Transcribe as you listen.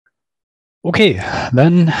Okay,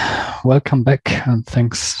 then welcome back and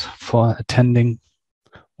thanks for attending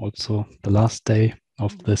also the last day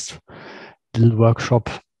of this little workshop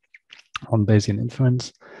on Bayesian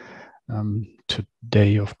inference.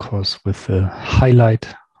 Today, of course, with the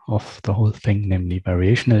highlight of the whole thing, namely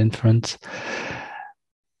variational inference.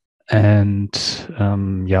 And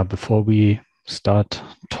yeah, before we start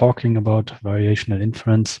talking about variational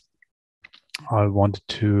inference, I wanted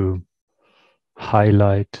to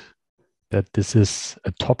highlight that this is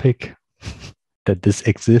a topic, that this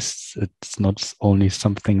exists. It's not only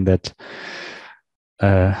something that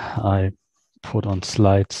I put on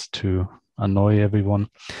slides to annoy everyone.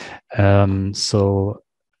 So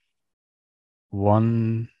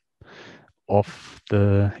one of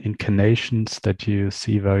the incarnations that you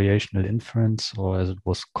see variational inference, or as it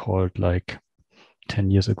was called like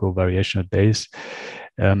 10 years ago, variational Bayes,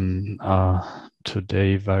 are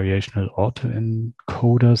today variational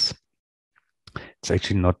autoencoders. It's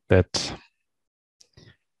actually not that,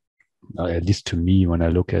 at least to me, when I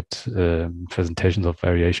look at presentations of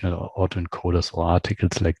variational autoencoders or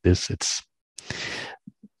articles like this, it's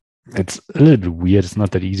a little bit weird. It's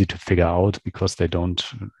not that easy to figure out because they don't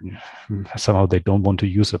want to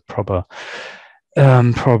use a proper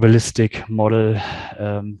probabilistic model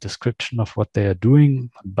description of what they are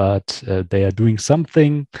doing, but they are doing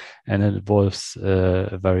something, and it involves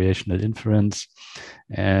variational inference.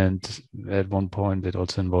 And at one point, it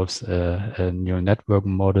also involves a neural network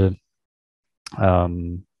model.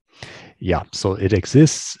 Yeah, so it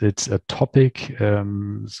exists. It's a topic.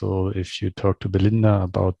 So if you talk to Belinda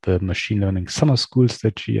about the machine learning summer schools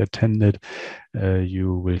that she attended,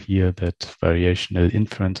 you will hear that variational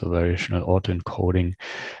inference or variational autoencoding,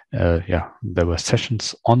 yeah, there were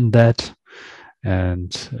sessions on that.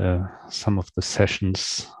 And some of the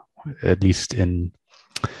sessions, at least in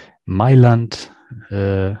my land,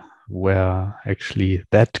 were actually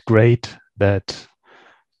that great that,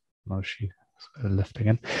 no, she left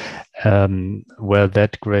again, were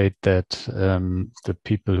that great that the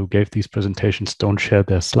people who gave these presentations don't share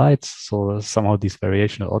their slides. So somehow these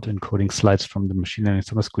variational autoencoding slides from the machine learning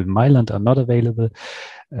summer school in Mailand are not available.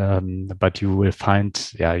 But you will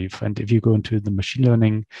find, yeah, if you go into the machine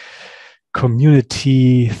learning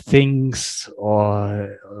community things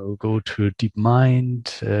or go to DeepMind,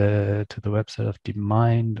 to the website of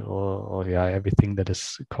DeepMind, or yeah, everything that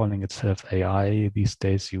is calling itself AI these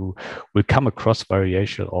days, you will come across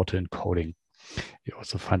variational autoencoding. You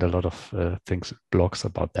also find a lot of things, blogs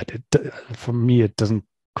about that. For me, it doesn't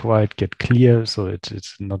quite get clear, so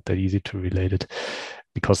it's not that easy to relate it,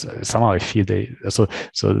 because somehow I feel so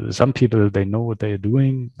some people, they know what they're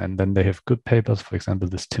doing, and then they have good papers. For example,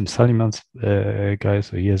 this Tim Sullivan's guy,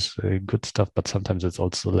 so he has good stuff, but sometimes it's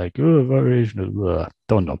also like variational,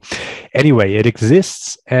 don't know. Anyway, it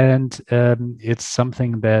exists, and it's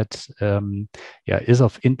something that yeah, is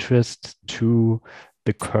of interest to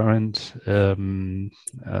the current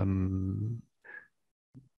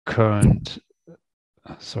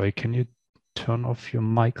sorry, can you turn off your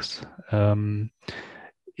mics?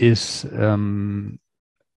 Is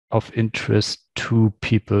of interest to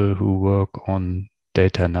people who work on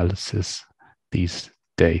data analysis these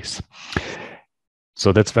days.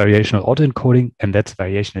 So that's variational autoencoding, and that's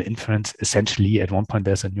variational inference. Essentially, at one point,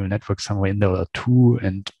 there's a neural network somewhere in there or two,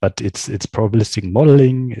 but it's probabilistic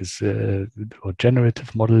modeling or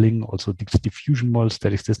generative modeling, also these diffusion models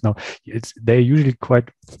that exist now. They're usually quite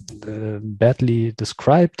badly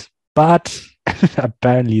described, but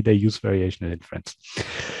apparently they use variational inference.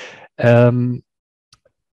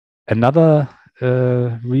 Another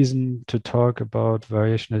reason to talk about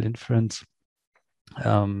variational inference,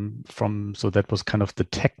 so that was kind of the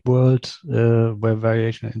tech world where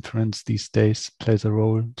variational inference these days plays a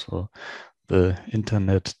role. So the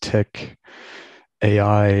internet, tech,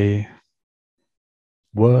 AI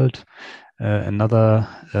world. Another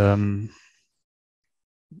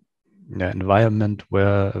environment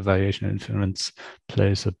where variational inference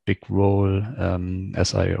plays a big role,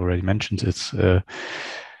 as I already mentioned, it's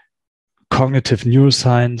cognitive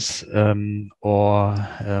neuroscience, or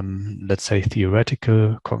let's say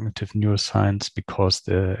theoretical cognitive neuroscience, because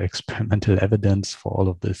the experimental evidence for all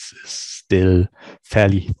of this is still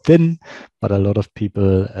fairly thin. But a lot of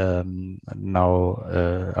people now,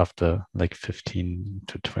 after like 15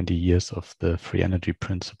 to 20 years of the free energy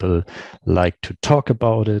principle, like to talk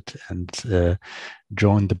about it and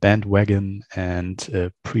join the bandwagon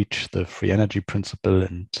and preach the free energy principle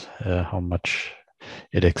and how much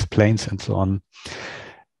it explains and so on.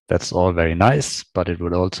 That's all very nice, but it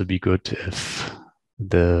would also be good if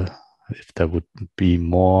there would be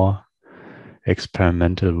more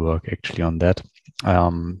experimental work actually on that.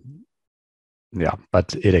 yeah,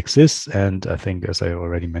 but it exists. And I think, as I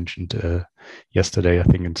already mentioned yesterday, I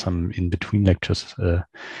think in some in-between lectures,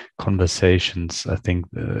 conversations, I think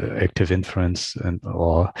active inference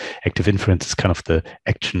or active inference is kind of the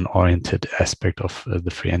action-oriented aspect of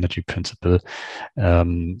the free energy principle.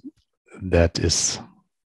 That is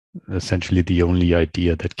essentially the only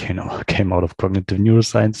idea that came out of cognitive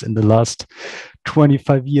neuroscience in the last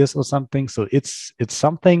 25 years or something. So it's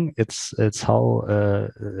something. It's how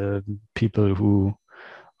people who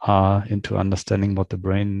are into understanding what the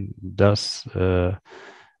brain does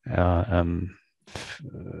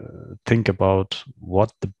think about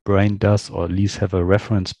what the brain does, or at least have a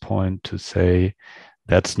reference point to say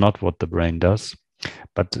that's not what the brain does.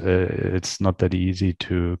 But it's not that easy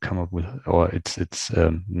to come up with, or it's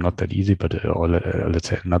not that easy, but or let's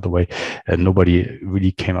say another way, nobody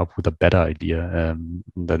really came up with a better idea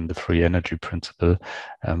than the free energy principle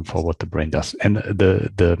for what the brain does. And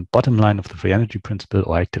the bottom line of the free energy principle,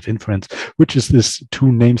 or active inference, which is this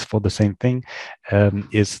two names for the same thing,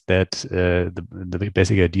 is that the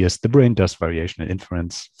basic idea is the brain does variational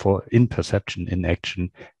inference in perception, in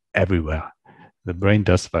action, everywhere. The brain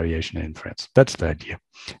does variational inference. That's the idea.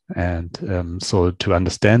 And so to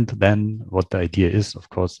understand then what the idea is, of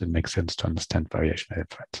course, it makes sense to understand variational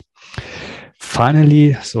inference.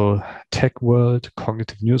 Finally, so tech world,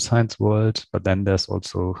 cognitive neuroscience world, but then there's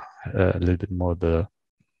also a little bit more the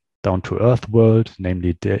down-to-earth world,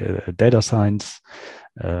 namely data science,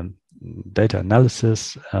 data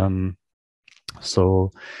analysis.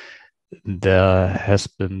 So there has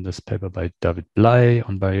been this paper by David Bly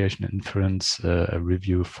on variational inference, a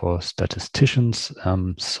review for statisticians.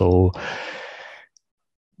 So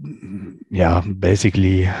yeah,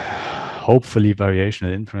 basically, hopefully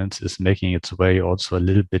variational inference is making its way also a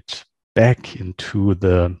little bit back into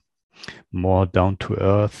the more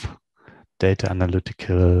down-to-earth data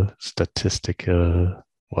analytical, statistical,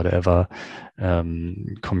 whatever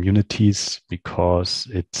communities, because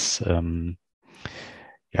it's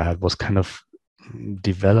it was kind of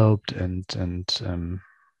developed and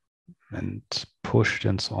pushed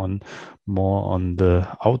and so on, more on the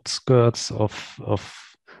outskirts of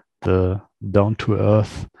the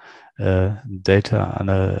down-to-earth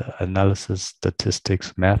data analysis,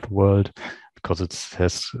 statistics, math world, because it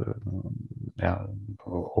has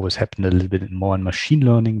always happened a little bit more in machine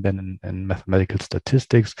learning than in mathematical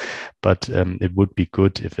statistics. But it would be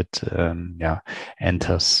good if it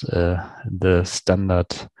enters the standard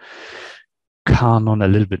canon a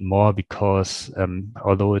little bit more, because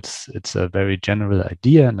although it's a very general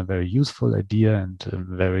idea and a very useful idea and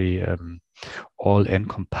very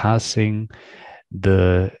all-encompassing,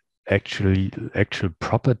 the actual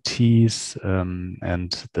properties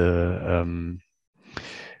and the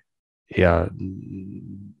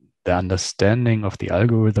understanding of the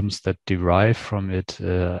algorithms that derive from it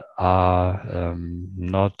are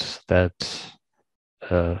not that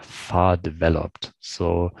far developed.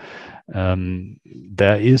 So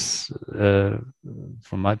there is,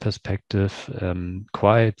 from my perspective,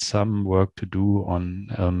 quite some work to do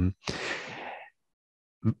on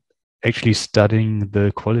actually studying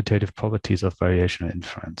the qualitative properties of variational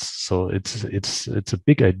inference. So it's a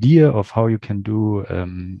big idea of how you can do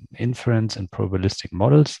inference in probabilistic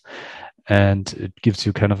models, and it gives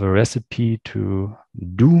you kind of a recipe to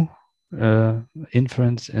do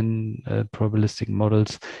inference in probabilistic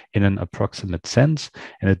models in an approximate sense,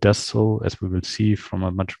 and it does so, as we will see, from a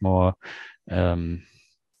much more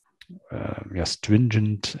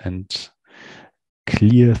stringent and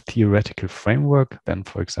clear theoretical framework than,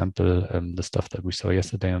 for example, the stuff that we saw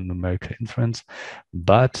yesterday on numerical inference.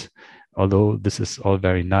 But although this is all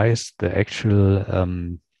very nice, the actual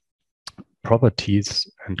properties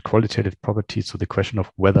and qualitative properties, so the question of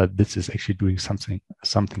whether this is actually doing something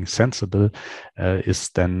sensible is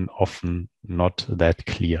then often not that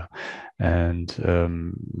clear. And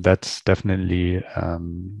that's definitely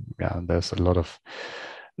there's a lot of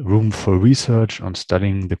room for research on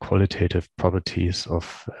studying the qualitative properties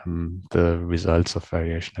of the results of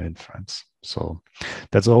variational inference. So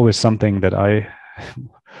that's always something that I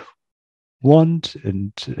want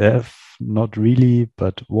and have not really,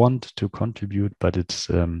 but want to contribute. But it's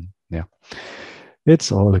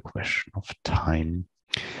it's all a question of time.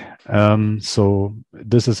 So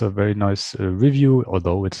this is a very nice review,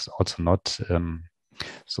 although it's also not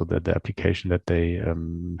so that the application that they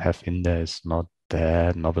have in there is not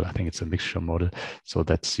that novel. I think it's a mixture model. So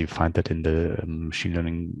you find that in the machine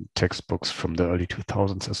learning textbooks from the early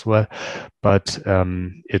 2000s as well. But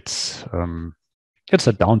it's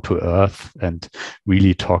a down to earth and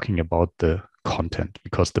really talking about the content,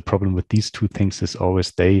 because the problem with these two things is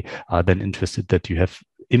always they are then interested that you have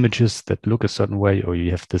images that look a certain way, or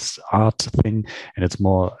you have this art thing, and it's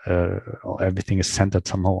more everything is centered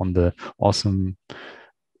somehow on the awesome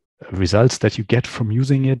results that you get from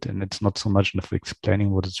using it, and it's not so much of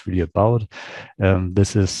explaining what it's really about.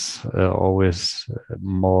 This is always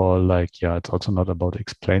more like, yeah, it's also not about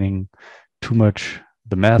explaining too much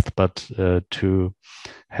the math, but to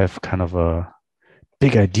have kind of a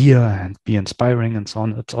big idea and be inspiring and so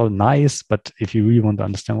on. It's all nice, but if you really want to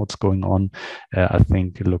understand what's going on, I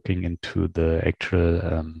think looking into the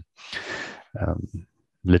actual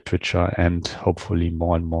literature, and hopefully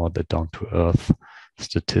more and more the down-to-earth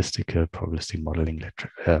statistical probabilistic modeling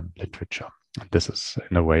literature. And this is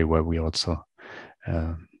in a way where we also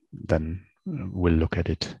then will look at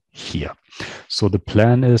it here. So the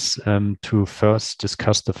plan is to first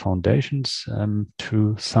discuss the foundations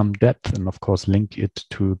to some depth, and of course link it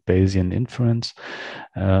to Bayesian inference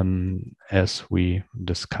as we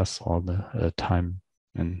discuss all the time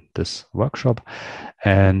in this workshop,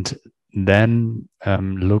 and then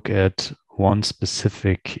look at one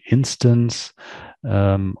specific instance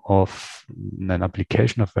of an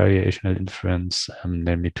application of variational inference,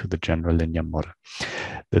 namely to the general linear model.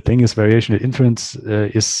 The thing is, variational inference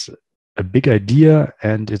is a big idea,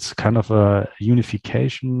 and it's kind of a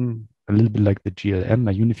unification, a little bit like the GLM,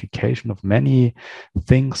 a unification of many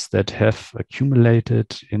things that have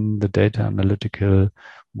accumulated in the data analytical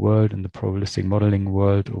world, in the probabilistic modeling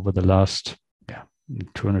world over the last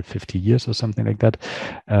 250 years or something like that.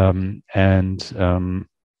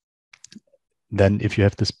 Then if you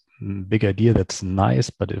have this big idea, that's nice,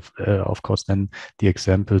 but if of course then the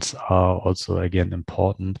examples are also again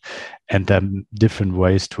important, and then different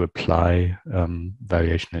ways to apply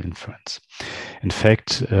variational inference. In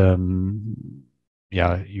fact, one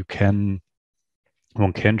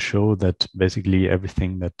can show that basically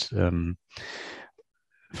everything that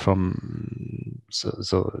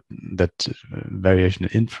that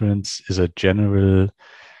variational inference is a general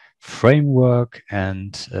framework,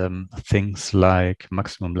 and things like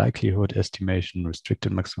maximum likelihood estimation,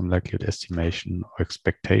 restricted maximum likelihood estimation, or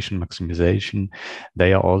expectation maximization,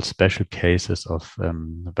 they are all special cases of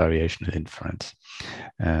variational inference.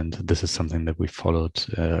 And this is something that we followed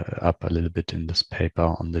up a little bit in this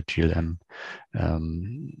paper on the GLM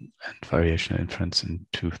and variational inference in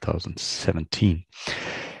 2017.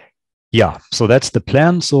 Yeah, so that's the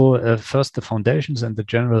plan. So first the foundations and the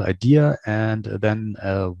general idea, and then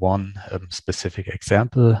one specific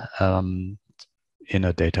example in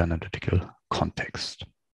a data analytical context.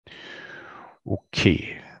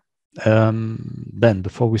 Okay, then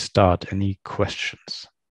before we start, any questions?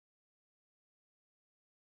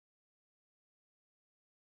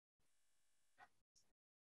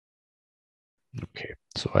 Okay,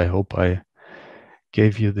 so I hope I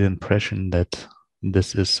gave you the impression that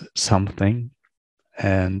this is something,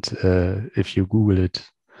 and if you Google it,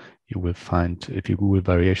 you will find, if you Google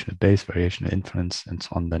variational base, variational inference, and so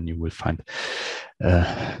on, then you will find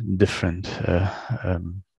different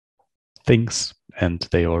things, and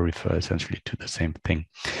they all refer essentially to the same thing.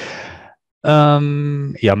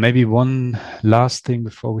 Yeah, maybe one last thing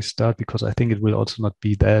before we start, because I think it will also not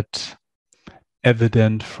be that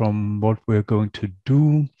evident from what we're going to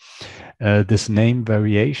do. This name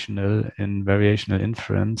variational in variational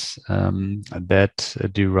inference, that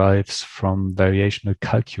derives from variational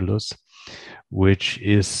calculus, which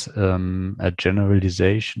is a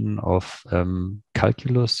generalization of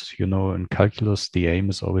calculus. You know, in calculus, the aim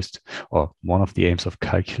is always, or one of the aims of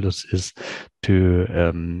calculus is to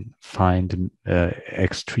find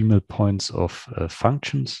extremal points of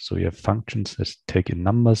functions. So you have functions that take in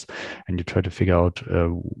numbers, and you try to figure out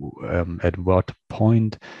at what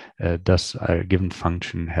point does a given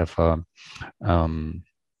function have a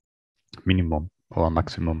minimum or a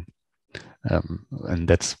maximum. And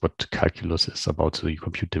that's what calculus is about. So you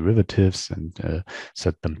compute derivatives and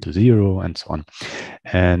set them to zero and so on.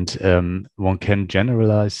 And one can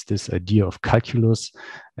generalize this idea of calculus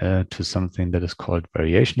to something that is called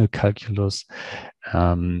variational calculus.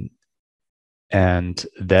 And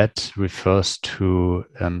that refers to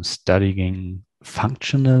studying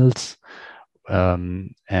functionals,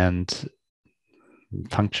 and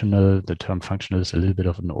functional, the term functional is a little bit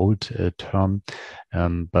of an old term,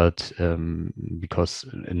 but because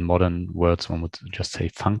in modern words one would just say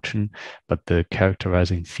function, but the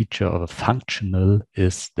characterizing feature of a functional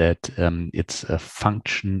is that it's a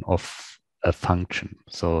function of a function.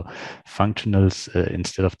 So functionals,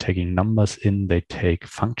 instead of taking numbers in, they take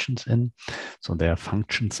functions in. So they are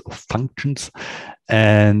functions of functions.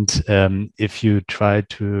 And if you try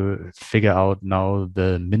to figure out now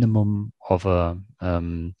the minimum of a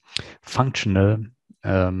functional,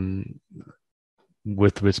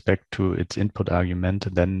 with respect to its input argument,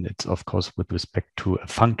 then it's of course with respect to a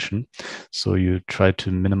function. So you try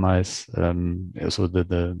to minimize, so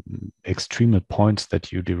the extremal points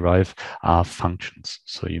that you derive are functions.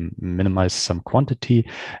 So you minimize some quantity,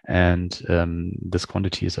 and this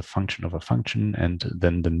quantity is a function of a function, and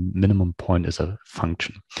then the minimum point is a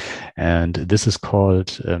function. And this is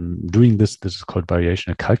called, doing this is called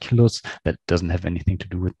variational calculus. That doesn't have anything to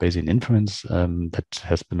do with Bayesian inference. That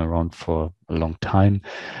has been around for a long time.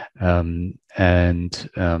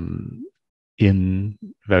 In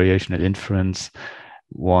variational inference,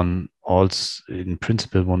 one also, in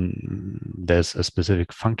principle, there's a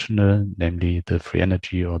specific functional, namely the free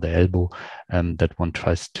energy or the elbow, that one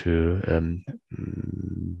tries to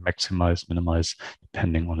maximize, minimize,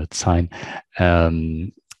 depending on its sign,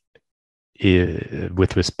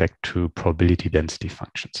 with respect to probability density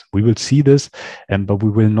functions. We will see this, but we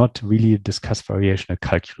will not really discuss variational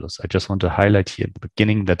calculus. I just want to highlight here at the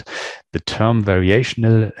beginning that the term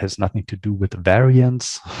variational has nothing to do with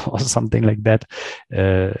variance or something like that,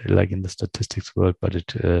 like in the statistics world, but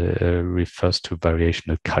it refers to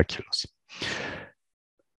variational calculus.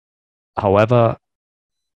 However,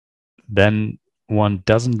 then one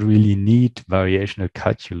doesn't really need variational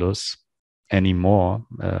calculus anymore,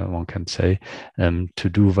 one can say, to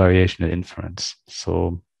do variational inference.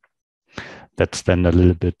 So that's then a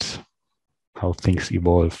little bit how things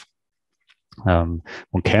evolve. One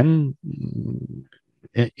can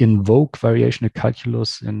invoke variational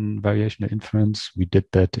calculus in variational inference. We did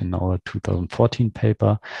that in our 2014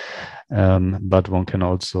 paper, but one can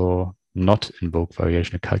also not invoke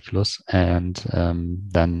variational calculus, and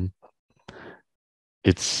then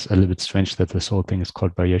it's a little bit strange that this whole thing is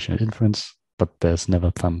called variational inference, but there's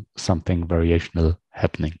never something variational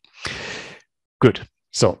happening. Good.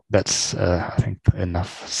 So that's, I think,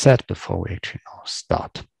 enough said before we actually now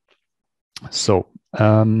start. So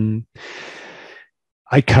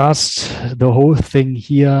I cast the whole thing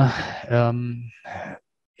here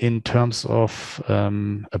in terms of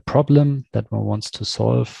a problem that one wants to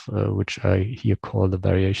solve, which I here call the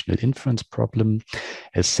variational inference problem.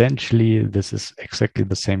 Essentially, this is exactly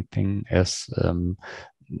the same thing as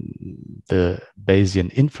the Bayesian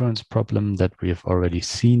inference problem that we have already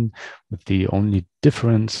seen, with the only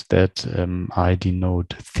difference that I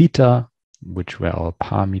denote theta, which were our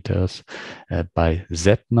parameters, by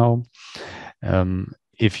z now.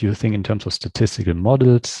 If you think in terms of statistical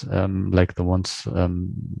models, like the ones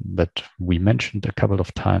that we mentioned a couple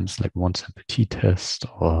of times, like one sample t-test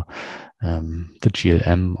or the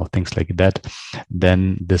GLM or things like that,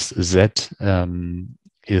 then this z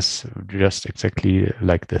is just exactly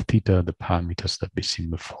like the theta, the parameters that we've seen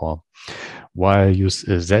before. Why I use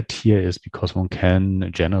z here is because one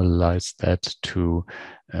can generalize that to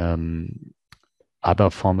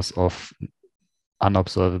other forms of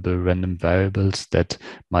unobservable random variables that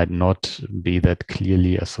might not be that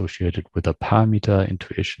clearly associated with a parameter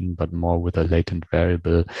intuition, but more with a latent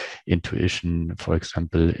variable intuition, for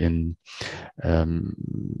example, in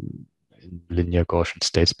linear Gaussian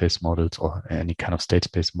state space models or any kind of state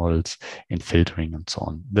space models in filtering and so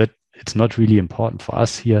on. That it's not really important for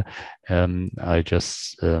us here. I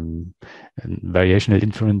just variational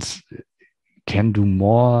inference can do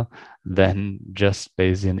more than just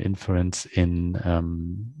Bayesian inference in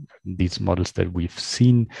these models that we've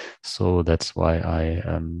seen. So that's why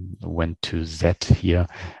I went to Z here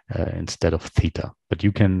instead of theta. But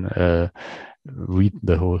you can read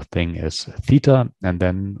the whole thing as theta, and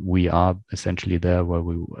then we are essentially there where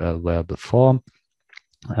we were before.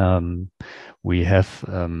 We have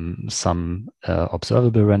some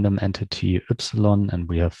observable random entity epsilon, and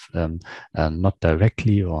we have not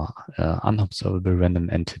directly or unobservable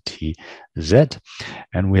random entity z,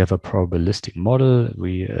 and we have a probabilistic model.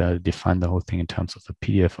 We define the whole thing in terms of the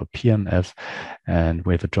PDF or PMF, and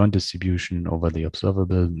we have a joint distribution over the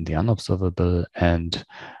observable and the unobservable, and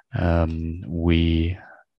we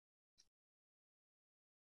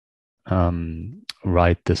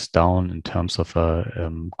write this down in terms of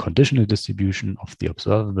a conditional distribution of the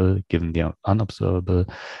observable given the unobservable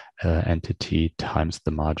entity times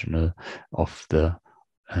the marginal of the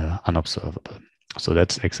unobservable. So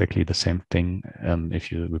that's exactly the same thing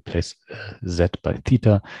if you replace z by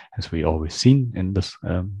theta, as we always seen in this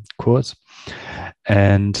course.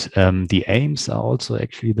 And the aims are also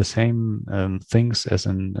actually the same things as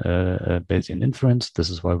in Bayesian inference. This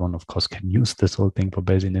is why one, of course, can use this whole thing for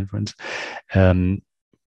Bayesian inference.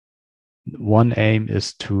 One aim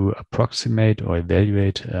is to approximate or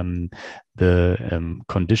evaluate the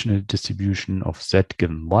conditional distribution of z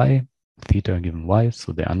given y. theta given y,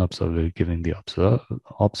 so the unobservable giving the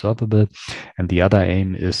observable. And the other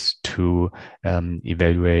aim is to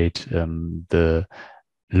evaluate the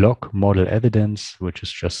log model evidence, which is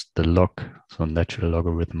just the log, so natural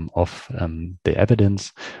logarithm of the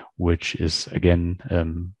evidence, which is again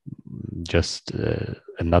just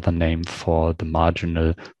another name for the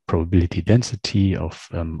marginal probability density of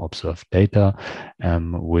observed data,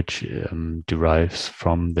 which derives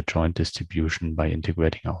from the joint distribution by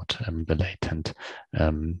integrating out the latent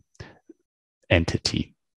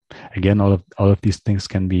entity. Again, all of these things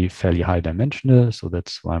can be fairly high dimensional, so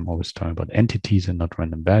that's why I'm always talking about entities and not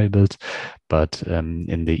random variables. But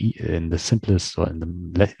in the simplest or in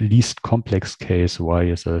the least complex case, y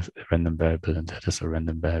is a random variable and z is a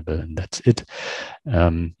random variable, and that's it.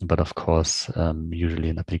 But of course, usually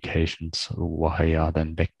in applications, y are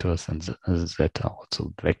then vectors and z are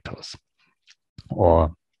also vectors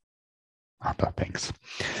or other things.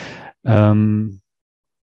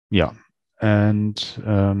 Yeah. And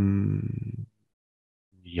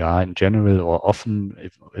yeah, in general or often,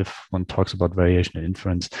 if one talks about variational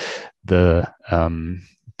inference, the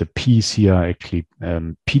P's here are actually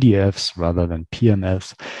PDFs rather than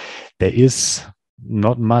PMFs. There is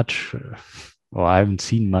not much, or I haven't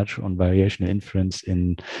seen much on variational inference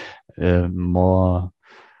in more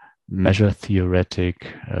measure theoretic,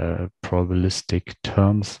 probabilistic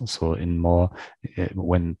terms. So in more,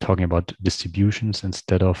 when talking about distributions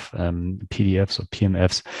instead of PDFs or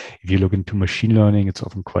PMFs, if you look into machine learning, it's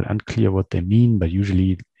often quite unclear what they mean, but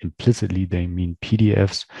usually implicitly they mean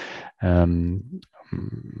PDFs.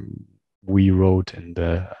 We wrote in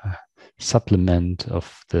the supplement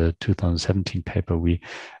of the 2017 paper, we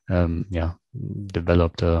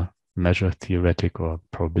developed a measure theoretic or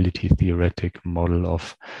probability theoretic model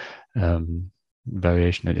of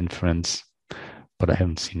variational inference, but I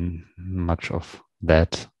haven't seen much of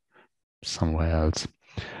that somewhere else.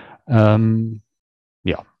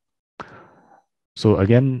 Yeah. So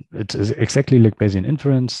again, it's exactly like Bayesian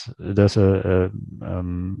inference. There's a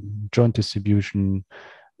joint distribution.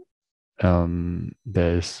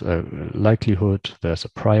 There's a likelihood. There's a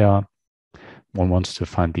prior. One wants to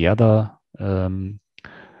find the other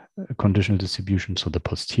conditional distribution, so the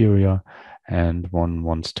posterior, and one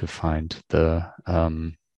wants to find the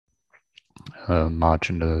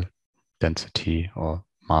marginal density or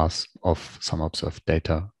mass of some observed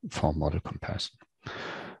data for model comparison.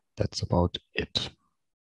 That's about it.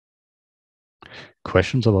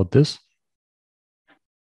 Questions about this?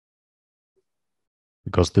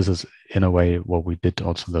 Because this is, in a way, what we did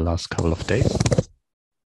also the last couple of days.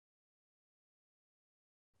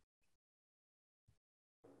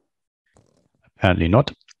 Apparently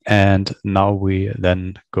not. And now we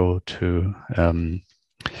then go to a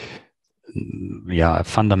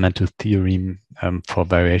fundamental theorem for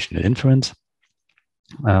variational inference.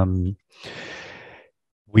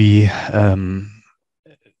 We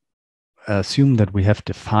assume that we have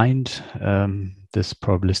defined this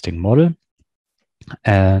probabilistic model,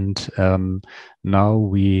 and now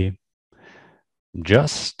we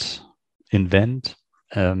just invent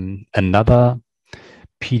another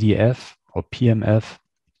PDF or PMF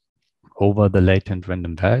over the latent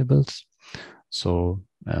random variables, so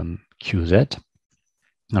QZ,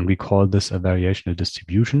 and we call this a variational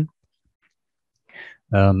distribution.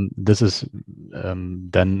 This is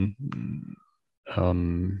then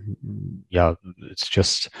it's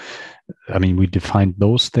just, I mean, we defined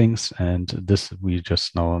those things, and this we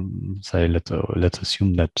just now say, let's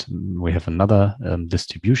assume that we have another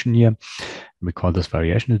distribution here. We call this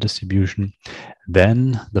variational distribution.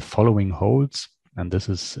 Then the following holds, and this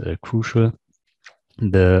is crucial: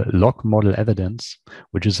 the log model evidence,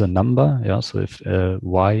 which is a number. Yeah, so if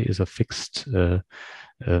y is a fixed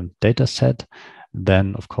data set,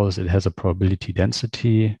 then of course it has a probability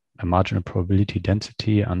density, a marginal probability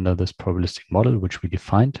density under this probabilistic model, which we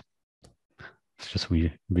defined. It's just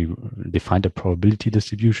we defined a probability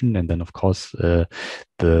distribution, and then of course there's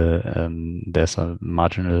a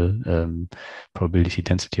marginal probability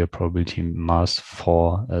density or probability mass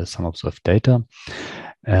for some observed data,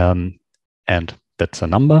 and that's a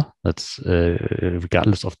number. That's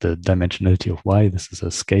regardless of the dimensionality of y. This is a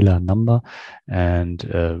scalar number, and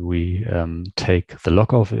we take the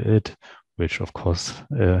log of it, which of course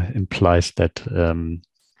implies that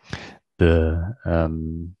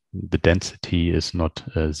the density is not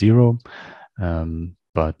zero,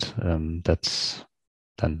 but that's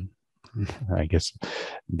then, I guess,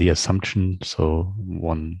 the assumption. So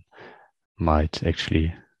one might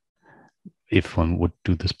actually if one would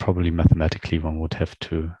do this probably mathematically, one would have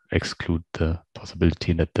to exclude the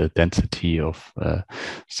possibility that the density of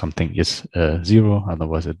something is 0.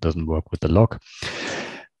 Otherwise, it doesn't work with the log.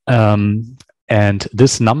 And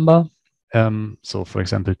this number, so for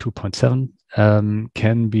example, 2.7,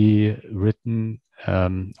 can be written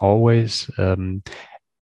always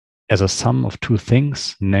as a sum of two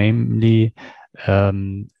things, namely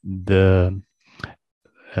the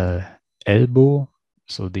elbow,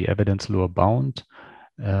 so the evidence lower bound,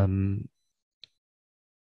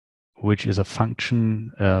 which is a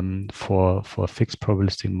function for a fixed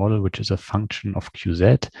probabilistic model, which is a function of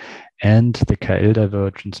QZ, and the KL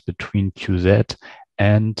divergence between QZ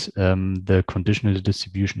and the conditional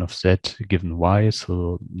distribution of Z given Y,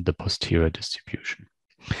 so the posterior distribution.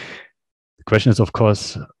 The question is, of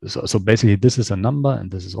course, so basically this is a number and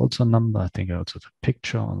this is also a number. I think I also have a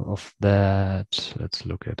picture of that. Let's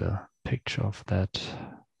look at a picture of that.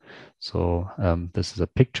 So this is a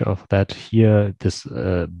picture of that here. This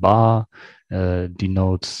bar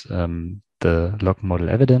denotes the log model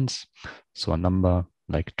evidence, so a number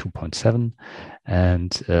like 2.7.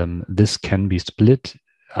 And this can be split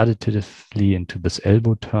additively into this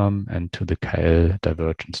elbow term and to the KL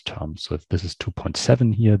divergence term. So if this is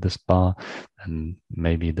 2.7 here, this bar, and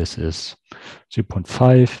maybe this is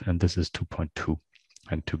 3.5 and this is 2.2.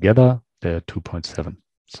 And together they're 2.7.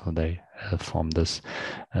 So they form this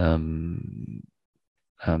log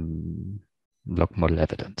model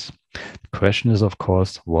evidence. The question is, of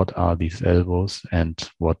course, what are these elbows and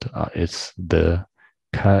what is the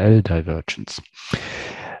KL divergence?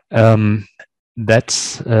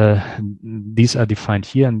 These are defined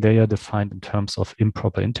here, and they are defined in terms of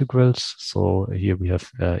improper integrals. So here we have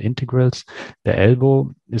integrals. The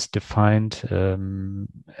elbow is defined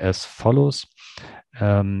as follows.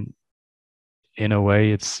 In a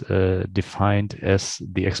way, it's defined as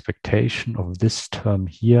the expectation of this term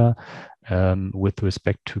here with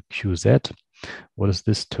respect to QZ. What is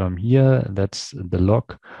this term here? That's the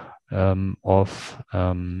log of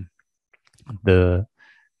the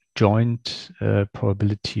joint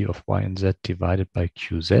probability of Y and Z divided by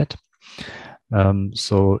QZ.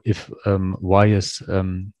 So if Y is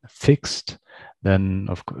fixed, then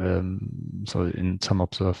so in some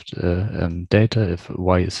observed data, if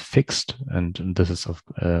Y is fixed, and this is of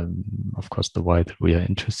course the Y that we are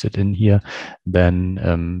interested in here, then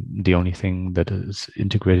the only thing that is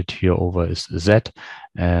integrated here over is Z,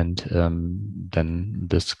 and then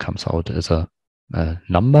this comes out as a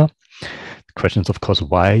number. The question is, of course,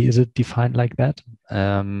 why is it defined like that?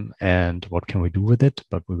 And what can we do with it?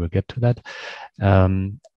 But we will get to that.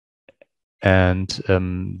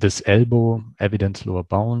 This elbow evidence lower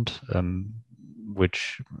bound,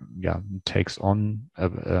 which takes on,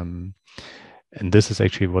 and this is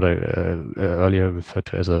actually what I earlier referred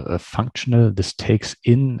to as a functional. This takes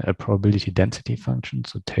in a probability density function,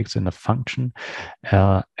 so it takes in a function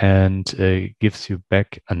and gives you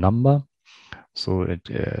back a number. So it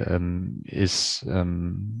is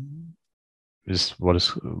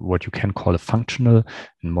what you can call a functional.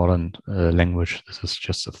 In modern language, this is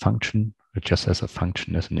just a function. It just has a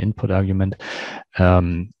function as an input argument.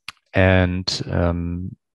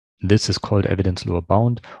 This is called evidence lower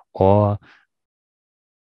bound, or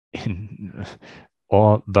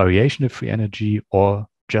variational free energy, or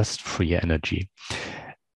just free energy.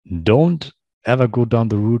 Don't ever go down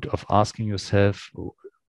the route of asking yourself,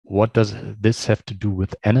 what does this have to do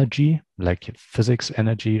with energy, like physics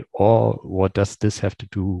energy, or what does this have to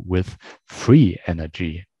do with free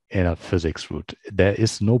energy in a physics route? There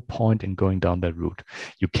is no point in going down that route.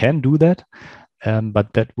 You can do that,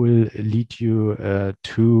 but that will lead you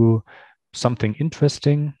to something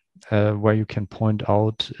interesting, where you can point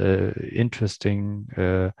out interesting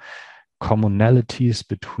commonalities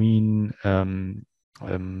between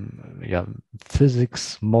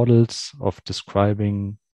physics models of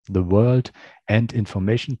describing the world and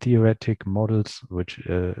information theoretic models, which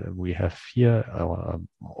we have here,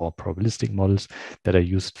 or probabilistic models that are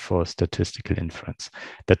used for statistical inference.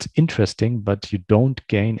 That's interesting, but you don't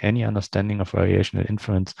gain any understanding of variational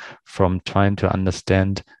inference from trying to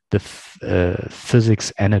understand the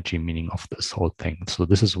physics energy meaning of this whole thing. So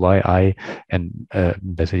this is why I and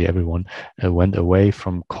basically everyone went away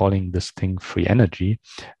from calling this thing free energy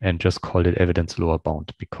and just called it evidence lower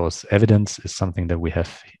bound, because evidence is something that we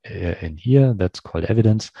have in here that's called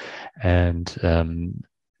evidence, and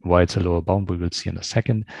why it's a lower bound we will see in a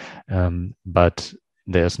second, but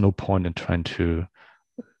there's no point in trying to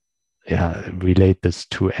relate this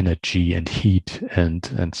to energy and heat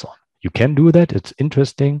and so on. You can do that. It's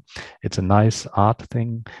interesting. It's a nice art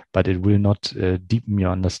thing, but it will not deepen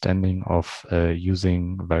your understanding of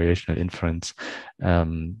using variational inference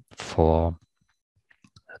for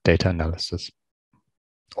data analysis,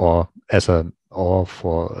 or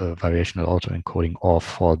for variational autoencoding, or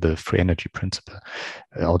for the free energy principle.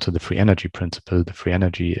 Also the free energy principle, the free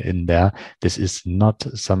energy in there, this is not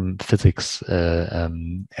some physics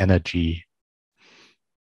energy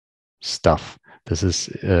stuff. This is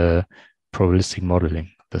probabilistic modeling.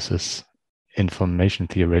 This is information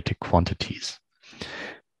theoretic quantities.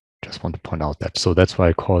 Just want to point out that. So that's why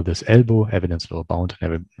I call this ELBO, evidence law bound,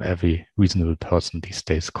 and every reasonable person these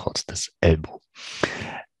days calls this ELBO.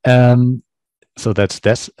 So that's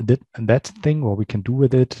that thing, what we can do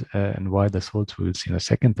with it, and why this holds, we will see in a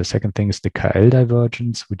second. The second thing is the KL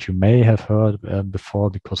divergence, which you may have heard before,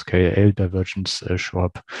 because KL divergence show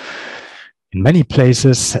up in many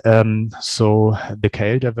places. So the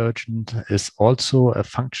KL divergent is also a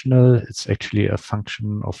functional. It's actually a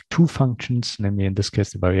function of two functions, namely in this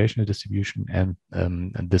case the variational distribution and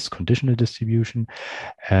this conditional distribution,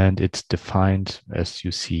 and it's defined as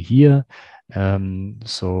you see here.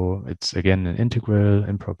 So it's again an integral,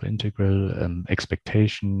 improper integral,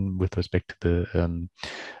 expectation with respect to the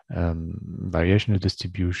variational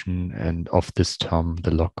distribution, and of this term,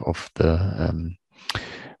 the log of the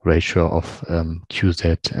ratio of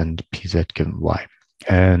QZ and PZ given Y.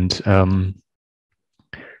 And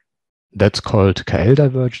that's called KL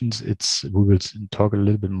divergence. We will talk a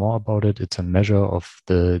little bit more about it. It's a measure of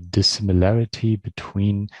the dissimilarity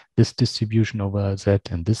between this distribution over Z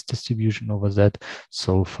and this distribution over Z.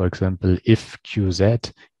 So for example, if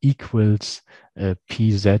QZ equals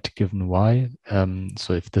PZ given Y,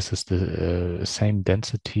 so if this is the same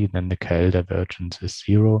density, then the KL divergence is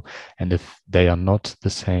 0. And if they are not the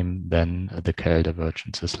same, then the KL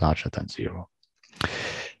divergence is larger than 0.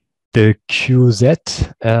 The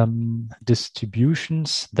QZ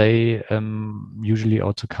distributions, they usually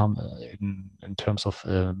also come in terms of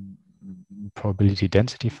probability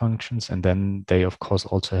density functions, and then they of course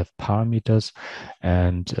also have parameters,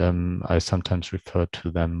 and I sometimes refer to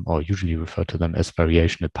them, or usually refer to them, as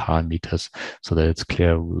variational parameters, so that it's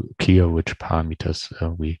clear which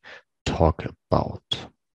parameters we talk about.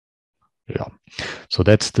 Yeah, so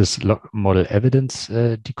that's this model evidence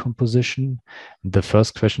decomposition. The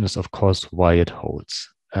first question is, of course, why it holds.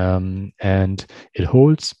 And it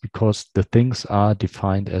holds because the things are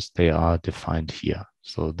defined as they are defined here.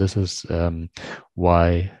 So this is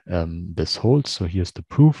why this holds. So here's the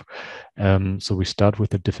proof. So we start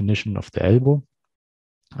with the definition of the ELBO.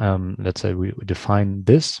 Let's say we define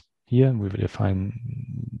this here, and we will define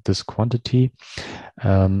this quantity,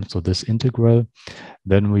 so this integral.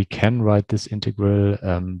 Then we can write this integral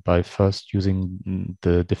by first using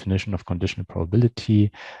the definition of conditional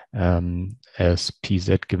probability as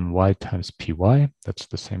pz given y times py. That's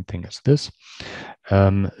the same thing as this.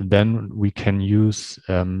 Then we can use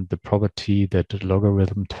the property that the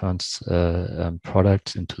logarithm turns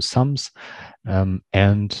products into sums, and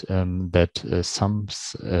that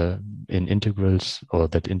sums in integrals, or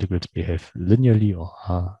that integrals behave linearly, or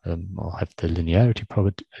have the linearity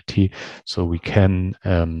property. So we can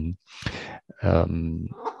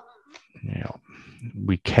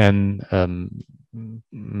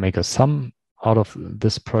make a sum out of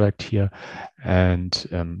this product here, and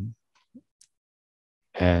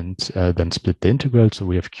then split the integral. So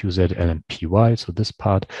we have QZ ln PY, so this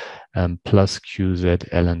part, plus QZ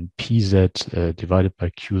ln PZ divided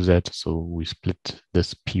by QZ. So we split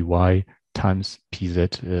this PY times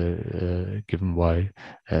PZ given Y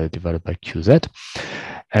divided by QZ.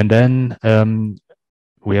 And then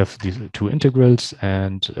we have these two integrals,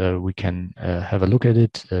 and we can have a look at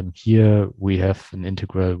it. Here we have an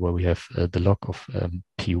integral where we have the log of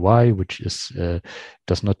py, which is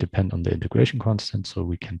does not depend on the integration constant, so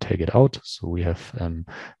we can take it out. So we have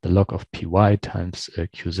the log of py times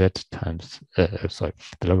qz times, the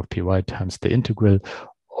log of py times the integral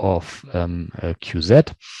of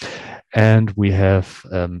qz. And we have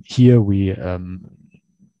here we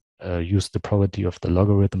use the property of the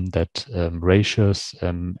logarithm that ratios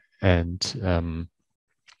let's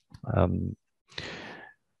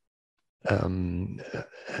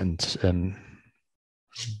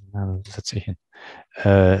see here,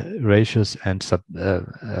 ratios and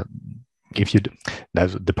if you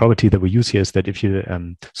the property that we use here is that if you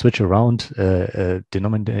switch around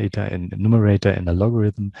denominator and numerator in a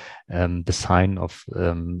logarithm, the sign of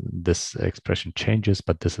this expression changes,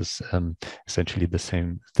 but this is essentially the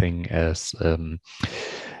same thing as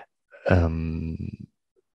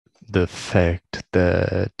the fact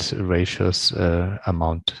that ratios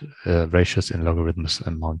in logarithms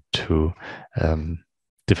amount to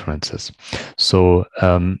differences. So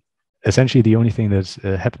essentially, the only thing that's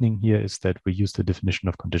happening here is that we use the definition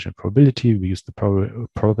of conditional probability, we use the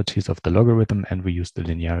properties of the logarithm, and we use the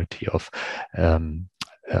linearity of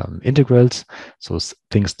integrals. So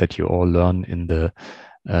things that you all learn in the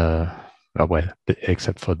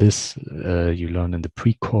except for this, you learn in the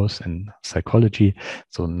pre-course in psychology,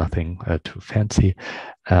 so nothing too fancy.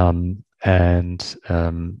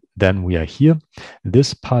 Then we are here.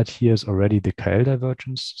 This part here is already the KL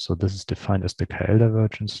divergence. So this is defined as the KL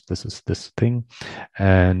divergence. This is this thing.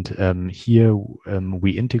 And here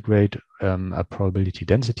we integrate a probability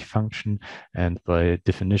density function, and by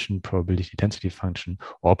definition, probability density function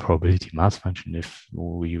or probability mass function, if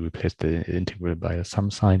we replace the integral by a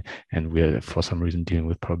sum sign, and we are for some reason dealing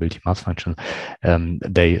with probability mass function,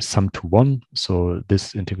 they sum to 1. So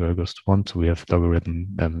this integral goes to 1. So we have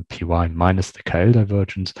logarithm py minus the KL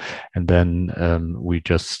divergence, and then we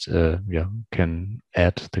just can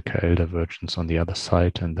add the KL divergence on the other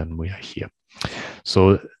side, and then we are here.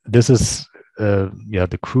 So this is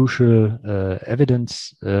the crucial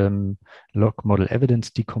evidence, log model evidence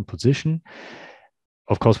decomposition.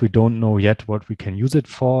 Of course, we don't know yet what we can use it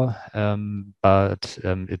for, but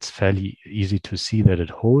it's fairly easy to see that it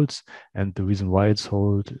holds. And the reason why it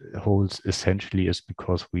holds essentially is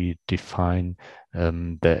because we define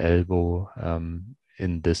the elbow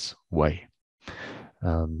in this way.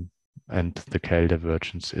 And the KL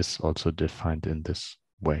divergence is also defined in this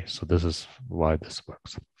way. So this is why this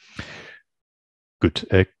works. Good.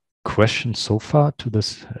 A question so far to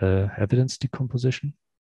this evidence decomposition?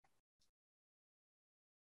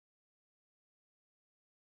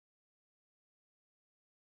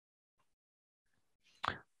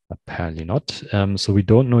 Apparently not. So we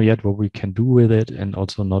don't know yet what we can do with it, and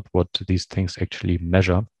also not what these things actually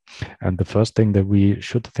measure. And the first thing that we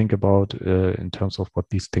should think about in terms of what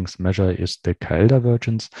these things measure is the KL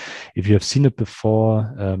divergence. If you have seen it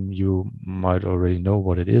before, you might already know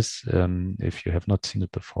what it is. If you have not seen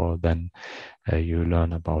it before, then you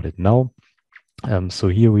learn about it now. So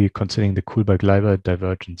here we're considering the Kullback-Leibler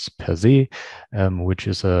divergence per se, which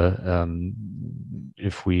is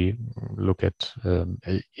if we look at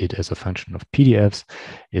it as a function of PDFs,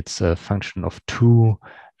 it's a function of two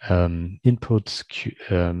inputs,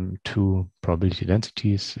 two probability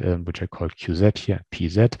densities, which I call QZ here,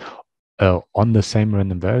 PZ, on the same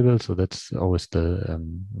random variable. So that's always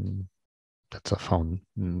that's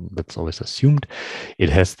always assumed. It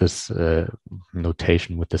has this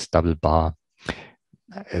notation with this double bar.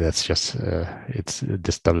 That's just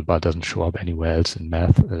this double bar doesn't show up anywhere else in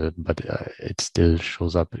math, but it still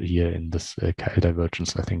shows up here in this KL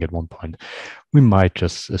divergence. I think at one point we might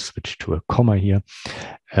just switch to a comma here.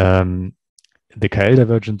 The KL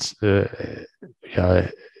divergence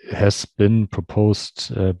has been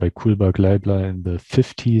proposed by Kullback-Leibler in the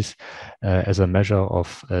 50s as a measure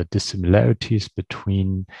of dissimilarities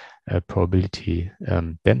between probability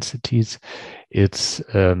densities. It's,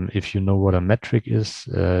 if you know what a metric is,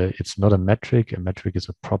 it's not a metric. A metric is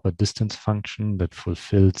a proper distance function that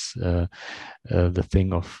fulfills the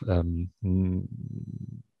thing of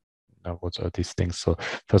what are these things? So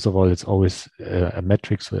first of all, it's always a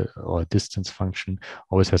metric or a distance function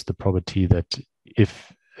always has the property that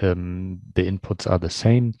if the inputs are the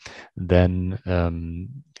same, then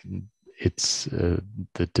it's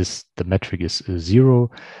the metric is 0.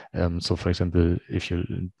 So for example, if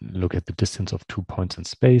you look at the distance of 2 points in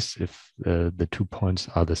space, if the 2 points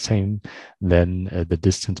are the same, then the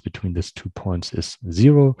distance between these 2 points is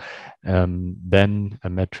 0. Then a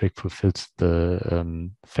metric fulfills the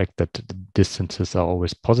fact that the distances are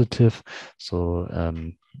always positive. So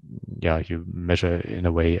you measure in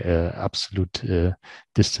a way absolute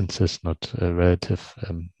distances, not relative,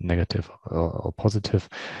 negative or positive.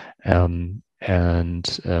 Then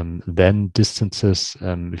distances,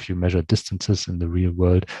 if you measure distances in the real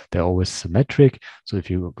world, they're always symmetric. So if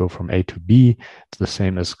you go from A to B, it's the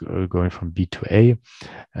same as going from B to A.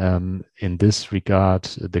 In this regard,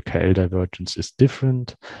 the KL divergence is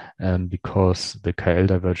different because the KL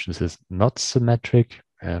divergence is not symmetric.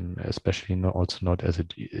 Especially also not as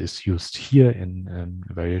it is used here in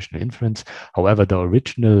variational inference. However, the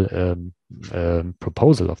original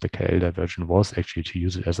proposal of the KL divergence was actually to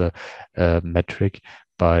use it as a metric,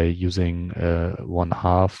 by using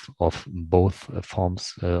 1/2 of both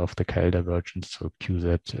forms of the KL divergence, so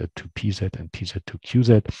QZ to PZ and PZ to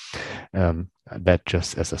QZ. That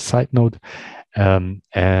just as a side note.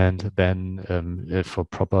 And then for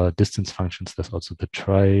proper distance functions, there's also the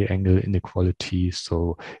triangle inequality.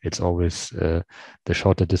 So it's always the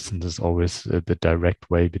shorter distance is always the direct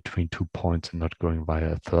way between 2 points and not going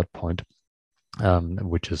via a third point.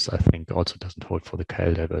 Which is, I think, also doesn't hold for the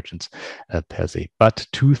KL divergence per se. But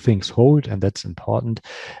two things hold, and that's important,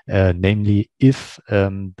 namely if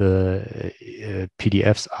the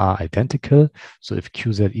PDFs are identical, so if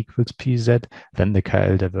QZ equals PZ, then the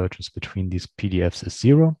KL divergence between these PDFs is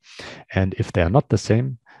 0. And if they are not the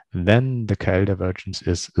same, then the KL divergence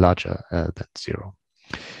is larger than 0.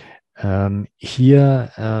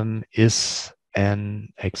 Here is an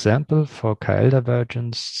example for KL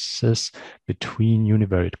divergences between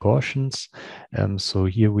univariate Gaussians. So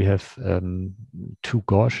here we have 2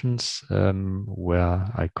 Gaussians where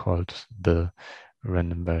I called the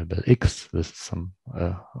random variable x. This is some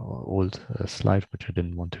old slide which I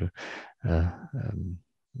didn't want to.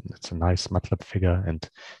 It's a nice MATLAB figure, and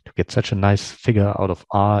to get such a nice figure out of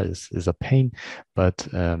R is a pain, but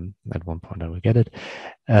at one point I will get it.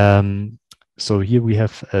 So here we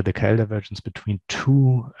have the KL divergence between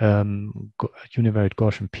 2 univariate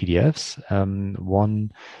Gaussian PDFs,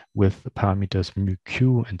 one with parameters mu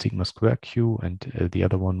q and sigma square q, and the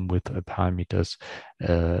other one with parameters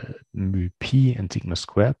mu p and sigma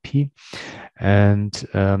square p. And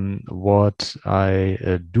what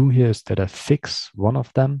I do here is that I fix one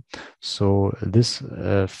of them. So this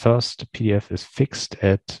first PDF is fixed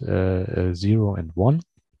at 0 and 1.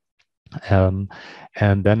 And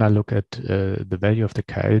then I look at the value of the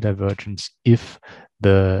KL divergence if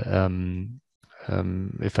the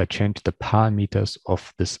if I change the parameters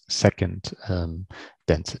of this second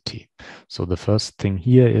density. So the first thing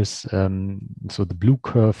here is so the blue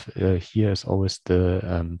curve here is always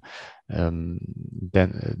the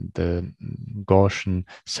Gaussian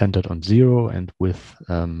centered on 0 and with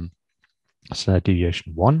standard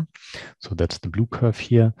deviation 1. So that's the blue curve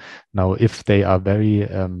here. Now, if they are very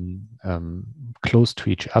close to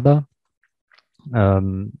each other,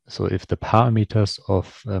 so if the parameters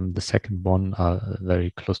of the second one are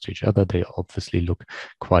very close to each other, they obviously look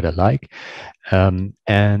quite alike. And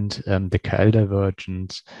the KL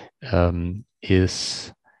divergence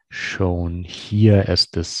is shown here as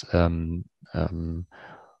this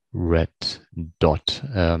red dot.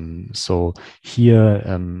 So here,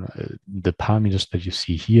 the parameters that you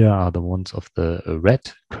see here are the ones of the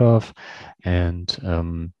red curve,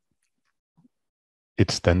 and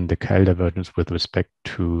it's then the KL divergence with respect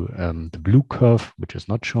to the blue curve, which is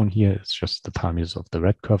not shown here. It's just the parameters of the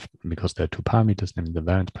red curve, because there are 2 parameters, namely the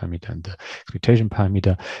variance parameter and the expectation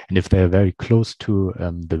parameter. And if they are very close to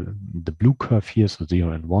the blue curve here, so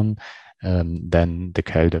 0 and 1, then the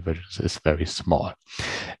KL divergence is very small.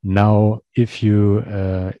 Now, if you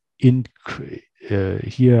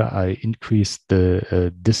here I increase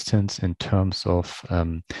the distance in terms of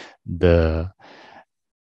the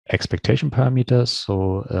expectation parameters.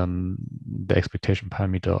 So the expectation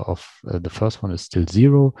parameter of the first one is still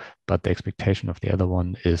 0, but the expectation of the other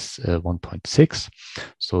one is 1.6.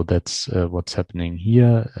 So that's what's happening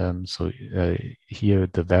here. So here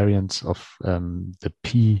the variance of the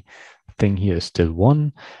P thing here is still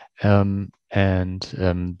 1. And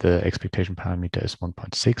the expectation parameter is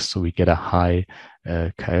 1.6, so we get a high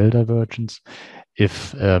KL divergence.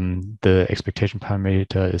 If the expectation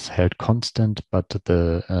parameter is held constant, but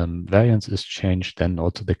the variance is changed, then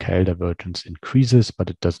also the KL divergence increases, but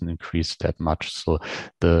it doesn't increase that much. So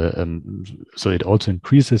so it also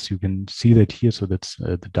increases. You can see that here. So that's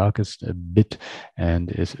the darkest bit,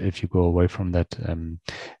 and if you go away from that,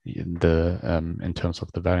 in terms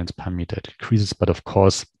of the variance parameter, it increases. But of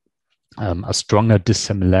course, a stronger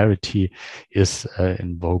dissimilarity is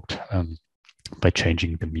invoked by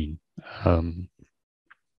changing the mean. And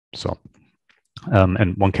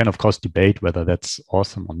one can, of course, debate whether that's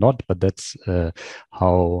awesome or not, but that's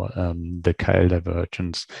how the KL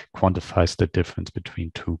divergence quantifies the difference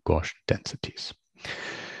between 2 Gaussian densities.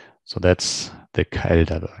 So that's the KL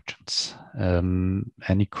divergence.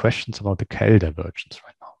 Any questions about the KL divergence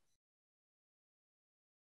right now?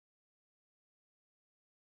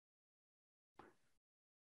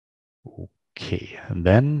 Okay, and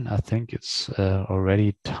then I think it's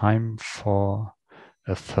already time for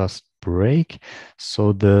a first break. So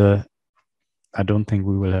I don't think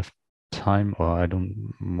we will have time, or I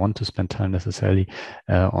don't want to spend time necessarily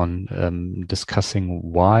on discussing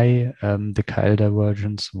why the KL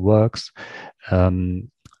divergence works.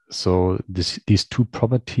 so these two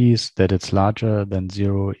properties, that it's larger than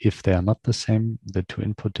 0 if they are not the same, the two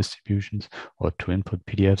input distributions or two input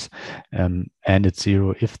PDFs, and it's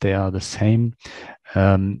 0 if they are the same.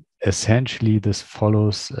 Essentially, this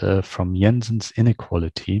follows from Jensen's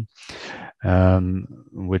inequality,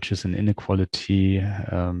 which is an inequality,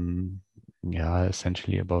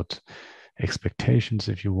 essentially about expectations,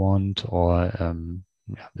 if you want, or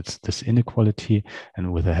it's this inequality,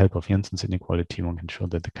 and with the help of Jensen's inequality, one can show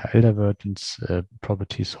that the KL divergence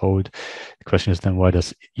properties hold. The question is then, why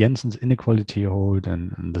does Jensen's inequality hold?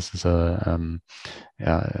 And this is a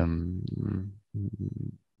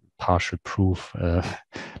partial proof,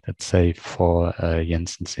 let's say, for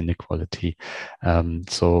Jensen's inequality.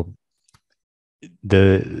 So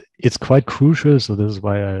it's quite crucial. So this is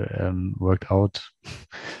why I worked out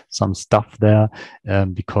some stuff there,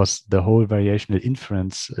 because the whole variational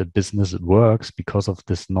inference business works because of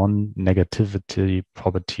this non-negativity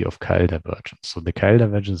property of KL divergence. So the KL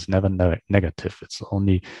divergence is never negative. It's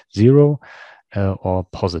only 0 or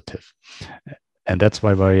positive. And that's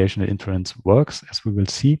why variational inference works, as we will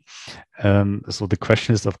see. So the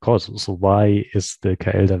question is, of course, so why is the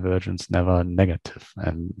KL divergence never negative?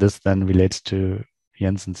 And this then relates to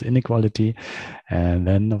Jensen's inequality. And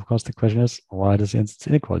then, of course, the question is, why does Jensen's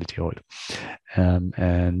inequality hold? In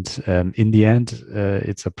the end,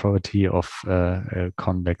 it's a property of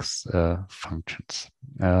convex functions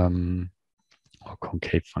or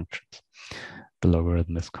concave functions. The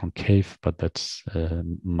logarithm is concave, but that's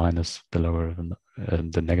minus the logarithm.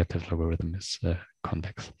 The negative logarithm is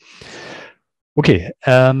convex. Okay,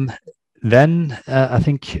 then I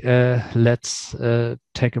think let's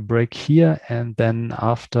take a break here, and then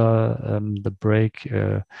after the break,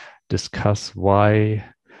 discuss what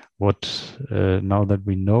now that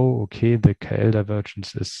we know, okay, the KL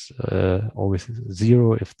divergence is always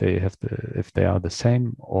 0 if they are the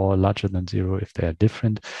same, or larger than 0 if they are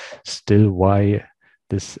different. Still, why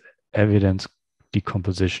this evidence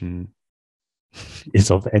decomposition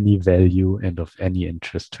is of any value and of any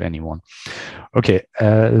interest to anyone. Okay,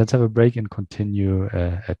 let's have a break and continue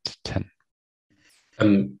at 10.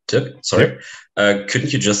 Dirk, sorry. Yep.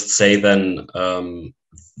 Couldn't you just say then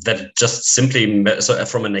that it just simply, so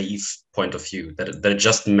from a naive point of view, that it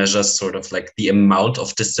just measures sort of like the amount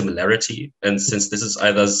of dissimilarity, and since this is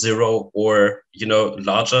either 0 or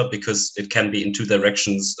larger, because it can be in two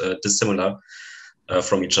directions dissimilar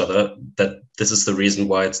from each other, that this is the reason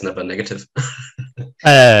why it's never negative?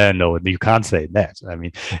 No, you can't say that. I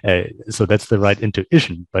mean, so that's the right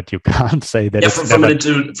intuition, but you can't say that. Yeah, from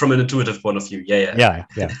an intuitive point of view, yeah.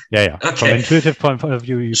 Okay. From an intuitive point of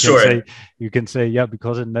view, you can say, yeah,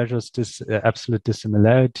 because it measures this absolute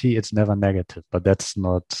dissimilarity, it's never negative. But that's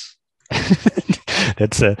not.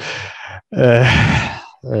 That's a.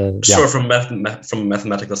 Sure, from a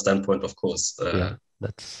mathematical standpoint, of course.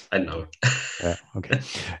 That's. I know. Yeah. Okay.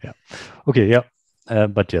 Yeah. Okay. Yeah.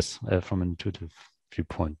 But yes, from an intuitive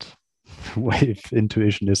viewpoint, wave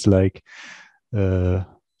intuition is like, I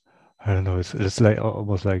don't know, it's like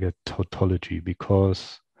almost like a tautology,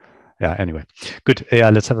 because, yeah, anyway, good. Yeah,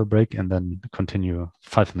 let's have a break and then continue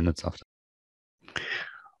 5 minutes after.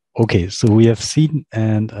 Okay, so we have seen,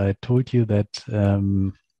 and I told you that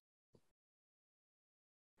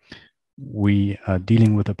we are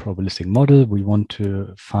dealing with a probabilistic model. We want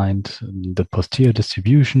to find the posterior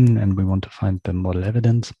distribution, and we want to find the model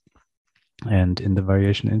evidence. And in the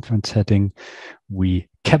variation inference setting, we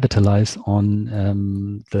capitalize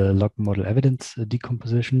on the log model evidence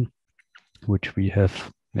decomposition, which we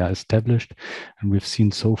have established. And we've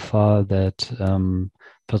seen so far that,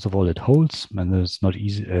 first of all, it holds, and it's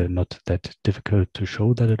not that difficult to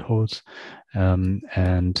show that it holds,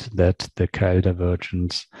 and that the KL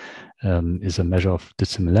divergence is a measure of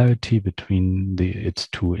dissimilarity between its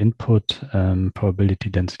two input probability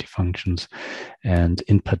density functions, and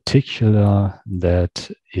in particular that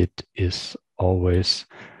it is always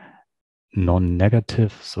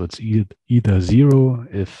non-negative. So it's either 0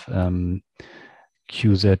 if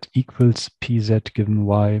QZ equals PZ given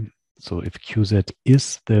Y. So if QZ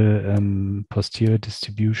is the posterior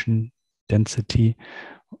distribution density,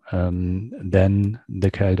 then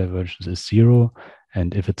the KL divergence is 0.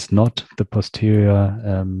 And if it's not the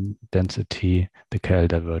posterior density, the KL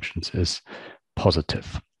divergence is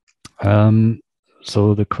positive.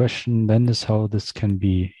 So the question then is how this can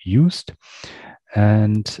be used.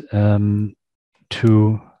 And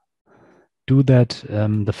to do that,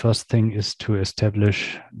 the first thing is to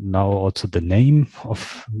establish now also the name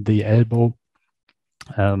of the elbow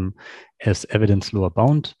as evidence lower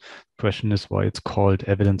bound. The question is why it's called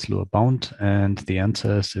evidence lower bound, and the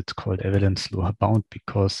answer is it's called evidence lower bound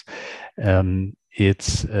because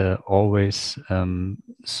it's always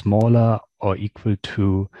smaller or equal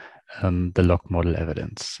to the log model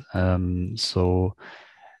evidence.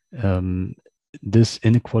 This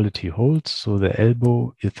inequality holds, so the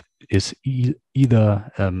elbow is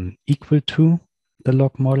either equal to the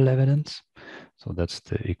log model evidence, so that's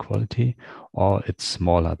the equality, or it's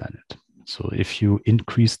smaller than it. So if you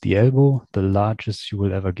increase the elbow, the largest you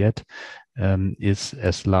will ever get is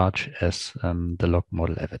as large as the log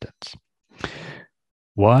model evidence.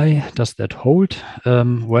 Why does that hold?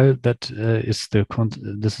 Well, that is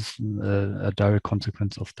this is a direct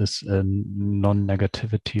consequence of this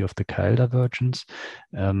non-negativity of the KL divergence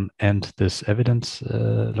and this evidence,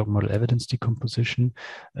 log model evidence decomposition.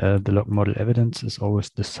 The log model evidence is always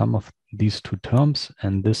the sum of these two terms,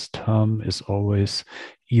 and this term is always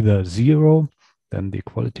either zero, then the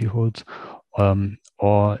equality holds,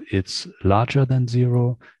 or it's larger than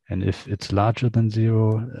zero, and if it's larger than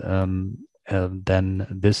zero, then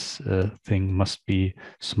this thing must be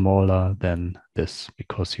smaller than this,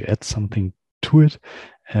 because you add something to it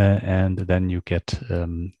and then you get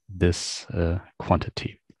this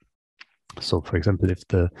quantity. So for example, if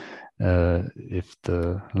the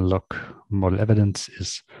log model evidence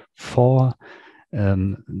is 4,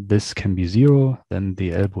 this can be 0, then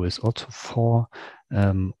the elbow is also 4,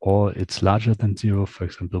 or it's larger than 0, for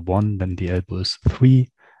example 1, then the elbow is 3,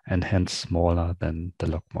 and hence smaller than the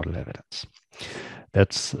log model evidence.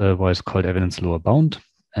 That's why it's called evidence lower bound,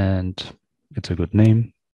 and it's a good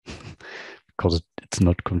name because it's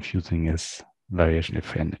not confusing as variational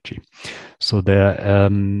free energy. So there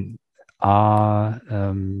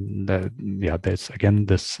there's again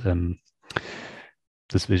this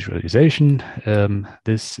this visualization.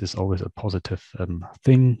 This is always a positive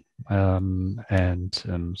thing,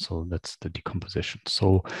 so that's the decomposition.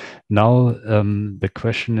 So now the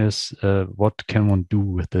question is, what can one do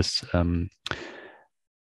with this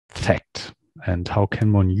fact, and how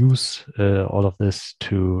can one use all of this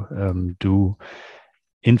to do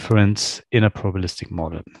inference in a probabilistic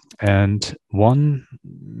model? And one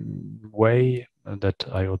way that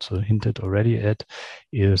I also hinted already at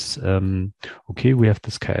is, okay, we have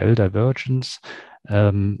this KL divergence.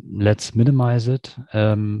 Let's minimize it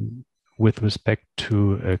with respect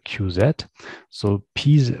to QZ. So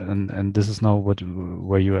P, and this is now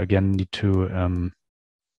where you again need to, on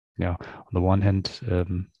the one hand,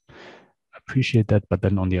 appreciate that, but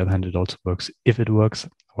then on the other hand, it also works if it works.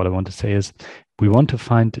 What I want to say is we want to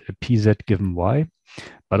find a PZ given Y,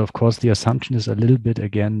 but of course the assumption is a little bit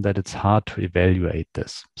again that it's hard to evaluate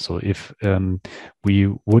this. So if we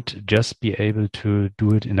would just be able to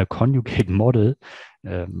do it in a conjugate model,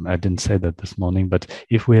 I didn't say that this morning, but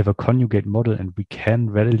if we have a conjugate model and we can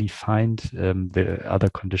readily find the other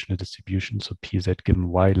conditional distribution, so PZ given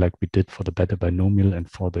Y, like we did for the beta binomial and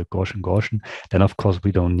for the Gaussian, then of course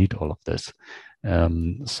we don't need all of this.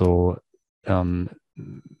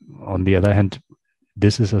 On the other hand,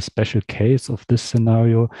 this is a special case of this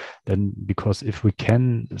scenario, then, because if we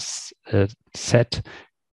can set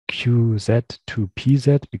QZ to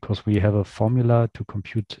PZ, because we have a formula to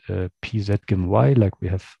compute PZ given Y, like we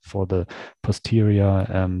have for the posterior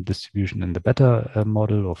distribution in the beta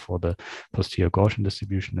model, or for the posterior Gaussian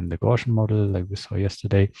distribution in the Gaussian model, like we saw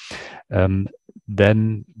yesterday,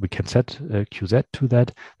 then we can set QZ to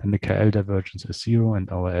that, then the KL divergence is 0, and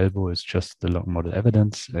our elbow is just the log model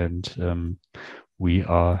evidence, and we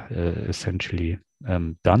are essentially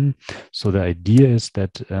done. So the idea is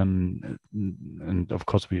that, and of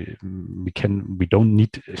course we don't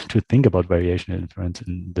need to think about variational inference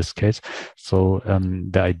in this case. So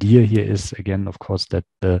the idea here is, again, of course, that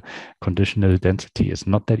the conditional density is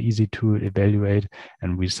not that easy to evaluate,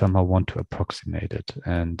 and we somehow want to approximate it.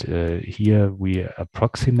 And here we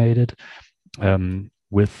approximate it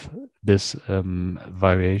with this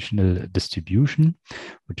variational distribution,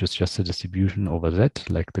 which is just a distribution over Z,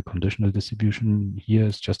 like the conditional distribution here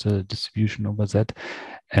is just a distribution over Z.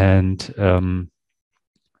 And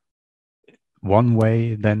one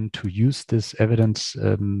way then to use this evidence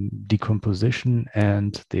decomposition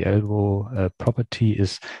and the elbow property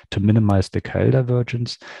is to minimize the KL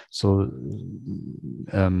divergence. So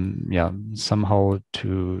somehow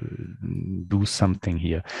to do something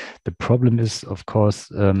here. The problem is, of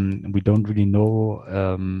course, we don't really know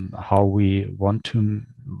how we want to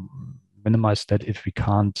minimize that if we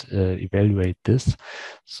can't evaluate this.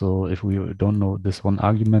 So if we don't know this one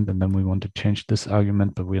argument and then we want to change this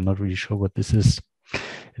argument, but we're not really sure what this is,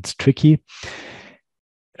 it's tricky.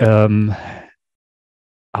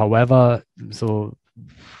 However, so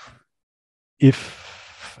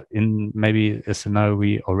if in maybe a scenario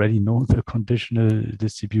we already know the conditional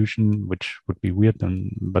distribution, which would be weird,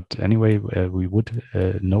 but anyway, we would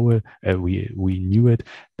know it, we knew it,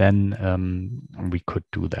 then we could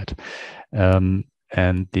do that.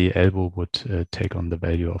 And the elbow would take on the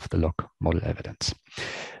value of the log model evidence.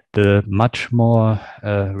 The much more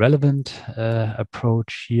relevant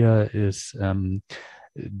approach here is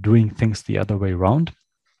doing things the other way around,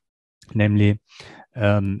 namely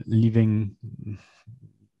leaving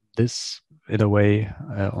this in a way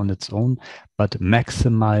on its own, but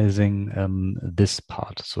maximizing this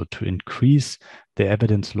part. So to increase the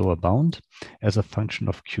evidence lower bound as a function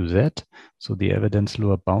of QZ. So the evidence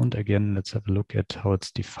lower bound, again, let's have a look at how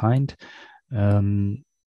it's defined. The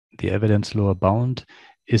evidence lower bound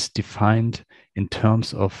is defined in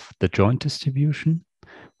terms of the joint distribution,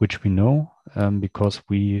 which we know because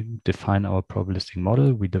we define our probabilistic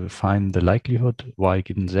model. We define the likelihood y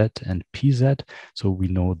given z and pz. So we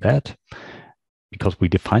know that because we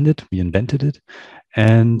defined it, we invented it.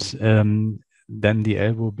 And then the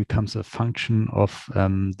elbow becomes a function of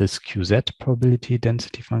this QZ probability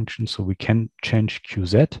density function. So we can change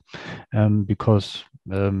QZ because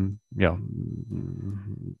we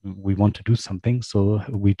want to do something. So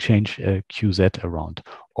we change QZ around.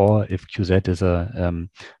 Or if QZ is a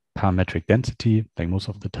parametric density, like most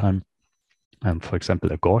of the time, for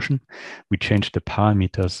example, a Gaussian, we change the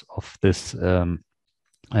parameters of this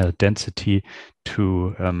density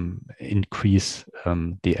to increase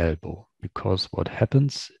the elbow. Because what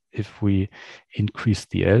happens if we increase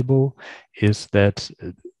the elbow is that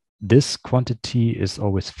this quantity is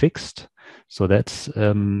always fixed. So that's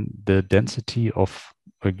the density of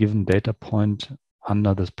a given data point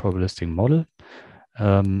under this probabilistic model.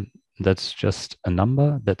 That's just a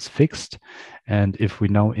number that's fixed. And if we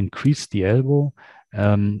now increase the elbow,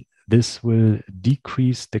 this will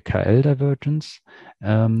decrease the KL divergence,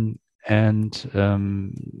 and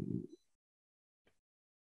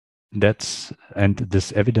this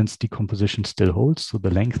evidence decomposition still holds. So the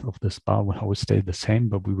length of this bar will always stay the same,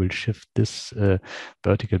 but we will shift this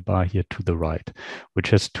vertical bar here to the right,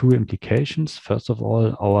 which has two implications. First of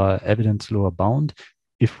all, our evidence lower bound,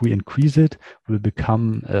 if we increase it, will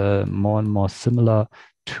become more and more similar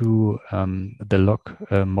to the log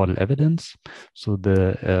model evidence. So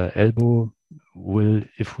the elbow will,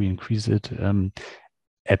 if we increase it,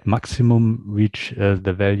 at maximum reach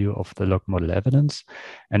the value of the log model evidence.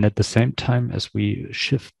 And at the same time, as we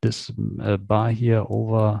shift this bar here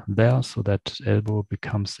over there, so that elbow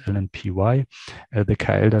becomes LNPY, the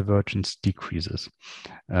KL divergence decreases.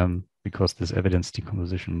 Because this evidence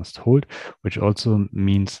decomposition must hold, which also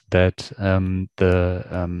means that the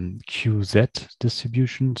QZ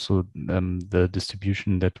distribution, so the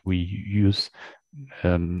distribution that we use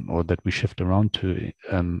or that we shift around to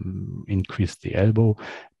increase the elbow,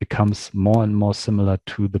 becomes more and more similar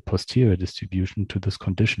to the posterior distribution, to this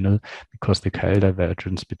conditional, because the KL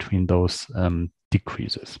divergence between those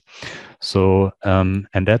decreases. So,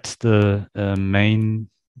 and that's the main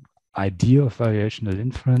idea of variational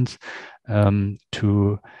inference,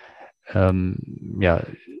 to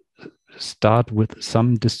start with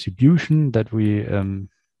some distribution that we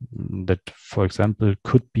that, for example,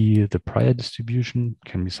 could be the prior distribution,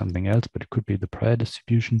 can be something else, but it could be the prior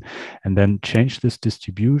distribution, and then change this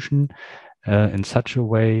distribution in such a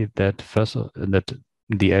way that first that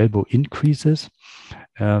the elbow increases,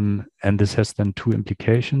 and this has then two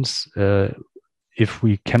implications. If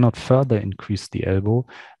we cannot further increase the elbow,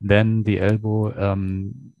 then the elbow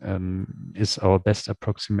is our best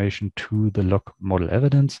approximation to the log model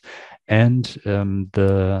evidence, and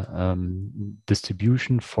the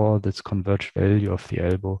distribution for this converged value of the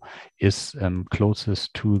elbow is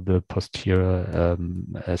closest to the posterior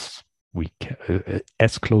as we can,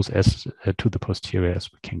 as close as to the posterior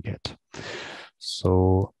as we can get.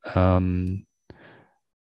 So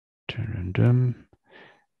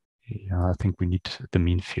yeah, I think we need the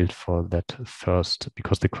mean field for that first,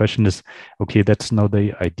 because the question is, okay, that's now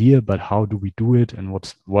the idea, but how do we do it, and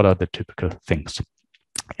what are the typical things?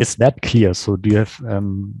 Is that clear? So do you have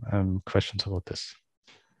questions about this?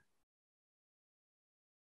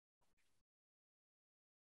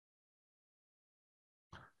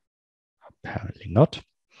 Apparently not.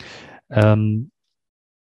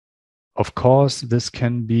 Of course, this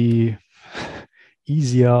can be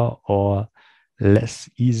easier or less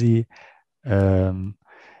easy,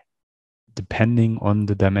 depending on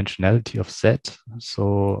the dimensionality of Z.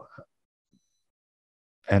 So,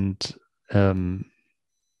 and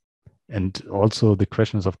also the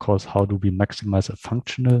question is, of course, how do we maximize a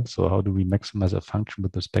functional? So how do we maximize a function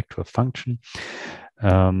with respect to a function?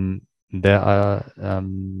 There are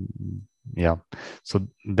yeah, so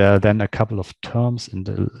there are then a couple of terms and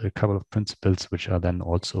a couple of principles which are then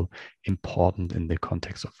also important in the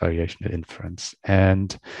context of variational inference.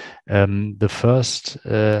 And the first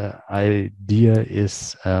idea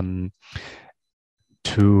is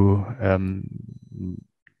to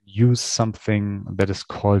use something that is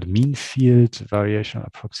called mean field variational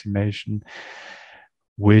approximation,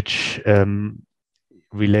 which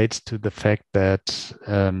relates to the fact that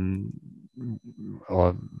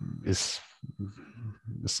or is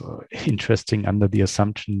interesting under the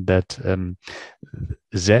assumption that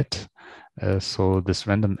Z, so this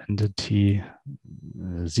random entity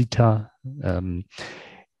zeta,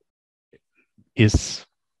 is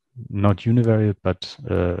not univariate but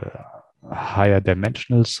higher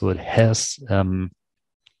dimensional, so it has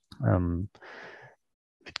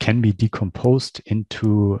it can be decomposed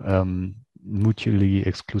into mutually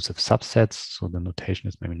exclusive subsets. So the notation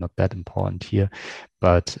is maybe not that important here,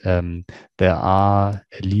 but there are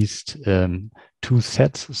at least two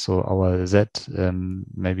sets. So our Z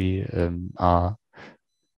maybe are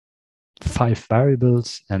 5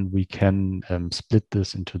 variables, and we can split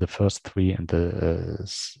this into the first 3 and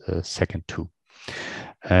the second 2.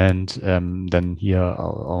 And then here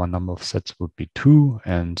our number of sets would be 2,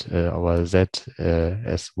 and our Z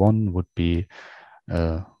S1 would be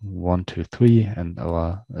 1, 2, 3, and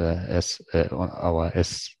our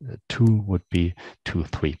S2 would be 2,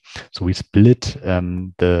 3. So we split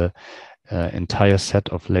the entire set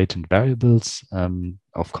of latent variables,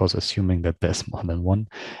 of course, assuming that there's more than one,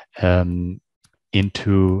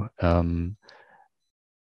 into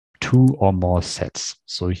 2 or more sets.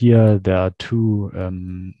 So here there are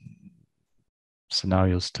 2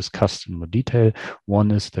 scenarios discussed in more detail.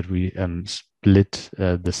 One is that we split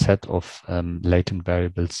the set of latent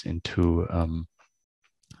variables into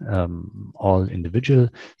all individual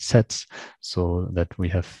sets, so that we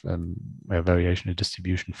have a variational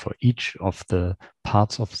distribution for each of the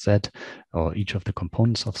parts of Z or each of the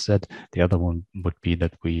components of Z. The other one would be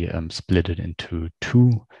that we split it into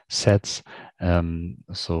 2 sets.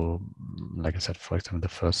 So like I said, for example, the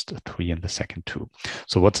first 3 and the second 2.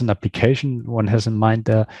 So what's an application one has in mind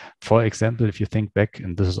there? For example, if you think back,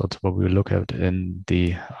 and this is also what we will look at in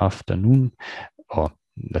the afternoon, or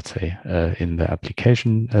let's say in the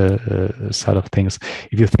application side of things,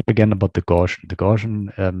 if you think again about the Gaussian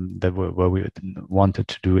that where we wanted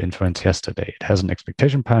to do inference yesterday, it has an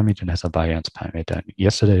expectation parameter and has a variance parameter. And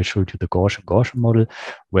yesterday I showed you the Gaussian model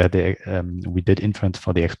where we did inference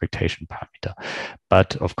for the expectation parameter.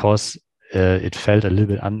 But of course, it felt a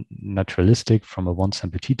little bit unnaturalistic from a one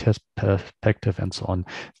sample t-test perspective and so on,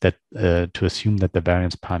 that to assume that the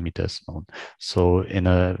variance parameter is known. So in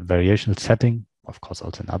a variational setting, of course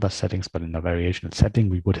also in other settings, but in a variational setting,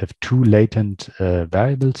 we would have 2 latent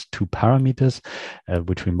variables, 2 parameters,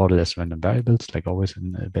 which we model as random variables, like always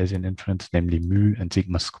in Bayesian inference, namely mu and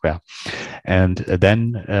sigma square. And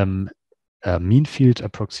then mean field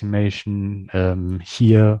approximation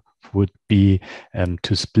here would be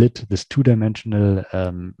to split this 2-dimensional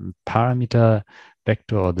parameter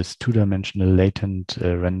vector, or this 2-dimensional latent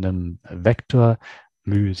random vector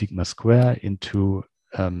mu sigma square, into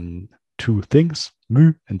 2 things,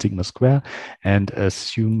 mu and sigma square, and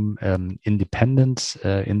assume independence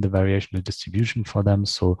in the variational distribution for them.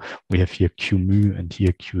 So we have here q mu and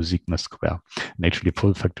here q sigma square. And actually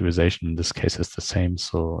full factorization in this case is the same.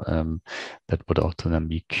 So that would also then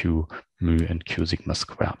be q mu and q sigma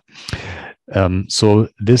square. So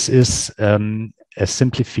this is a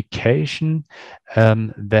simplification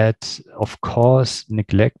that, of course,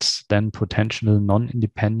 neglects then potential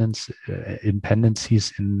dependencies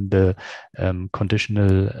in the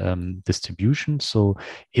conditional distribution. So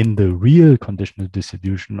in the real conditional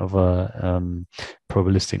distribution of a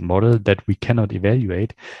probabilistic model that we cannot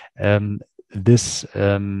evaluate, this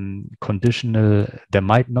conditional, there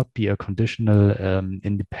might not be a conditional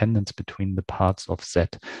independence between the parts of Z.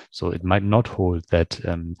 So it might not hold that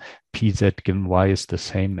pz given y is the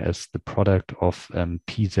same as the product of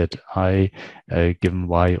pzi given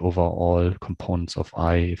y over all components of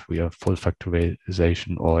I if we have full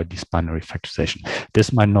factorization or this binary factorization.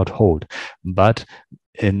 This might not hold, but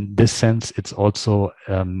in this sense, it's also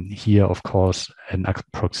here, of course, an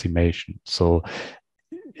approximation. So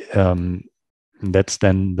that's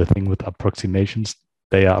then the thing with approximations.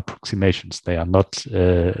 They are approximations. They are not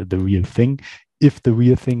the real thing. If the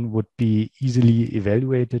real thing would be easily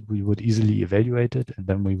evaluated, we would easily evaluate it, and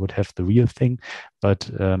then we would have the real thing. But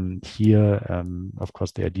here, of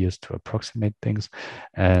course, the idea is to approximate things,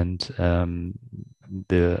 and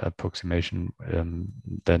the approximation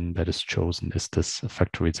then that is chosen is this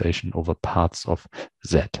factorization over parts of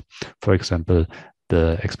Z. For example,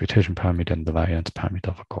 the expectation parameter and the variance parameter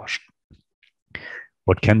of a Gaussian.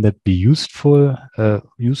 What can that be used for?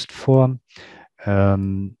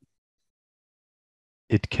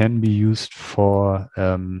 It can be used for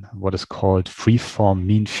what is called free-form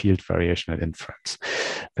mean-field variational inference.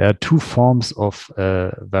 There are two forms of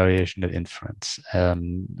variational inference,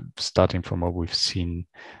 starting from what we've seen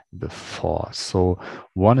before. So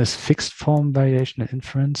one is fixed-form variational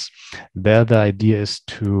inference. There the idea is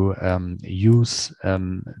to use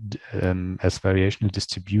as variational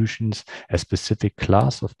distributions a specific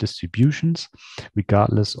class of distributions,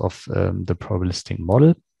 regardless of the probabilistic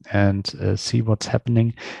model, and see what's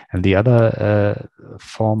happening. And the other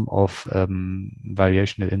form of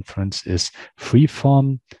variational inference is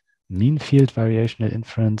free-form mean-field variational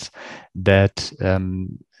inference that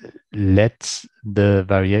lets the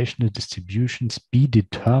variational distributions be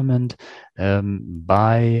determined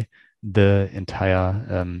by the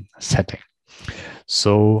entire setting.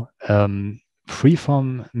 So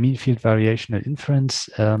free-form mean-field variational inference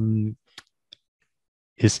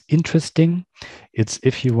is interesting. It's,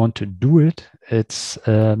 if you want to do it, it's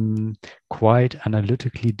quite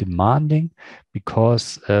analytically demanding,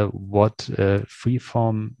 because what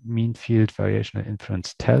free-form mean-field variational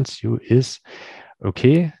inference tells you is,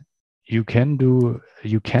 okay, you can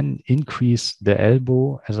increase the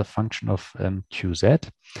elbow as a function of QZ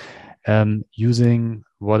using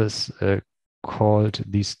what is called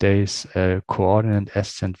these days coordinate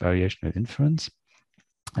ascent variational inference,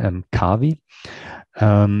 CAVI.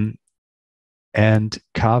 And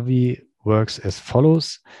CAVI works as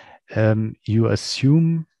follows. You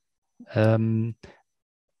assume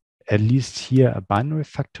at least here a binary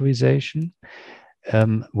factorization,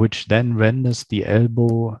 which then renders the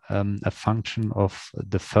elbow a function of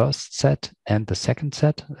the first set and the second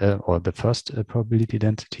set, or the first probability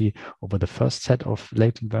density over the first set of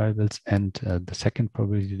latent variables, and the second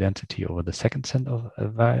probability density over the second set of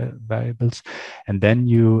variables. And then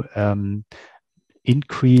you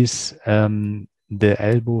increase the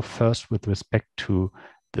elbow first with respect to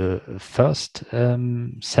the first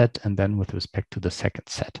set, and then with respect to the second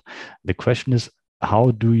set. The question is,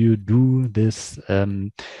 how do you do this? How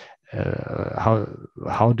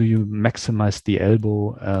do you maximize the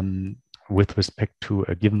elbow with respect to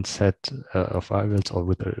a given set of variables, or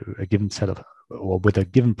with a given set of, or with a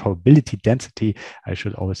given probability density, I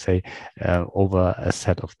should always say, over a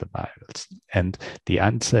set of the variables? And the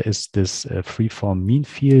answer is this free-form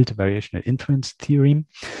mean-field variational inference theorem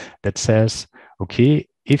that says, okay,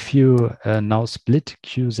 if you now split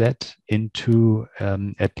QZ into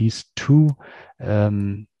at least two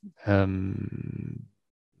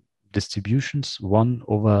distributions, one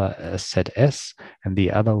over a set S and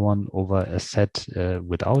the other one over a set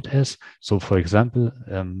without S. So for example,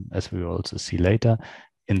 as we will also see later,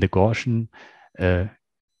 in the Gaussian,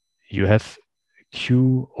 you have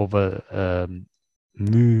Q over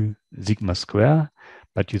mu sigma square,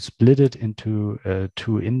 but you split it into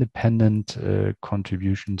two independent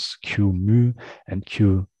contributions, Q mu and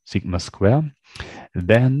Q sigma square.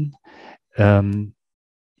 Then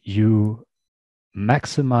you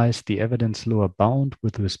maximize the evidence lower bound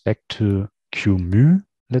with respect to Q mu,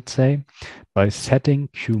 let's say, by setting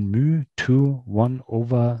Q mu to 1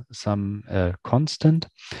 over some constant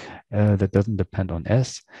that doesn't depend on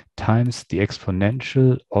S, times the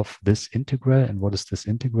exponential of this integral. And what is this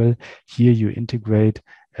integral? Here you integrate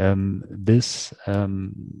this,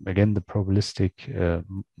 again, the probabilistic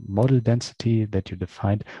model density that you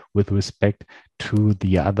defined with respect to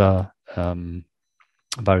the other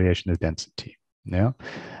variational density. Yeah,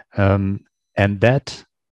 and that's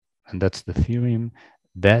the theorem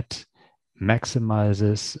that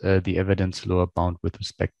maximizes the evidence lower bound with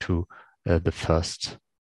respect to the first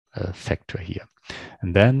factor here.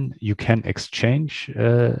 And then you can exchange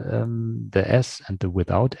the S and the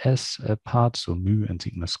without S part, so mu and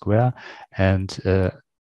sigma square, and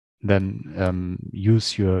then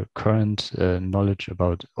use your current knowledge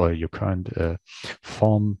about, or your current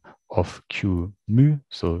form of Q mu,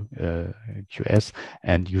 so QS,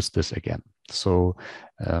 and use this again. So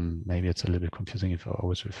maybe it's a little bit confusing if I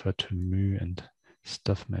always refer to mu and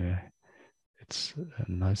stuff. Maybe it's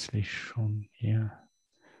nicely shown here.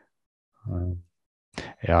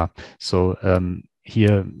 Yeah, so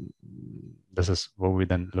here, this is what we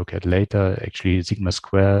then look at later. Actually, sigma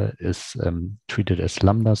square is treated as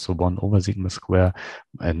lambda, so 1 over sigma square.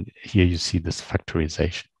 And here you see this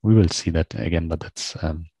factorization. We will see that again, but that's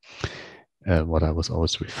what I was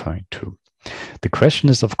always referring to. The question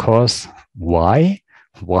is, of course, why?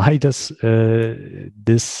 Why does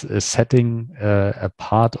this setting a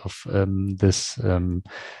part of this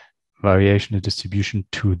variational distribution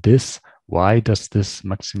to this why does this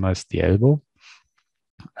maximize the elbow?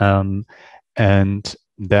 And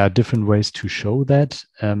there are different ways to show that.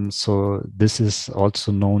 So this is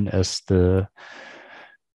also known as the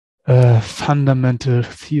fundamental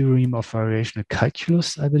theorem of variational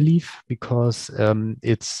calculus, I believe, because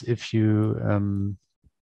it's if you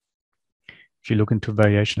look into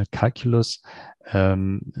variational calculus,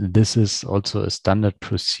 this is also a standard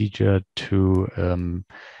procedure to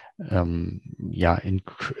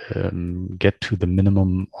get to the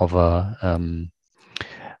minimum of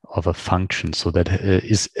a function. So that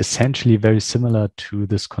is essentially very similar to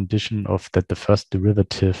this condition of that the first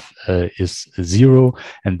derivative is 0,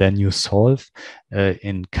 and then you solve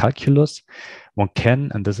in calculus. One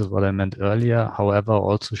can, and this is what I meant earlier, however,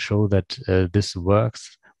 also show that this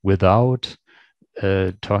works without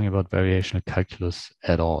talking about variational calculus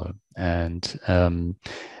at all. And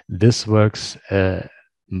this works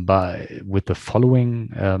with the following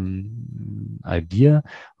idea,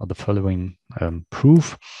 or the following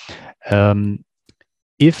proof.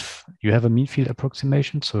 If you have a mean field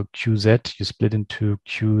approximation, so QZ, you split into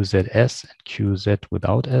QZS and QZ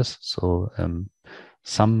without S, so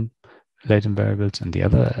some latent variables and the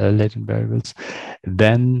other latent variables,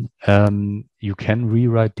 then you can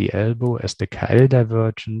rewrite the elbow as the KL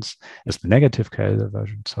divergence, as the negative KL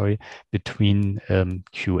divergence, sorry, between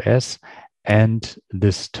QS and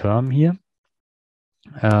this term here.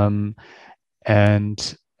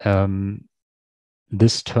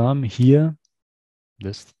 This term here,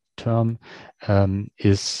 this term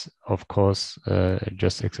is, of course,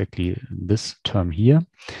 just exactly this term here.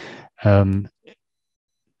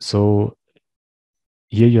 So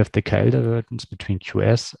here you have the KL divergence between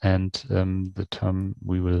QS and the term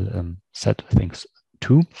we will set, I think,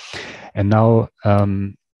 2. And now,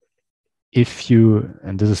 if you,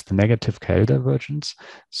 and this is the negative KL divergence,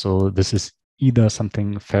 so this is either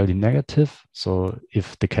something fairly negative. So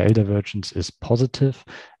if the KL divergence is positive,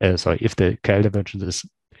 if the KL divergence is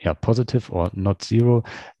positive or not 0,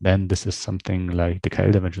 then this is something like the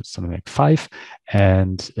KL divergence is something like 5.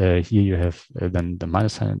 And here you have then the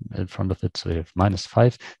minus sign in front of it. So you have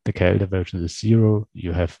 -5. The KL divergence is 0.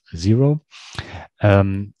 You have 0.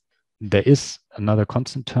 There is another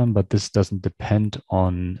constant term, but this doesn't depend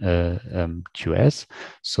on QS.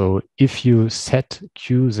 So if you set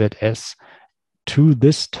QZS to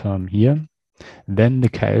this term here, then the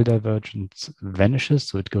KL divergence vanishes,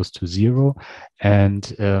 so it goes to 0,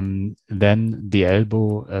 and then the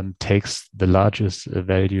elbow takes the largest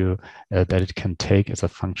value that it can take as a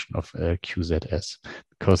function of QZS.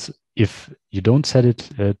 Because if you don't set it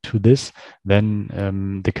to this, then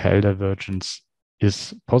the KL divergence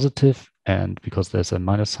is positive, and because there's a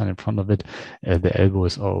minus sign in front of it, the elbow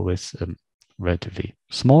is always relatively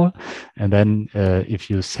small. And then if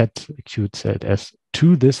you set QZS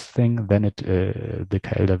to this thing, then the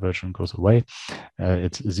KL divergence goes away.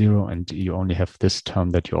 It's 0, and you only have this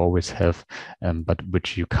term that you always have, but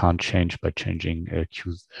which you can't change by changing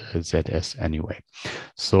QZS anyway.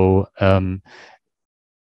 So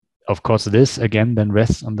of course, this again then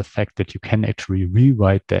rests on the fact that you can actually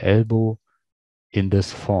rewrite the elbow in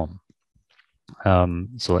this form.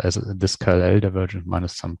 So as this KL divergence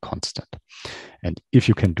minus some constant. And if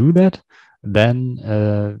you can do that, then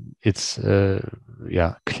it's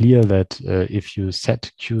clear that if you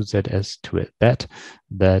set QZS to that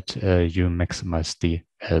you maximize the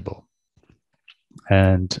elbow.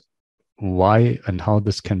 And why and how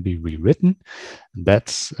this can be rewritten,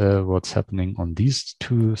 that's what's happening on these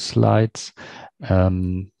 2 slides.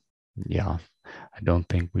 I don't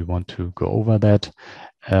think we want to go over that.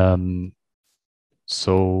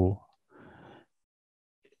 So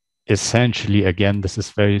essentially, again, this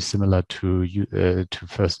is very similar to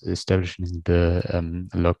first establishing the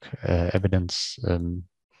log evidence,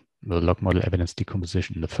 the log model evidence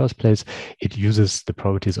decomposition in the first place. It uses the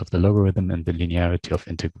properties of the logarithm and the linearity of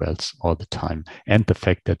integrals all the time, and the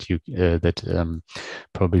fact that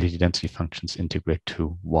probability density functions integrate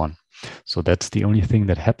to 1. So that's the only thing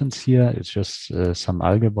that happens here. It's just some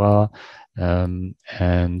algebra, and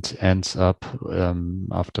ends up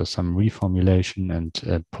after some reformulation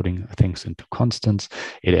and putting things into constants,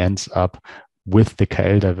 it ends up with the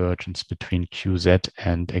KL divergence between QZ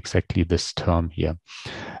and exactly this term here,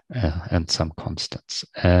 and some constants.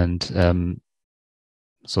 And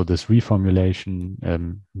so this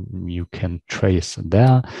reformulation you can trace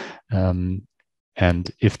there.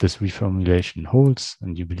 And if this reformulation holds,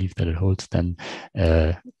 and you believe that it holds, then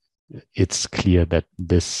it's clear that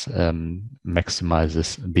this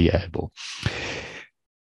maximizes the elbow.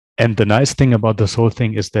 And the nice thing about this whole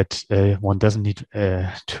thing is that one doesn't need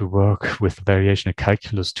to work with variational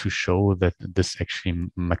calculus to show that this actually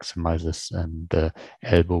maximizes the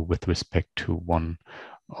elbow with respect to one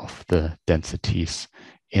of the densities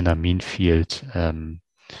in a mean field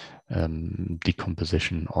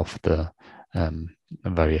decomposition of the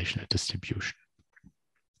variational distribution.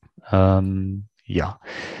 Yeah,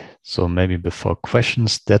 so maybe before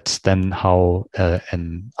questions, that's then how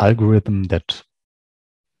an algorithm that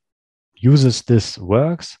uses this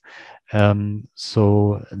works.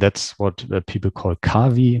 So that's what people call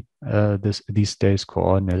CAVI these days,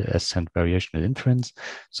 coordinate ascent variational inference.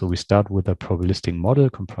 So we start with a probabilistic model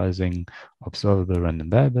comprising observable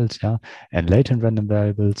random variables, and latent random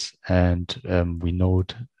variables, and we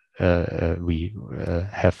note we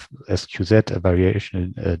have SQZ a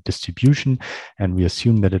variational distribution, and we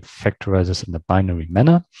assume that it factorizes in a binary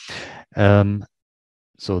manner,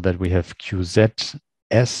 so that we have QZ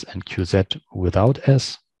S and QZ without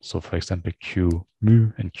S. So for example, Q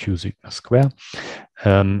mu and Q sigma square.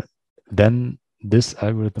 Then this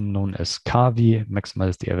algorithm known as CAVI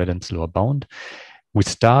maximizes the evidence lower bound. We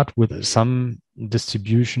start with some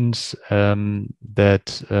distributions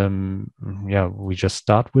that we just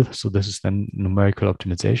start with. So this is then numerical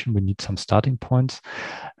optimization. We need some starting points.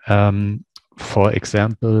 For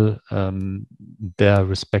example, there are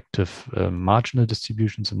respective marginal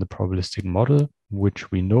distributions in the probabilistic model,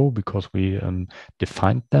 which we know because we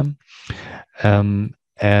defined them. Then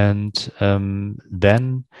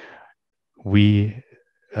we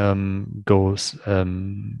goes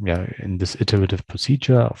in this iterative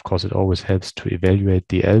procedure. Of course, it always helps to evaluate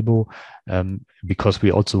the elbow because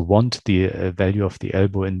we also want the value of the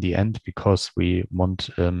elbow in the end, because we want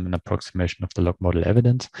an approximation of the log model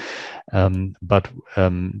evidence. But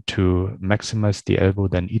to maximize the elbow,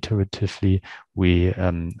 then iteratively, we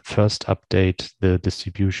first update the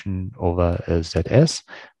distribution over ZS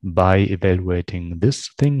by evaluating this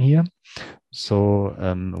thing here. So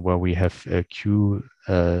where we have Q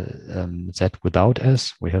Z without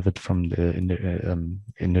S, we have it from the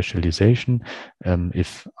initialization.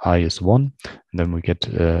 If I is 1, then we get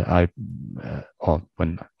I, or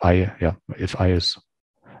when I, if I is,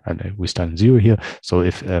 and we start in 0 here. So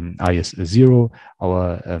if I is 0,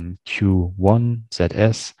 our Q1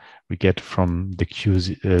 ZS we get from the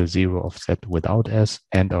Q0 of Z without S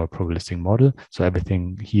and our probabilistic model. So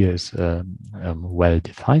everything here is well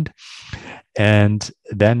defined. And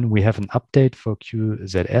then we have an update for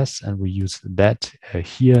QZS, and we use that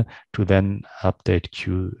here to then update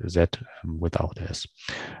QZ without S.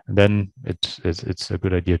 And then it's a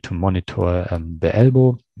good idea to monitor the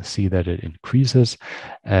elbow, see that it increases,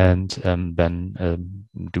 and then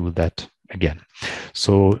do that again.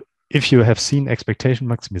 So if you have seen expectation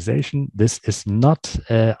maximization, this is not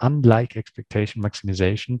unlike expectation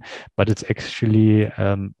maximization, but it's actually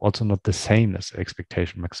also not the same as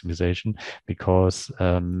expectation maximization, because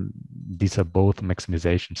these are both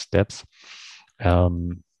maximization steps.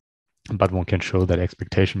 But one can show that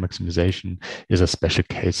expectation maximization is a special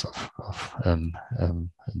case of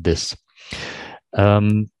this.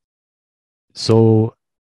 So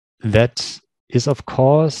that is, of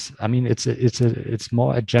course, I mean, it's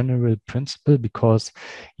more a general principle, because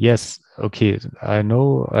yes, okay, I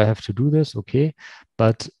know I have to do this, okay,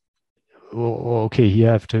 but okay, here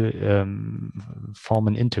I have to form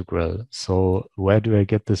an integral. So where do I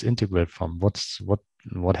get this integral from?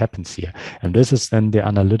 What happens here? And this is then the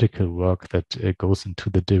analytical work that goes into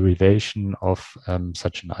the derivation of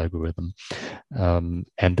such an algorithm. And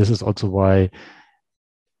this is also why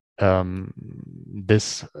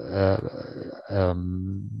this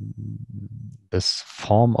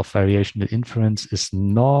form of variational inference is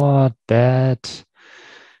not that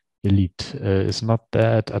elite, is not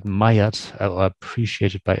that admired or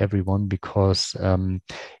appreciated by everyone, because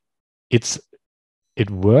it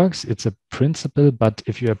works, it's a principle, but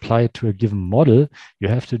if you apply it to a given model, you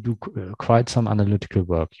have to do quite some analytical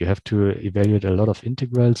work. You have to evaluate a lot of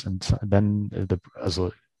integrals, and then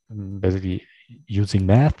basically using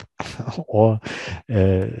math or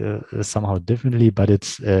somehow differently, but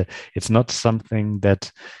it's not something that,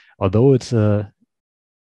 although it's the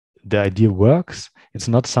idea works, it's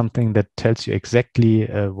not something that tells you exactly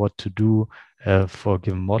what to do for a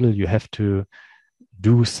given model. You have to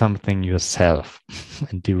do something yourself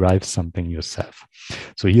and derive something yourself.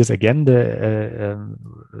 So here's again the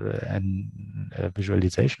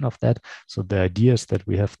visualization of that. So the idea is that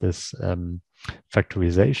we have this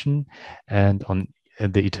factorization, and on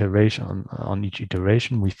the iteration on each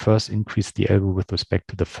iteration, we first increase the elbow with respect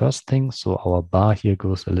to the first thing. So our bar here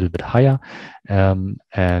goes a little bit higher, and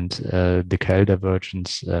the KL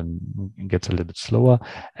divergence gets a little bit slower,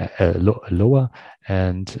 lower,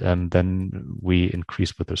 and then we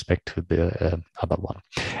increase with respect to the other one.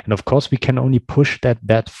 And of course, we can only push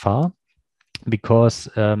that far, because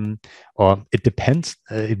or it depends,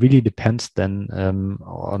 it really depends then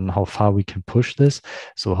on how far we can push this,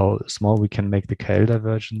 so how small we can make the KL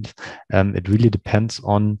divergence. It really depends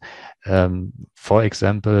on, for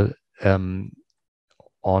example,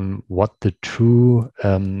 on what the true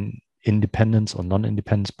independence or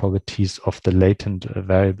non-independence properties of the latent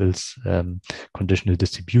variables conditional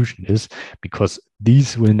distribution is, because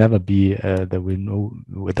these will never be, there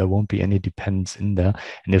won't be any dependence in there.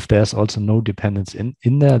 And if there's also no dependence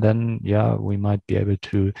in there, then yeah, we might be able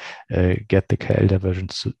to get the KL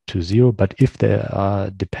divergence to zero. But if there are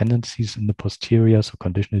dependencies in the posterior, so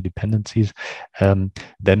conditional dependencies,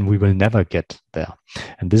 then we will never get there.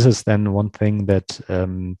 And this is then one thing that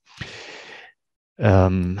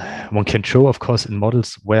one can show, of course, in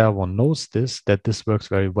models where one knows this, that this works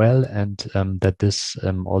very well, and that this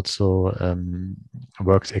also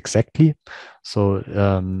works exactly. So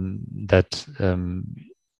that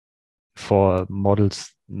for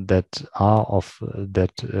models that are of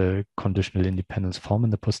that conditional independence form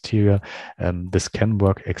in the posterior, this can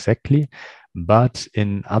work exactly. But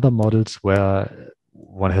in other models where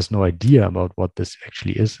one has no idea about what this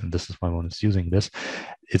actually is, and this is why one is using this,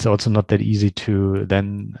 it's also not that easy to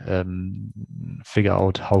then figure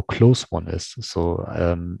out how close one is. So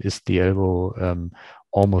is the elbow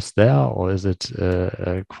almost there, or is it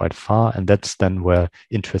quite far? And that's then where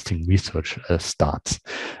interesting research starts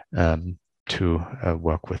to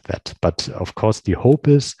work with that. But of course, the hope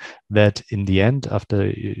is that in the end, after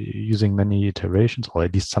using many iterations, or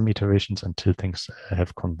at least some iterations until things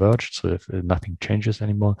have converged, so if nothing changes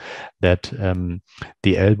anymore, that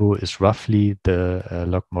the elbow is roughly the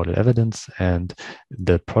log model evidence, and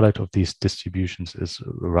the product of these distributions is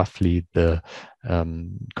roughly the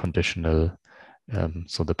conditional,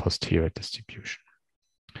 so the posterior distribution.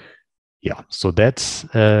 Yeah, so that's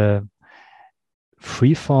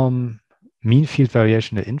freeform mean field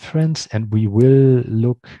variational inference, and we will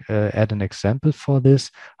look at an example for this.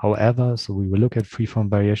 However, so we will look at freeform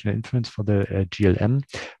variational inference for the GLM.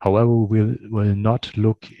 However, we will not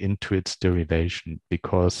look into its derivation,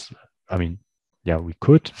 because, I mean, yeah, we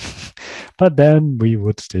could, but then we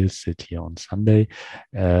would still sit here on Sunday.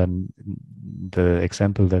 The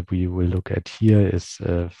example that we will look at here is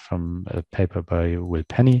from a paper by Will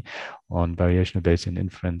Penny on variational Bayesian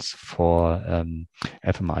inference for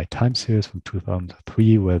fMRI time series from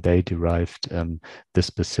 2003, where they derived the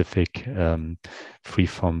specific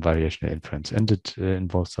freeform variational inference, and it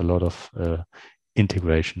involves a lot of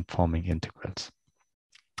integration, forming integrals.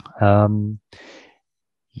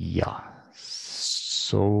 Yeah.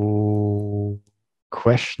 So,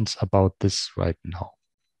 questions about this right now?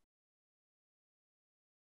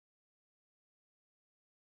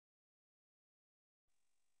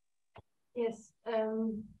 Yes.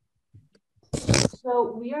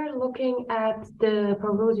 So we are looking at the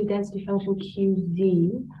probability density function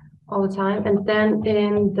QZ all the time, and then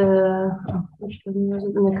in the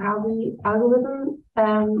Kavi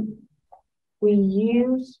algorithm, we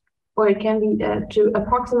use, or it can be to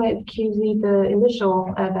approximate QZ, the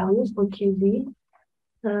initial values for QZ.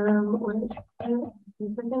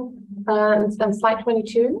 It's on slide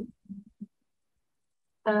 22.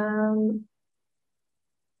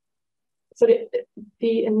 So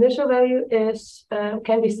the initial value is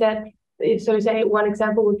can be set. So say one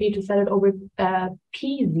example would be to set it over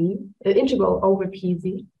PZ, integral over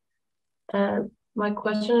PZ. My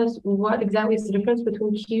question is, what exactly is the difference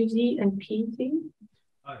between QZ and PZ?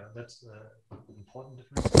 Oh, yeah, that's an important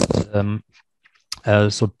difference.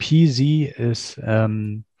 So PZ is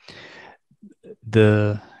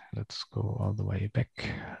let's go all the way back.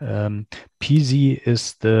 PZ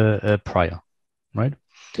is the prior, right?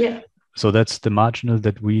 Yeah. So that's the marginal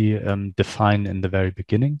that we define in the very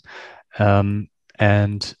beginning. And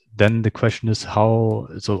then the question is how,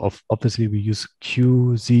 so obviously we use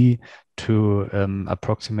QZ to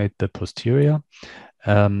approximate the posterior.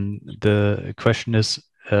 The question is,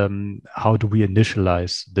 how do we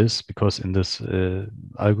initialize this? Because in this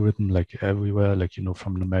algorithm, like everywhere, like, you know,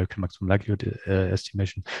 from numerical maximum likelihood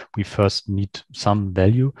estimation, we first need some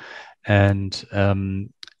value. And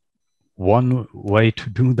one way to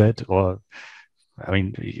do that, or I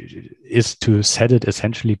mean, is to set it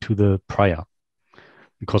essentially to the prior,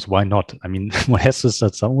 because why not? I mean, one has to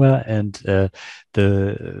start somewhere, and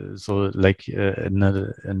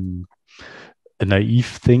a naive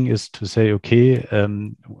thing is to say, okay,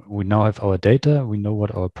 we now have our data, we know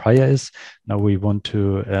what our prior is. Now we want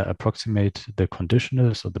to approximate the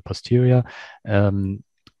conditional, so the posterior.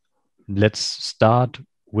 Let's start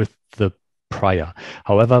with the prior.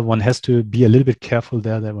 However, one has to be a little bit careful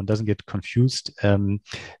there that one doesn't get confused.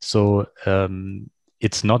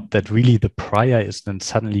 It's not that really the prior is then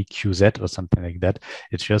suddenly QZ or something like that.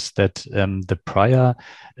 It's just that the prior,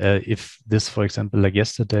 if this, for example, like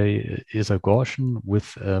yesterday, is a Gaussian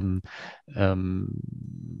with,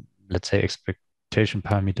 let's say, expectation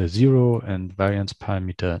parameter 0 and variance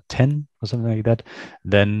parameter 10 or something like that,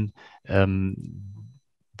 then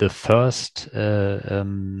the first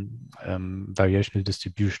variational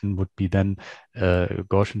distribution would be then a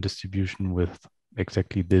Gaussian distribution with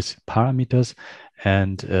exactly these parameters,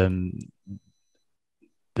 and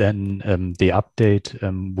then the update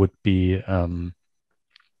would be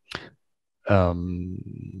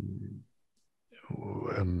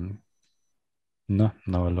no,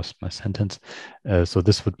 now I lost my sentence. So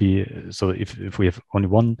this would be, so if we have only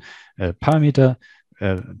one parameter,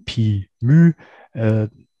 P mu,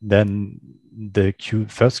 then the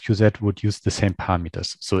first QZ would use the same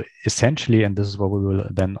parameters. So essentially, and this is what we will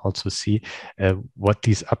then also see, what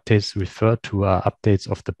these updates refer to are updates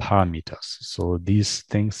of the parameters. So these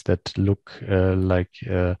things that look like,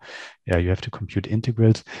 you have to compute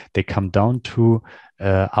integrals, they come down to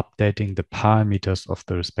updating the parameters of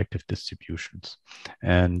the respective distributions.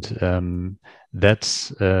 And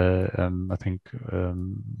that's, I think,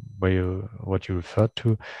 what you referred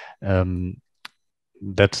to.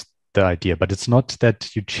 That's the idea, but it's not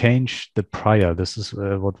that you change the prior. This is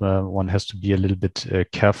what one has to be a little bit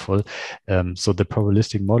careful. So the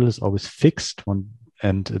probabilistic model is always fixed,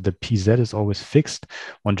 and the PZ is always fixed.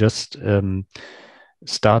 One just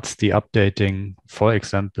starts the updating, for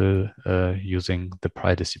example, using the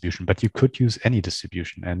prior distribution, but you could use any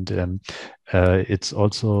distribution. And it's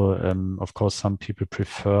also, of course, some people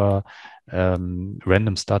prefer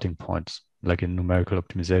random starting points, like in numerical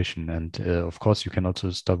optimization. And of course, you can also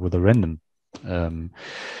start with a random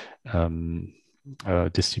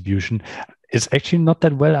distribution. It's actually not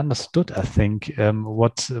that well understood, I think,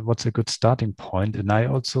 what's a good starting point. And I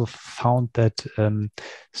also found that,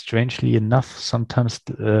 strangely enough, sometimes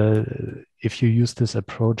if you use this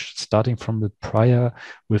approach, starting from the prior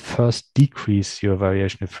will first decrease your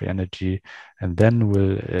variational free energy and then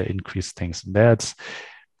will increase things. And that's,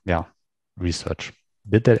 research.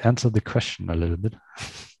 Did that answer the question a little bit?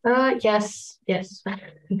 Yes. Okay.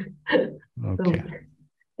 So,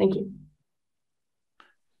 thank you.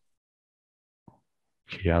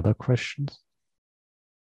 Okay, other questions?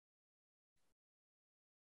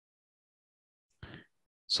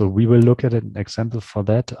 So we will look at an example for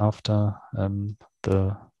that after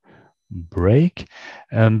the break.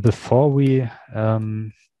 Before we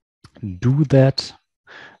do that,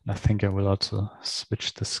 I think I will also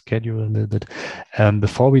switch the schedule a little bit.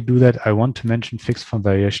 Before we do that, I want to mention fixed form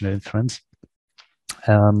variational inference.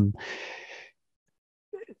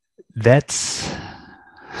 That's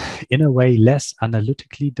in a way less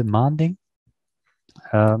analytically demanding,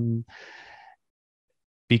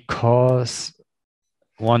 because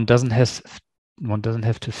one doesn't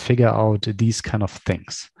have to figure out these kind of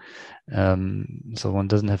things. So one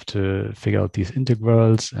doesn't have to figure out these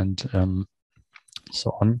integrals and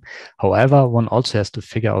so on. However, one also has to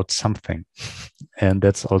figure out something, and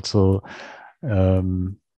that's also, I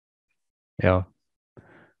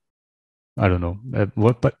don't know.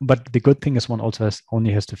 But the good thing is one also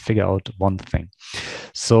only has to figure out one thing.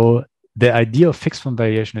 So the idea of fixed form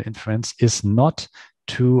variational inference is not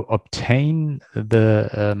to obtain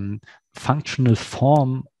the functional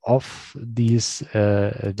form of these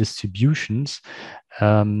distributions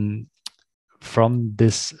from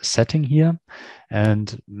this setting here.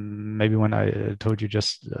 And maybe when I told you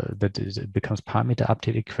just that it becomes parameter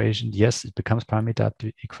update equation, yes, it becomes parameter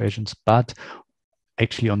update equations, but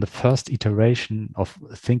actually on the first iteration of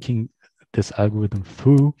thinking this algorithm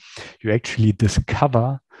through, you actually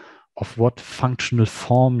discover of what functional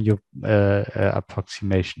form your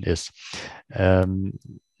approximation is.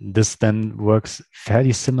 This then works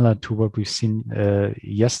fairly similar to what we've seen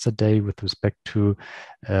yesterday with respect to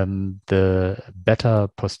the beta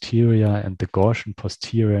posterior and the Gaussian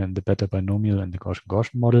posterior and the beta binomial and the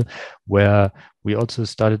Gaussian model, where we also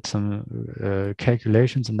started some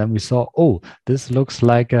calculations, and then we saw, oh, this looks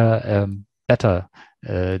like a beta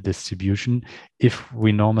distribution if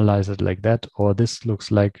we normalize it like that, or this looks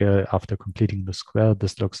like after completing the square,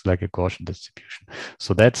 this looks like a Gaussian distribution.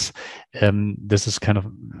 So that's this is kind of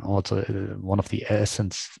also one of the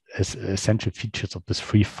essential features of this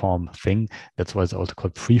freeform thing. That's why it's also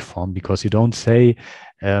called freeform, because you don't say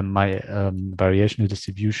my variational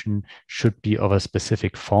distribution should be of a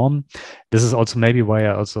specific form. This is also maybe why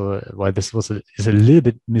this is a little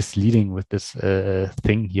bit misleading with this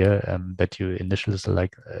thing here, that you initialize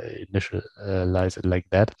it like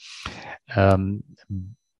that.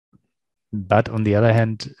 But on the other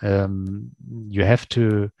hand, you have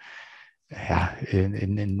to,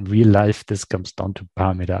 in real life, this comes down to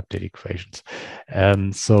parameter update equations.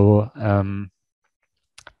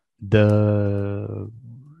 The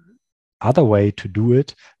other way to do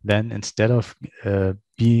it, then instead of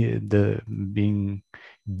being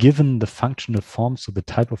given the functional form, so the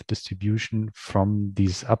type of distribution from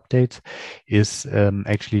these updates, is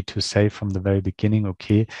actually to say from the very beginning,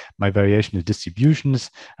 okay, my variational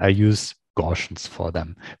distributions, I use Gaussians for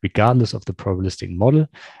them, regardless of the probabilistic model.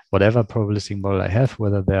 Whatever probabilistic model I have,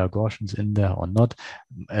 whether there are Gaussians in there or not,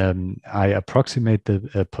 I approximate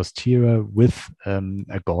the posterior with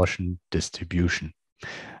a Gaussian distribution.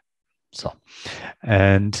 So,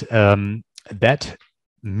 and that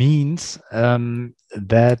means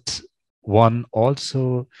that one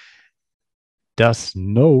also does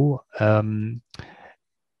know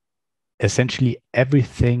essentially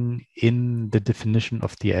everything in the definition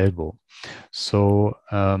of the elbow. So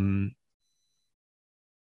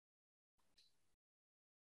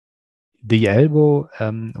the elbow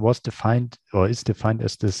was defined, or is defined,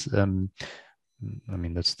 as this, I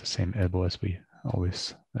mean, that's the same elbow as we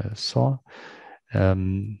always saw,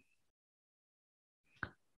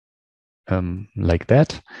 like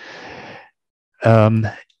that.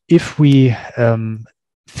 If we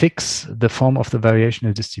fix the form of the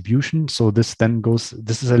variational distribution, so this then goes,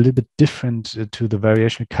 this is a little bit different to the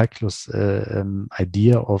variational calculus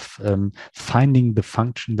idea of finding the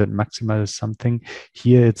function that maximizes something.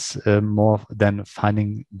 Here it's more than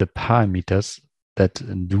finding the parameters that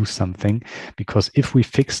do something, because if we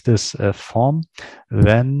fix this form,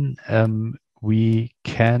 then we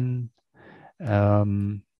can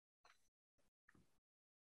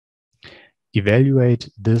evaluate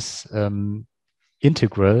this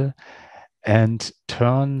integral and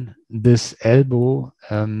turn this elbow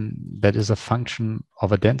that is a function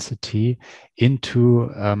of a density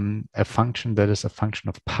into a function that is a function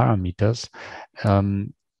of parameters,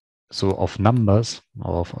 so of numbers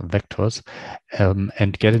or of vectors,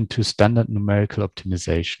 and get into standard numerical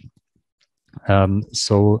optimization.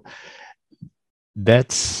 So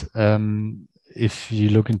that's, if you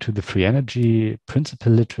look into the free energy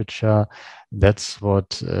principle literature, that's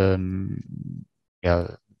what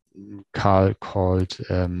Carl called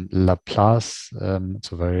Laplace,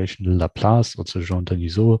 so variational Laplace. Also Jean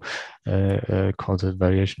Denisot calls it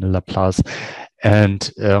variational Laplace.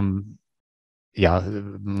 And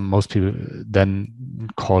most people then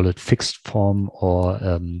call it fixed form, or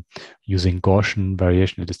using Gaussian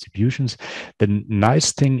variational distributions. The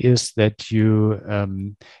nice thing is that you,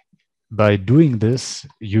 by doing this,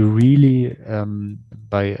 you really,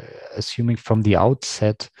 by assuming from the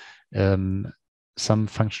outset some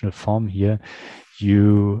functional form here,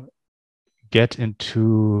 you get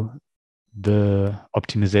into the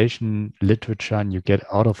optimization literature and you get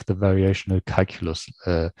out of the variational calculus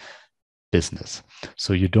business.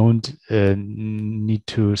 So you don't need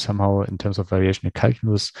to somehow, in terms of variational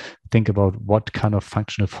calculus, think about what kind of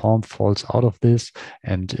functional form falls out of this,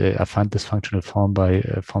 and I find this functional form by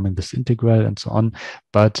forming this integral and so on.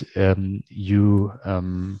 But you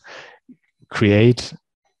create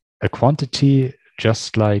a quantity,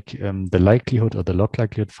 just like the likelihood or the log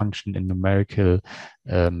likelihood function in numerical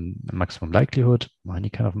maximum likelihood, or any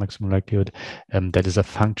kind of maximum likelihood, that is a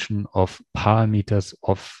function of parameters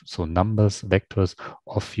of, so numbers, vectors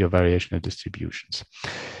of your variational distributions.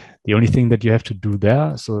 The only thing that you have to do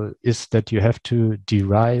there, so, is that you have to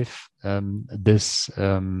derive this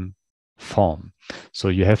form. So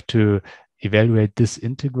you have to evaluate this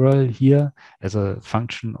integral here as a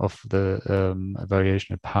function of the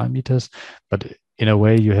variational parameters, but in a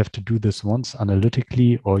way you have to do this once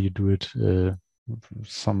analytically, or you do it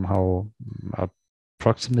somehow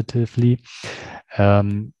approximatively,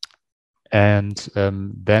 and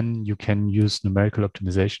then you can use numerical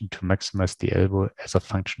optimization to maximize the elbow as a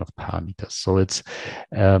function of parameters. So it's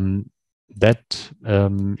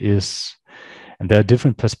is, and there are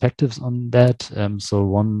different perspectives on that.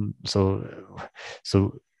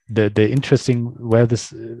 The interesting, where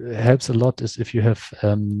this helps a lot, is if you have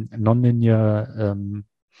nonlinear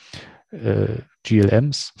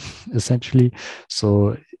GLMs, essentially.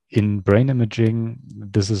 So in brain imaging,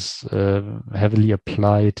 this is heavily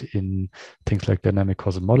applied in things like dynamic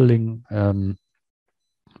causal modeling,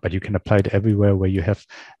 but you can apply it everywhere where you have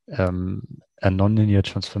a nonlinear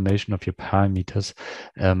transformation of your parameters,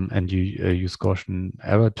 and you use Gaussian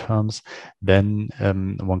error terms. Then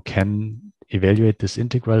one can evaluate this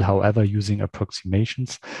integral, however, using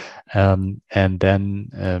approximations, and then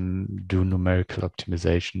do numerical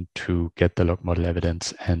optimization to get the log model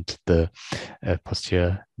evidence and the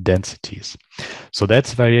posterior densities. So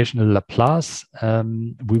that's variational Laplace.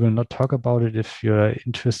 We will not talk about it. If you're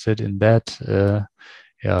interested in that,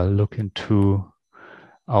 look into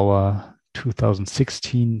our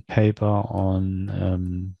 2016 paper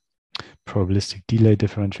on probabilistic delay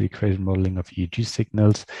differential equation modeling of EEG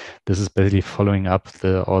signals. This is basically following up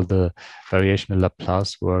all the variational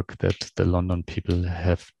Laplace work that the London people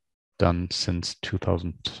have done since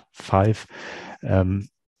 2005.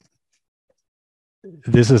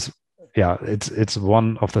 This is, it's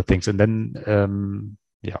one of the things. And then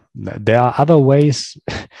there are other ways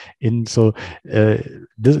so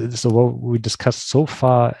what we discussed so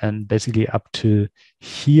far, and basically up to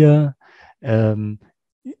here,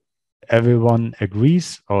 everyone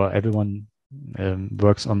agrees, or everyone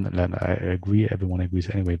works on, and I agree, everyone agrees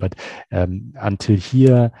anyway, but until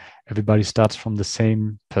here, everybody starts from the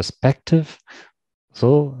same perspective.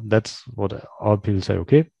 So that's what all people say,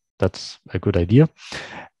 okay, that's a good idea.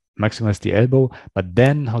 Maximize the elbow, but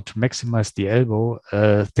then how to maximize the elbow,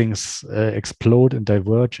 things explode and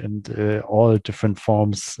diverge, and all different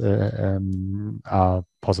forms are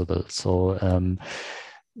possible. So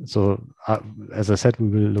as I said, we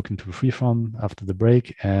will look into freeform after the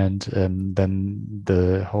break, and then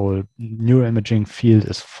the whole neuroimaging field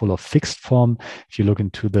is full of fixed form. If you look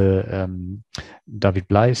into the David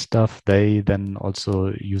Bly stuff, they then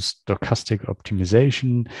also use stochastic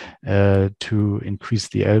optimization to increase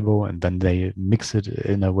the elbow, and then they mix it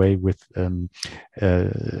in a way with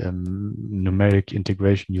numeric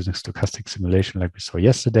integration using stochastic simulation like we saw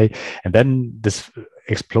yesterday. And then this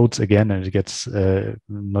explodes again, and it gets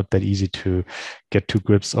not that easy to get to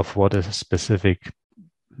grips of what a specific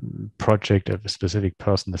project of a specific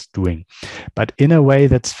person is doing. But in a way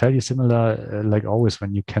that's fairly similar, like always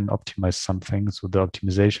when you can optimize something. So the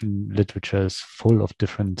optimization literature is full of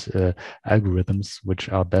different algorithms which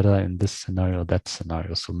are better in this scenario or that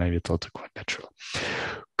scenario. So maybe it's also quite natural.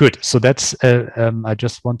 Good. So that's, I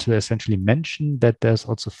just want to essentially mention that there's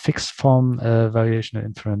also fixed form variational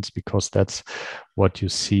inference, because that's what you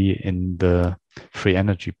see in the free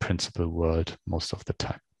energy principle world most of the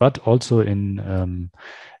time, but also in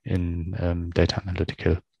data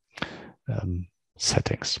analytical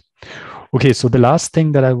settings. Okay, so the last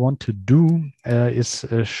thing that I want to do is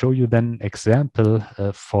show you then example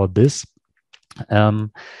for this.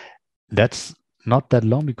 That's not that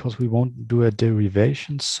long because we won't do a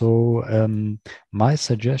derivation. So my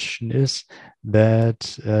suggestion is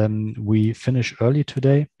that we finish early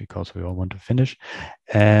today, because we all want to finish,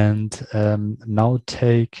 and now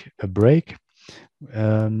take a break,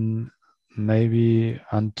 maybe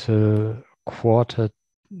until quarter.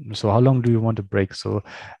 So how long do you want to break? So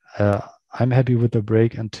I'm happy with the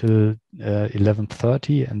break until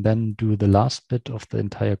 11:30, and then do the last bit of the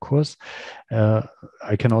entire course.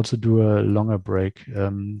 I can also do a longer break.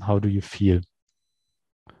 How do you feel?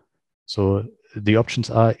 So the options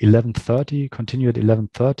are 11:30, continue at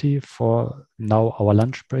 11:30 for now our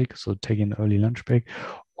lunch break, so taking an early lunch break,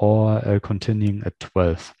 or continuing at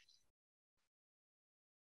 12.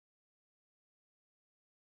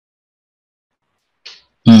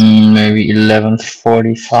 Maybe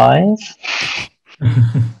 11:45.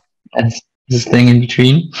 And this thing in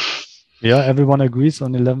between. Yeah, everyone agrees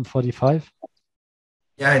on 11:45.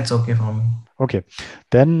 Yeah, it's okay for me. Okay,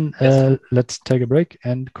 then let's take a break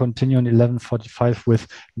and continue on 11:45 with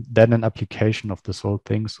then an application of this whole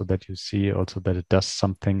thing, so that you see also that it does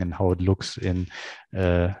something and how it looks in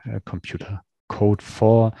computer code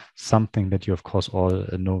for something that you of course all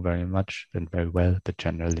know very much and very well, the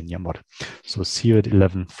general linear model. So see you at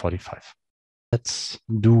 11:45. Let's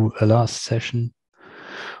do a last session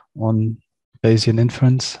on Bayesian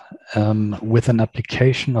inference with an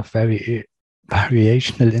application of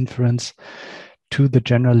variational inference to the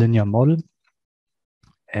general linear model.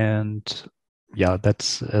 And yeah,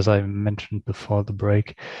 that's, as I mentioned before the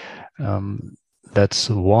break, that's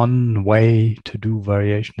one way to do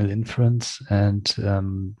variational inference. And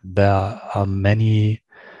there are many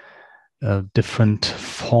different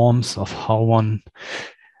forms of how one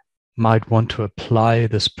might want to apply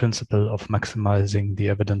this principle of maximizing the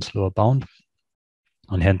evidence lower bound.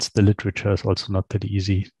 And hence the literature is also not that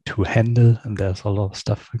easy to handle, and there's a lot of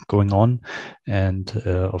stuff going on. And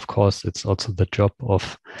of course, it's also the job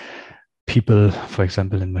of people, for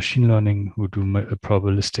example, in machine learning who do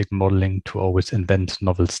probabilistic modeling to always invent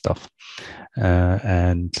novel stuff.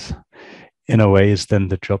 And in a way, it's then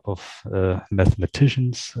the job of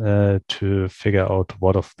mathematicians to figure out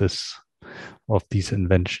what of these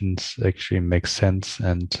inventions actually makes sense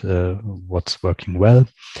and what's working well.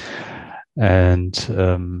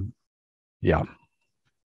 And yeah,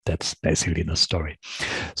 that's basically the story.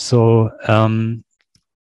 So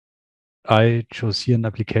I chose here an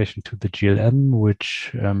application to the GLM,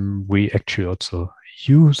 which we actually also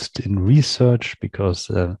used in research, because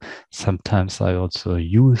sometimes I also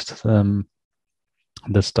used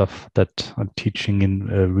the stuff that I'm teaching in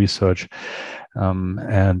research.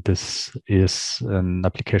 And this is an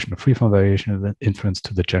application of freeform variational inference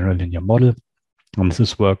to the general linear model. And this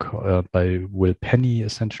is work by Will Penny,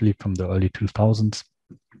 essentially from the early 2000s.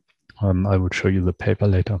 I will show you the paper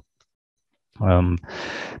later.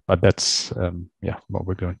 But that's what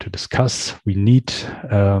we're going to discuss. We need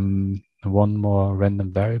one more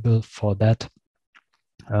random variable for that,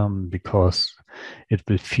 because it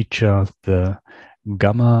will feature the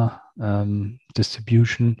gamma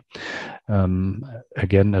distribution.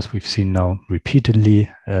 Again, as we've seen now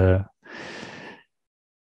repeatedly,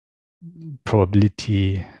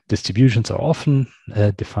 probability distributions are often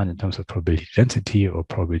defined in terms of probability density or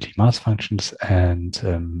probability mass functions. And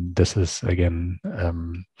this is, again,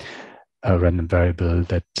 a random variable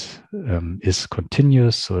that is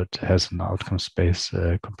continuous. So it has an outcome space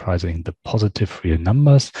comprising the positive real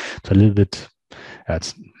numbers. It's a little bit,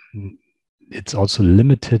 it's also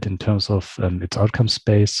limited in terms of its outcome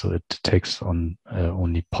space. So it takes on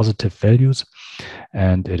only positive values.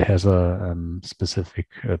 And it has a specific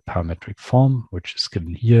parametric form, which is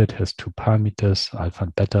given here. It has two parameters, alpha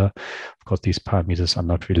and beta. Of course, these parameters are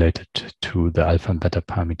not related to the alpha and beta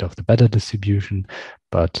parameter of the beta distribution,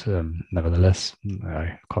 but nevertheless,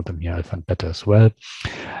 I call them here alpha and beta as well.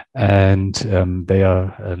 And they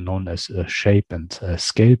are known as a shape and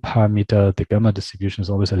scale parameter. The gamma distribution is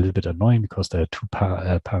always a little bit annoying because there are two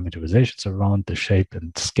parameterizations around, the shape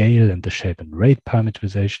and scale and the shape and rate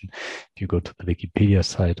parameterization. If you go to the Wikipedia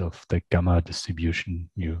site of the gamma distribution,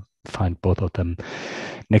 you find both of them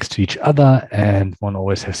next to each other, and one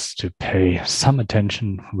always has to pay some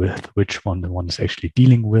attention with which one the one is actually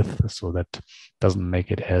dealing with, so that doesn't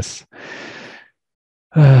make it as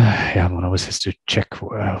one always has to check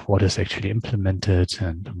what is actually implemented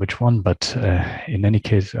and which one. But in any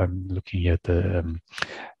case, I'm looking at the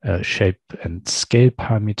shape and scale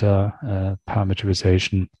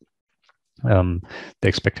parameterization. The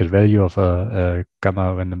expected value of a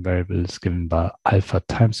gamma random variable is given by alpha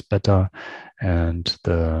times beta, and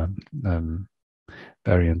the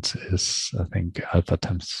variance is, I think, alpha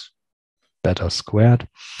times beta squared.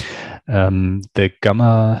 The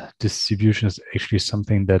gamma distribution is actually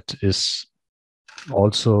something that is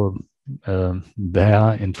also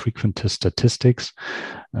there in frequentist statistics,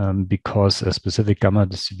 because a specific gamma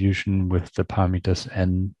distribution with the parameters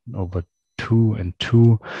n over 2 and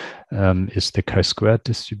 2 is the chi-squared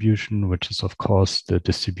distribution, which is, of course, the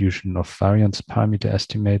distribution of variance parameter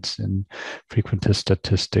estimates in frequentist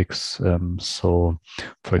statistics. So,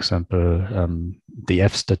 for example, the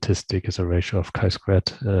F statistic is a ratio of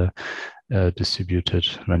chi-squared distributed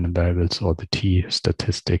random variables, or the T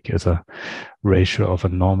statistic is a ratio of a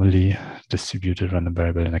normally distributed random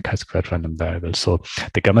variable and a chi-squared random variable. So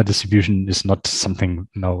the gamma distribution is not something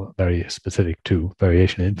now very specific to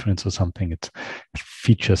variational inference or something. It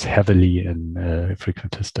features heavily in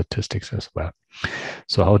frequentist statistics as well.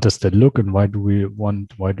 So how does that look, and why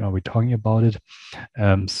are we talking about it?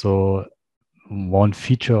 So one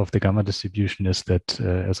feature of the gamma distribution is that,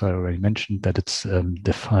 as I already mentioned, that it's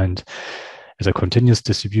defined as a continuous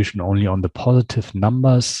distribution only on the positive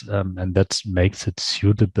numbers, and that makes it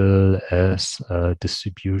suitable as a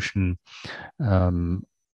distribution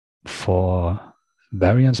for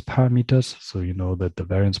variance parameters. So you know that the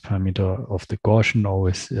variance parameter of the Gaussian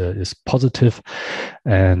always is positive,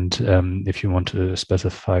 and if you want to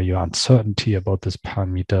specify your uncertainty about this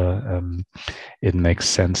parameter, it makes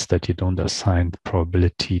sense that you don't assign the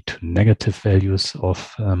probability to negative values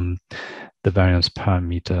of the variance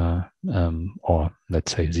parameter, or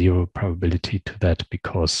let's say zero probability to that,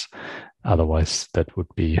 because otherwise that would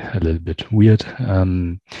be a little bit weird.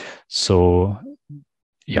 So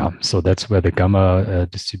that's where the gamma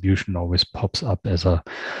distribution always pops up as a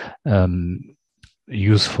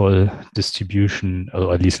useful distribution,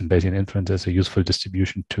 or at least in Bayesian inference, as a useful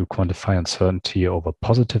distribution to quantify uncertainty over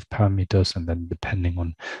positive parameters, and then depending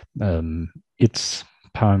on its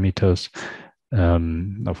parameters.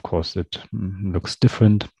 Of course, it looks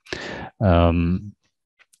different.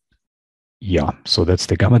 Yeah, so that's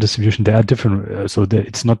the gamma distribution. There are different,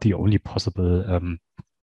 it's not the only possible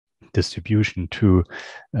distribution to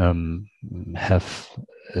have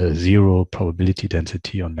a zero probability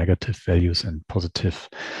density on negative values and positive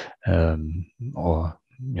and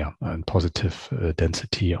positive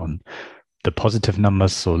density on the positive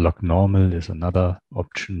numbers. So log normal is another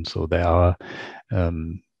option. So there are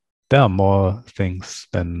more things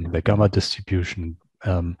than the gamma distribution.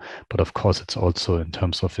 But of course, it's also in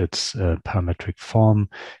terms of its parametric form,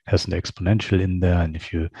 has an exponential in there. And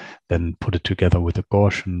if you then put it together with a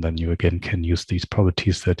Gaussian, then you again can use these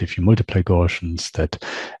properties that if you multiply Gaussians, that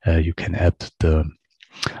you can add the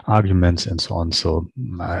arguments and so on. So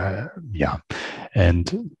yeah,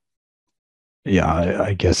 and yeah,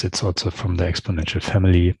 I guess it's also from the exponential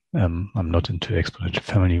family. I'm not into exponential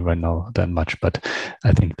family right now that much, but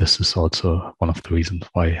I think this is also one of the reasons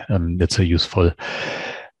why it's a useful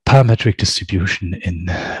parametric distribution in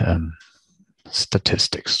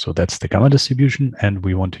statistics. So that's the gamma distribution, and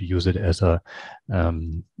we want to use it as a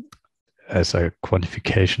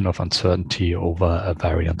quantification of uncertainty over a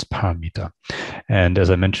variance parameter. And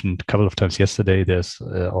as I mentioned a couple of times yesterday, there's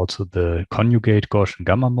also the conjugate Gaussian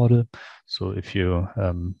gamma model. So if you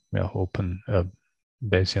open a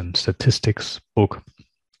Bayesian statistics book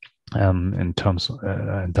in terms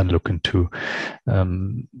and then look into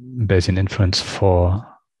Bayesian inference for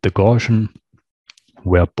the Gaussian,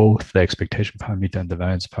 where both the expectation parameter and the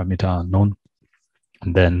variance parameter are known,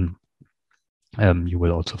 and then you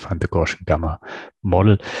will also find the Gaussian gamma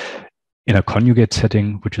model in a conjugate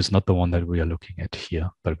setting, which is not the one that we are looking at here,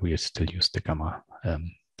 but we still use the gamma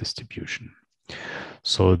distribution.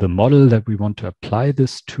 So the model that we want to apply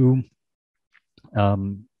this to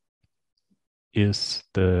is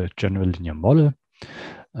the general linear model,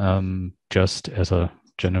 just as a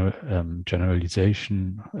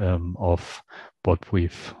generalization of what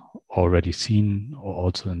we've already seen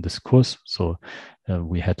also in this course. So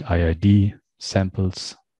we had IID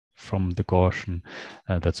samples from the Gaussian.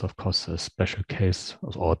 That's of course a special case,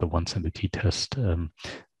 or the one sample t-test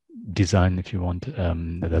design, if you want.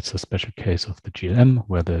 That's a special case of the GLM,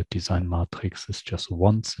 where the design matrix is just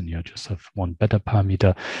once and you just have one beta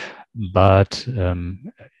parameter. But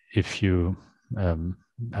if you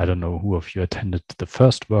I don't know who of you attended the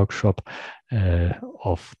first workshop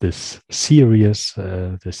of this series,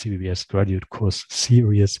 the CBBS graduate course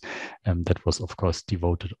series, that was of course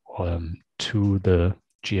devoted to the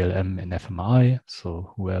GLM in fMRI.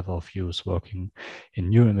 So whoever of you is working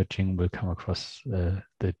in neuroimaging will come across the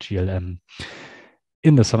GLM.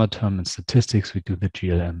 In the summer term in statistics, we do the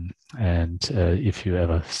GLM. And if you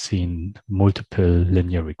ever seen multiple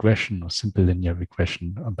linear regression or simple linear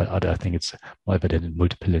regression, but I think it's more evident in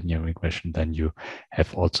multiple linear regression, then you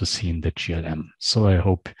have also seen the GLM. So I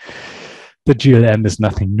hope the GLM is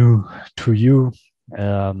nothing new to you.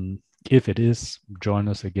 If it is, join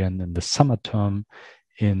us again in the summer term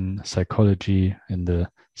in psychology in the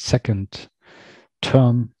second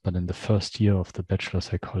term, but in the first year of the bachelor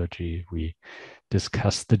psychology, we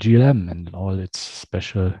discuss the GLM and all its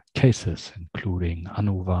special cases, including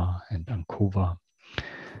ANOVA and ANCOVA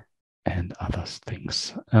and other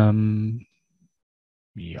things.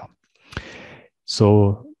 Yeah.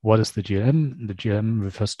 So what is the GLM? The GLM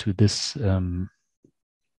refers to this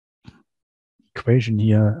equation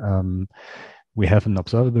here. We have an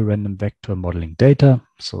observable random vector modeling data.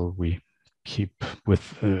 So we keep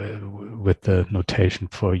with the notation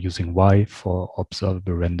for using Y for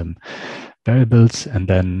observable random variables. And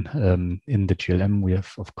then in the GLM, we have,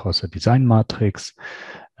 of course, a design matrix,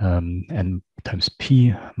 n times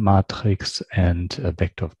P matrix, and a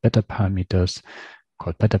vector of beta parameters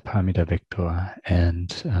called beta parameter vector,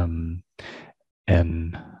 and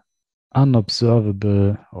an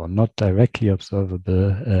unobservable or not directly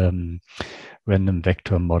observable random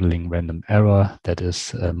vector modeling random error that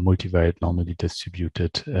is multivariate normally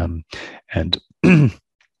distributed, and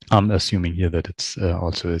I'm assuming here that it's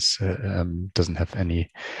also doesn't have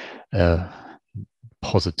any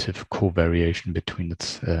positive covariation between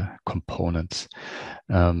its components.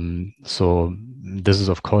 So this is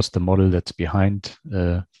of course the model that's behind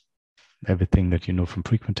everything that you know from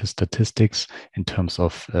frequentist statistics in terms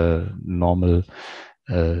of normal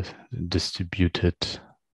distributed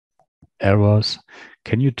errors.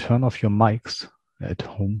 Can you turn off your mics at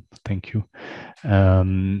home? Thank you.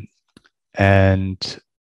 And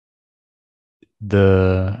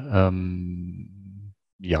the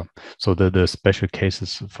yeah, so the special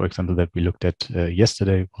cases, for example, that we looked at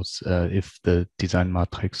yesterday was if the design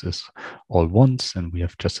matrix is all ones and we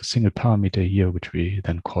have just a single parameter here, which we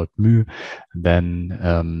then called mu,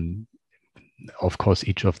 then of course,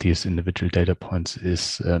 each of these individual data points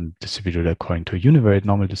is distributed according to a univariate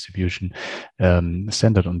normal distribution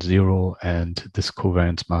centered on 0. And this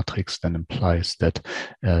covariance matrix then implies that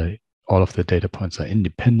all of the data points are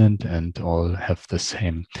independent and all have the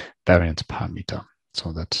same variance parameter.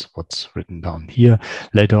 So that's what's written down here.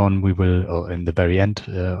 Later on, we will, or in the very end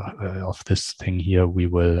of this thing here, we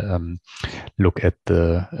will look at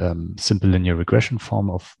the simple linear regression form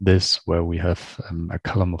of this, where we have a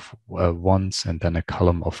column of ones and then a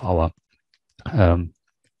column of our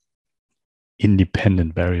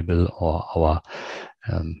independent variable or our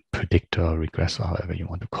predictor, regressor, however you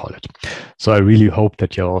want to call it. So I really hope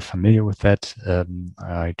that you're all familiar with that.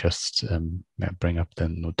 I just bring up the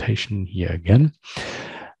notation here again.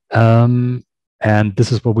 And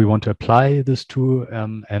this is what we want to apply this to.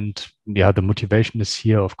 And yeah, the motivation is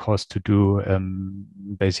here, of course, to do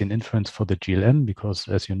Bayesian inference for the GLM, because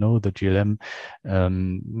as you know, the GLM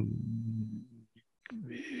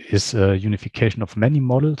is a unification of many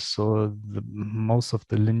models. So most of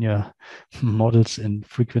the linear models in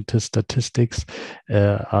frequentist statistics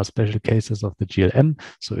are special cases of the GLM.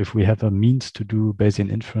 So if we have a means to do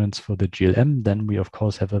Bayesian inference for the GLM, then we of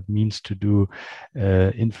course have a means to do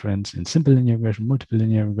inference in simple linear regression, multiple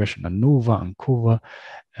linear regression, ANOVA, ANCOVA,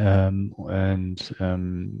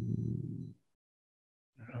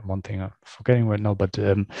 one thing I'm forgetting right now, but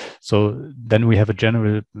so then we have a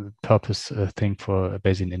general purpose thing for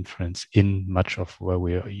Bayesian inference in much of where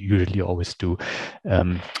we usually always do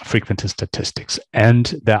frequentist statistics.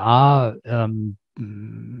 And there are,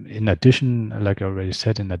 in addition, like I already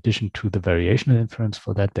said, in addition to the variational inference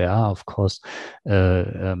for that, there are, of course,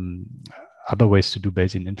 other ways to do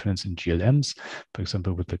Bayesian inference in GLMs. For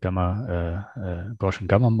example, with the Gaussian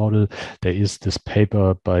gamma model, there is this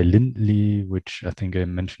paper by Lindley, which I think I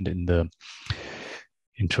mentioned in the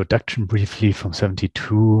introduction briefly, from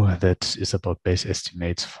 72, that is about Bayes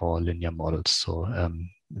estimates for linear models. So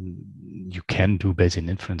you can do Bayesian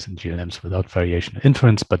inference in GLMs without variational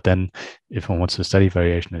inference, but then if one wants to study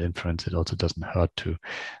variational inference, it also doesn't hurt to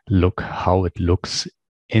look how it looks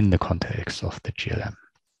in the context of the GLM.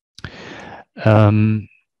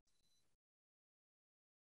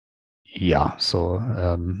 Yeah, so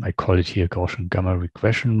I call it here Gaussian gamma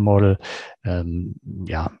regression model.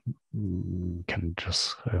 Yeah, can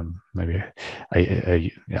just maybe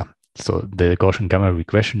yeah. So the Gaussian gamma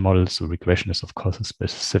regression model. So regression is of course a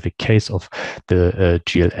specific case of the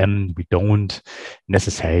GLM. We don't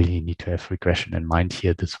necessarily need to have regression in mind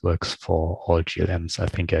here. This works for all GLMs. I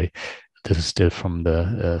think this is still from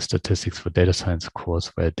the statistics for data science course,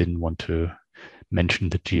 where I didn't want to mention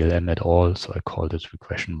the GLM at all, so I called it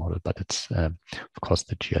regression model, but it's of course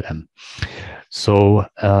the GLM. So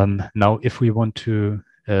now if we want to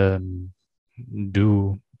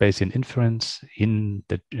do Bayesian inference in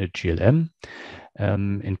the GLM,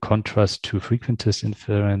 in contrast to frequentist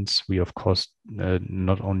inference, we of course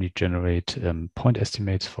not only generate point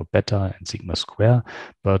estimates for beta and sigma square,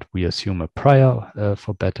 but we assume a prior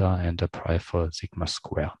for beta and a prior for sigma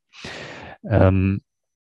square.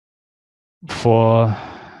 For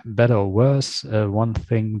better or worse, one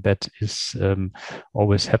thing that is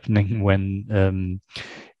always happening when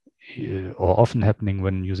or often happening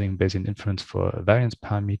when using Bayesian inference for variance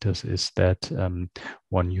parameters is that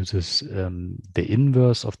one uses the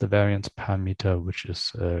inverse of the variance parameter, which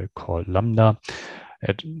is called lambda.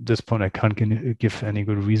 At this point, I can't give any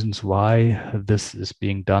good reasons why this is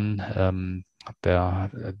being done.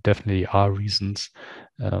 There definitely are reasons,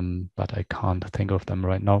 but I can't think of them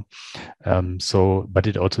right now. But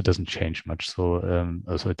it also doesn't change much. So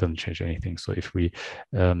it doesn't change anything. So if we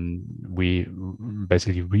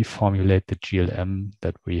basically reformulate the GLM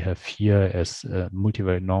that we have here as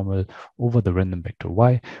multivariate normal over the random vector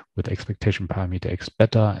y with expectation parameter x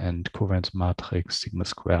beta and covariance matrix sigma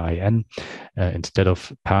square in, instead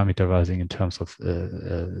of parameterizing in terms of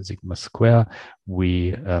sigma square,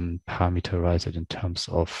 we parameterize it in terms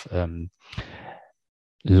of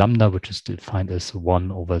lambda, which is defined as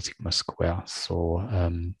 1 over sigma square. So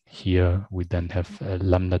here we then have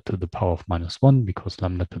lambda to the power of -1, because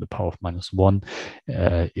lambda to the power of -1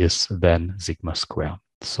 is then sigma square.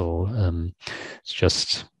 So it's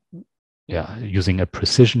just using a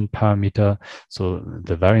precision parameter. So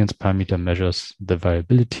the variance parameter measures the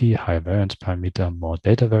variability, higher variance parameter, more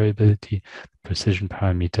data variability. Precision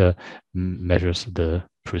parameter measures the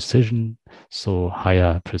precision. So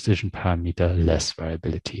higher precision parameter, less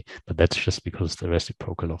variability. But that's just because the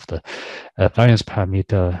reciprocal of the variance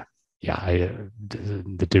parameter. Yeah,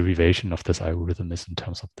 the derivation of this algorithm is in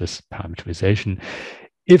terms of this parameterization.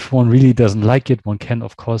 If one really doesn't like it, one can,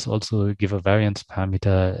 of course, also give a variance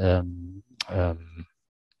parameter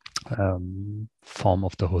form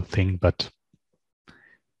of the whole thing, but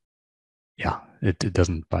yeah, it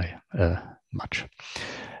doesn't buy much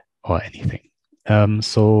or anything.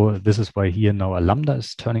 So this is why here now a lambda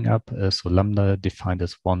is turning up. So lambda defined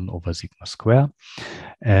as 1 over sigma square.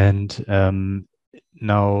 And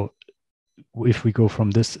now if we go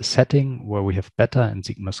from this setting where we have beta and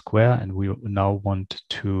sigma square, and we now want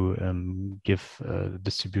to give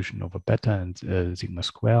distribution over beta and sigma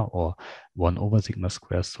square, or 1 over sigma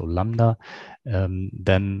square, so lambda,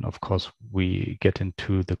 then of course we get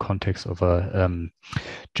into the context of a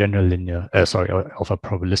general linear, of a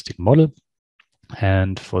probabilistic model.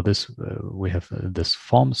 And for this, we have this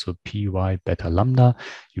form, so py beta lambda.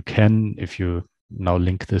 You can, if you now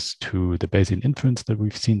link this to the Bayesian inference that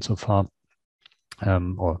we've seen so far,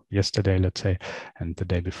 or yesterday, let's say, and the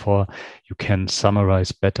day before, you can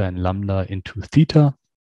summarize beta and lambda into theta.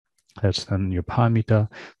 That's then your parameter.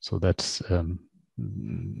 So that's the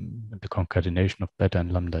concatenation of beta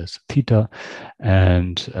and lambda is theta.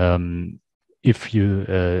 And if you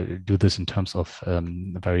do this in terms of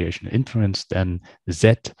variational inference, then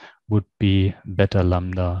Z would be beta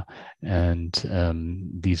lambda, and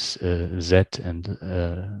these Z and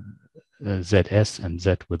ZS and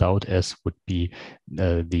Z without S would be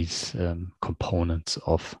these components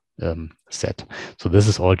of Z. So this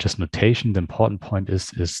is all just notation. The important point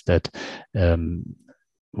is that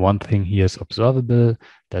one thing here is observable,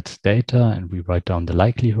 that's data, and we write down the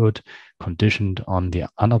likelihood conditioned on the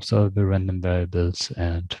unobservable random variables,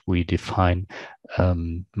 and we define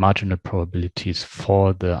marginal probabilities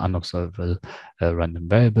for the unobservable random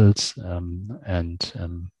variables,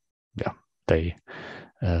 yeah, they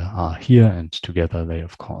are here, and together they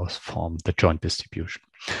of course form the joint distribution.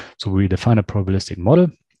 So we define a probabilistic model.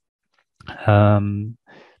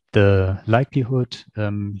 The likelihood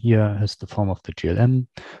here has the form of the GLM,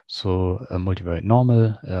 so a multivariate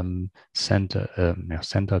normal centered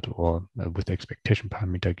or with the expectation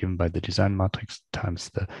parameter given by the design matrix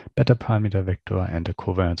times the beta parameter vector, and a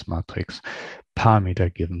covariance matrix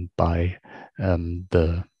parameter given by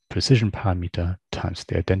the precision parameter times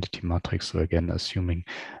the identity matrix. So again, assuming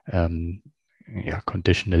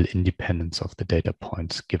conditional independence of the data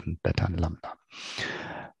points given beta and lambda.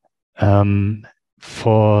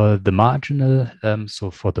 For the marginal,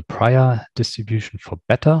 so for the prior distribution for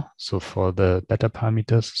beta, so for the beta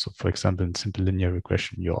parameters, so for example, in simple linear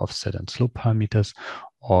regression, your offset and slope parameters,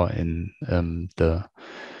 or in the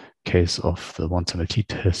case of the one-sample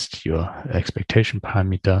t-test, your expectation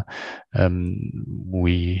parameter,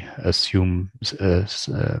 we assume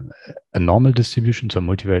a normal distribution, so a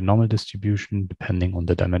multivariate normal distribution, depending on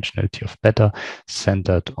the dimensionality of beta,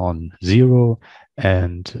 centered on 0,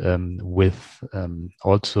 and with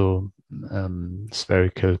also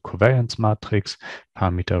spherical covariance matrix,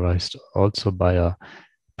 parameterized also by a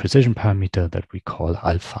precision parameter that we call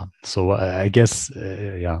alpha. So I guess,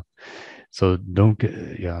 so don't,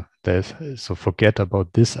 so forget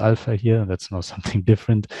about this alpha here. That's now something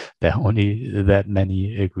different. There are only that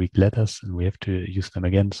many Greek letters, and we have to use them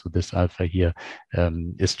again. So this alpha here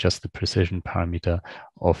is just the precision parameter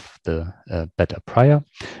of the beta prior.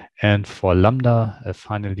 And for lambda,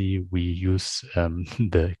 finally, we use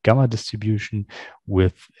the gamma distribution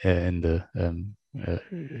with in the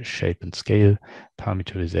shape and scale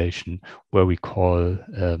parameterization, where we call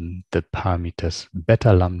the parameters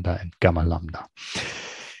beta lambda and gamma lambda.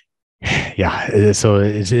 Yeah, so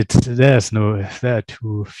there are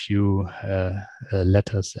too few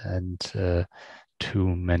letters and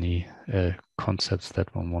too many concepts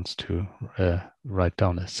that one wants to write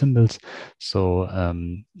down as symbols. So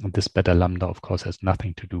this beta lambda, of course, has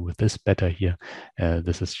nothing to do with this beta here.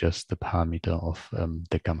 This is just the parameter of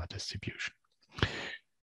the gamma distribution.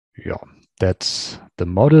 Yeah, that's the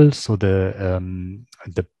model. So the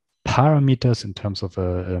parameters in terms of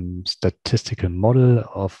a statistical model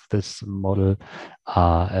of this model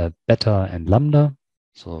are beta and lambda.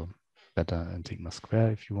 So beta and sigma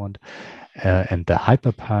square if you want. And the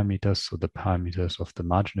hyperparameters, so the parameters of the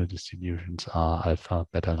marginal distributions, are alpha,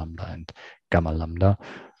 beta lambda, and gamma lambda,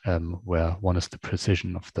 where one is the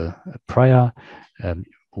precision of the prior.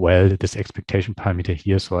 well, this expectation parameter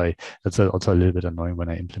here. So that's also a little bit annoying when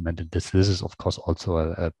I implemented this. This is of course also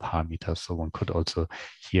a parameter. So one could also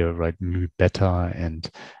here write mu beta and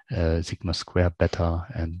sigma square beta,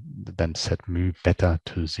 and then set mu beta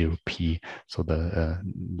to 0p. So the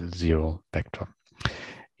zero vector.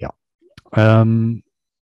 Yeah.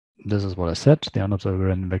 This is what I said. The unobservable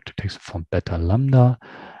random vector takes the form beta lambda.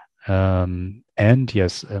 And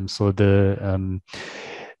yes, so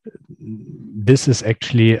this is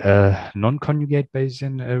actually a non-conjugate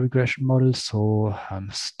Bayesian regression model. So I'm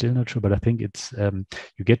still not sure, but I think it's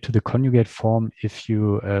you get to the conjugate form if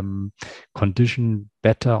you condition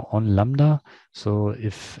beta on lambda. So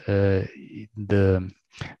if I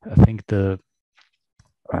think the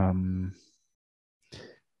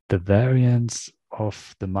variance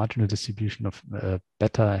of the marginal distribution of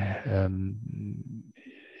beta,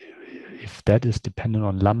 if that is dependent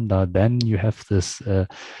on lambda, then you have this,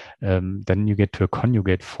 then you get to a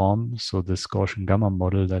conjugate form. So this Gaussian gamma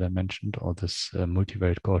model that I mentioned, or this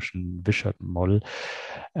multivariate Gaussian Wishart model.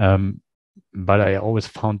 But I always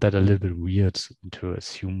found that a little bit weird to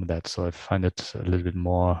assume that. So I find it a little bit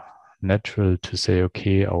more natural to say,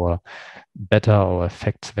 okay, our beta, our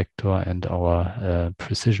effects vector, and our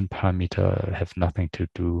precision parameter have nothing to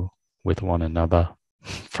do with one another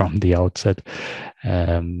from the outset.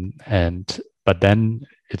 But then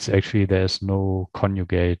it's actually, there's no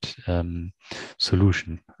conjugate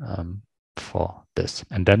solution for this.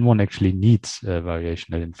 And then one actually needs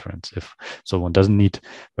variational inference. So one doesn't need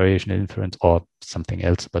variational inference or something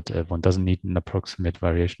else, but one doesn't need an approximate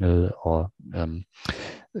variational or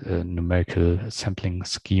numerical sampling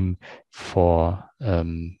scheme for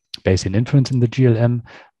Bayesian inference in the GLM.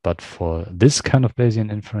 But for this kind of Bayesian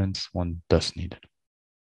inference, one does need it.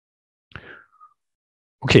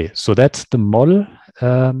 Okay, so that's the model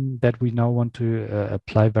that we now want to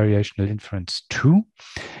apply variational inference to.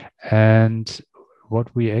 And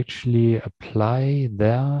what we actually apply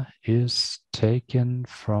there is taken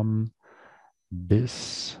from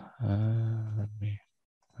this,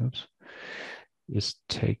 is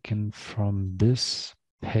taken from this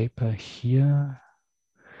paper here.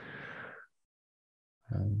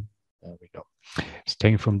 There we go. It's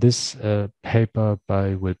taken from this paper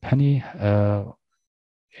by Will Penny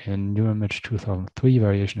in Neuroimage 2003,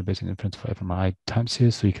 variational Bayesian inference for fMRI time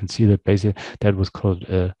series. So you can see that basically that was called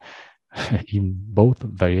even both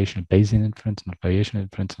variational Bayesian inference, not variational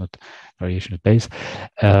inference, not variational Bayes.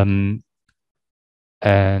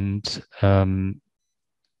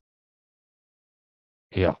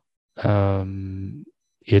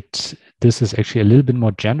 This is actually a little bit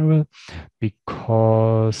more general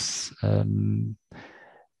because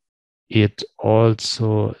it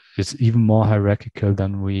also is even more hierarchical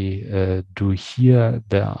than we do here.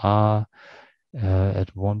 There are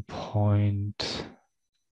at one point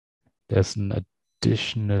there's an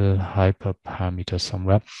additional hyperparameter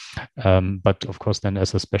somewhere, but of course then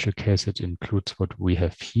as a special case it includes what we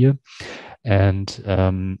have here. And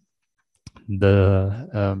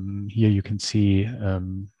here you can see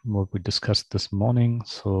what we discussed this morning.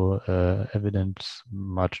 So evident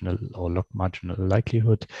marginal or log marginal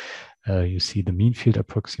likelihood. You see the mean field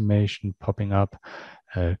approximation popping up,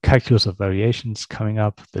 calculus of variations coming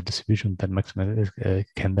up, the distribution that maximum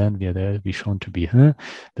can then be shown to be.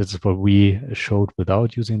 This is what we showed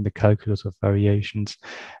without using the calculus of variations,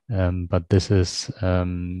 but this is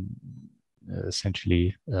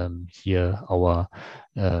essentially here our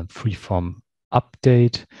freeform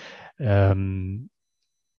update.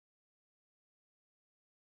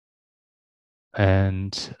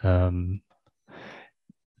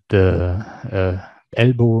 The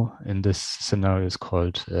elbow in this scenario is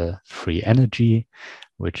called free energy,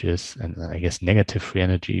 which is, and I guess, negative free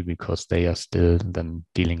energy, because they are still then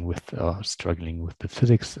dealing with or struggling with the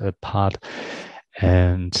physics part.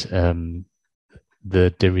 And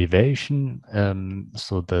the derivation,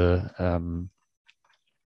 so the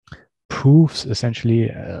proofs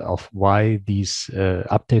essentially of why these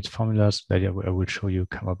update formulas that I will show you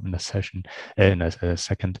come up in a session in a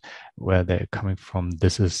second, where they're coming from.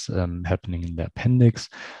 This is happening in the appendix.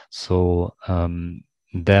 So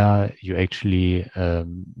there you actually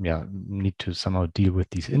need to somehow deal with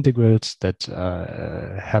these integrals that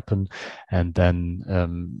happen, and then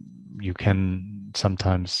you can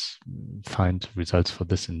sometimes find results for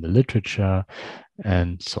this in the literature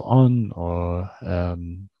and so on, or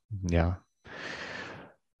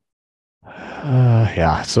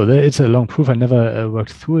so it's a long proof. I never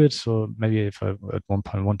worked through it, so maybe if I at one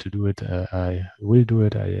point want to do it, I will do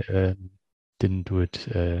it. I didn't do it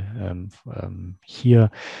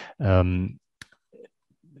here.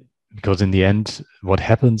 because in the end, what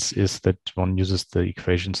happens is that one uses the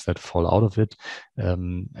equations that fall out of it,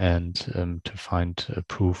 and to find a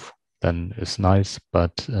proof then is nice,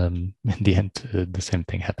 but in the end, the same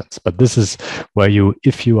thing happens. But this is where you,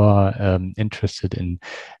 if you are interested in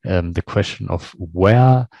the question of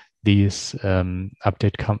where these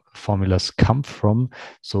update formulas come from,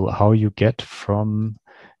 so how you get from,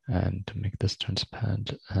 and to make this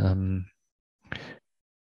transparent,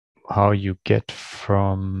 how you get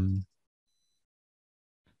from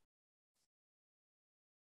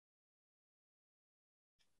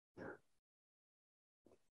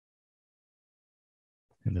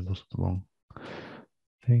and that was the wrong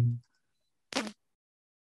thing.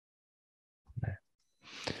 No.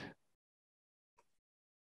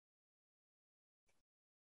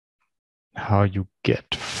 How you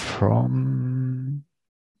get from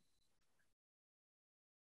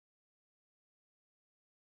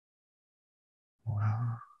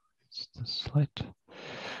it's the slide.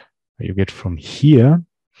 You get from here,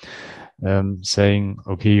 saying,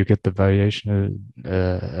 okay, you get the variational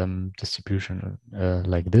distribution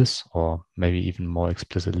like this, or maybe even more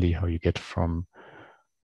explicitly, how you get from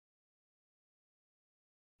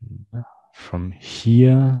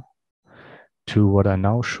here to what I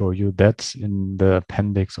now show you. That's in the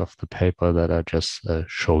appendix of the paper that I just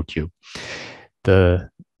showed you.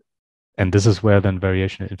 And this is where then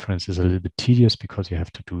variational inference is a little bit tedious, because you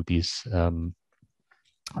have to do these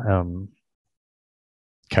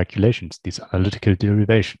calculations, these analytical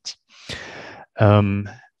derivations.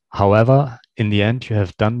 However, in the end, you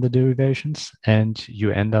have done the derivations and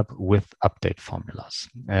you end up with update formulas.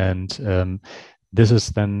 And this is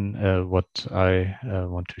then what I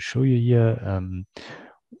want to show you here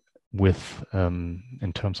with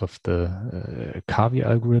in terms of the Kavi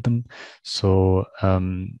algorithm. So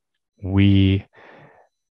we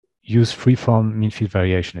use freeform mean field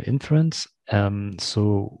variational inference.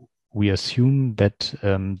 So we assume that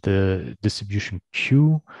the distribution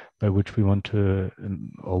Q by which we want to,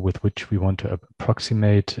 or with which we want to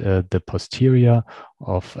approximate the posterior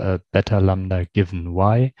of beta lambda given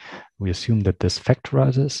Y, we assume that this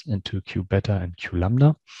factorizes into Q beta and Q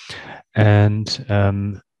lambda.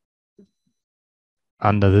 And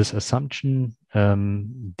under this assumption,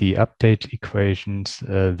 the update equations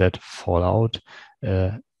that fall out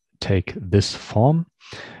take this form.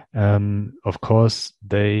 Of course,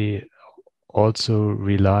 they also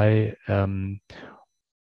rely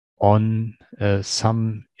on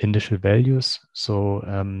some initial values. So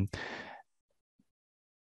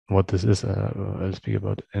what this is, I'll speak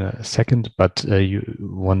about in a second, but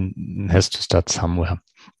one has to start somewhere.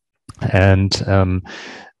 And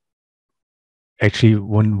actually,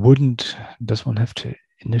 does one have to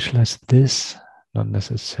initialize this? Not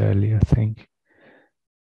necessarily, I think.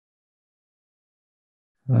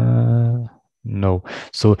 No.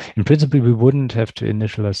 So in principle, we wouldn't have to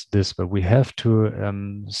initialize this, but we have to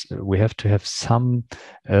have some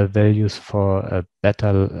values for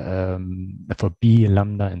beta, for B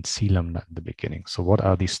lambda and C lambda in the beginning. So what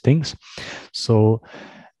are these things? So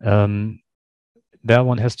there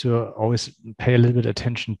one has to always pay a little bit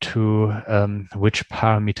attention to which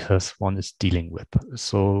parameters one is dealing with.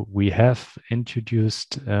 So we have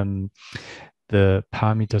introduced the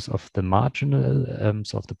parameters of the marginal,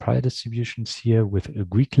 so of the prior distributions here with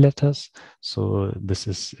Greek letters. So this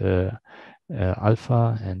is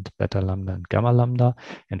alpha and beta lambda and gamma lambda.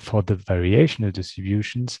 And for the variational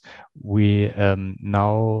distributions, we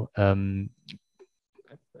now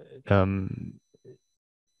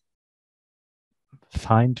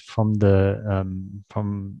find from the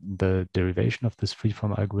derivation of this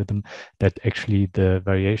freeform algorithm that actually the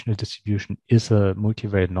variational distribution is a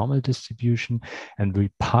multivariate normal distribution, and we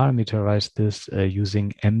parameterize this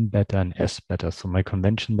using m beta and s beta. So my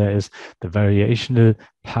convention there is the variational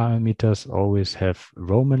parameters always have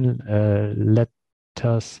Roman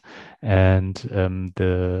letters, and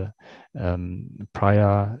the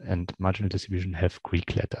prior and marginal distribution have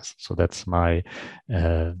Greek letters. So that's my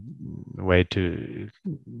way to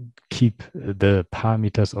keep the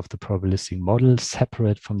parameters of the probabilistic model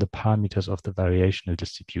separate from the parameters of the variational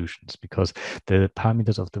distributions, because the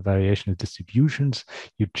parameters of the variational distributions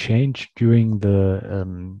you change during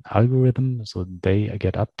the algorithm, so they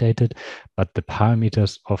get updated, but the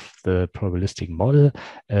parameters of the probabilistic model,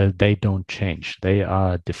 they don't change. They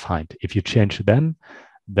are defined. If you change them,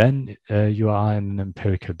 then you are in an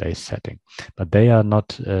empirical based setting, but they are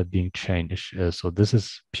not being changed. So this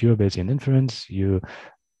is pure Bayesian inference. You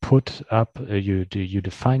put up, you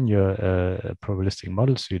define your probabilistic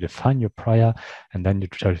model, so you define your prior, and then you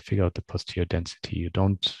try to figure out the posterior density. You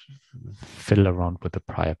don't fiddle around with the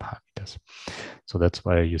prior parameters. So that's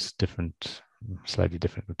why I use slightly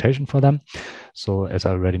different notation for them. So as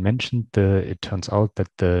I already mentioned, it turns out that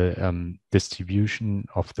the distribution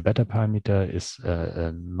of the beta parameter is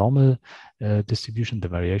a normal distribution, the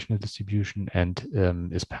variational distribution, and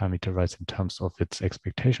is parameterized in terms of its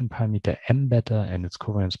expectation parameter m beta and its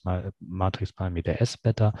covariance matrix parameter s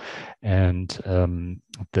beta. And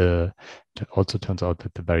it also turns out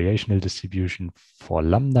that the variational distribution for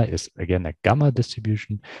lambda is again a gamma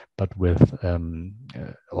distribution, but with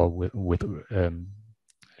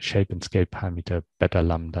shape and scale parameter beta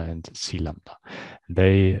lambda and c lambda.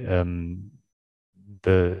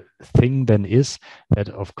 The thing then is that,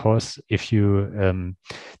 of course, if you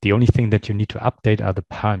the only thing that you need to update are the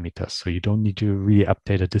parameters. So you don't need to really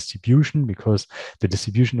update a distribution, because the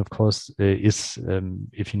distribution, of course, is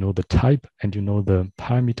if you know the type and you know the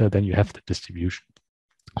parameter, then you have the distribution.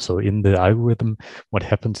 So in the algorithm, what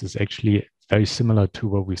happens is actually very similar to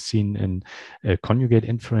what we've seen in conjugate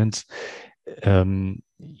inference.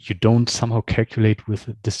 You don't somehow calculate with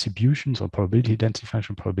distributions or probability density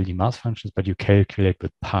function, probability mass functions, but you calculate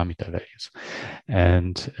with parameter values.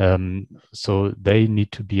 And so they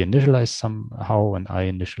need to be initialized somehow, and I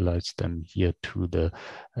initialize them here to the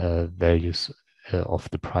values of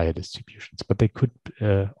the prior distributions, but they could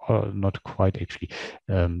or not quite actually.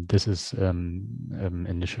 This is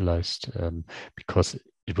initialized because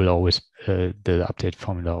it will always, the update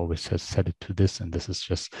formula always has set it to this, and this is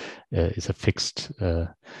just is a fixed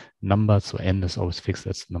number. So n is always fixed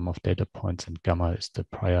as the number of data points, and gamma is the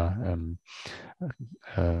prior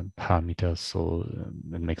parameter. So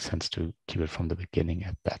it makes sense to keep it from the beginning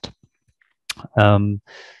at that.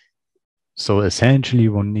 So essentially,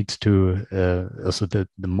 one needs to also the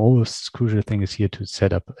most crucial thing is here to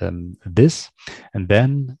set up this, and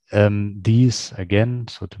then these again.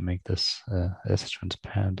 So to make this as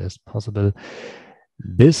transparent as possible,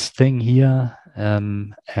 this thing here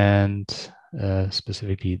and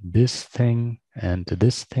specifically this thing and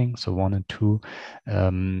this thing. So 1 and 2,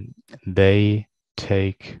 they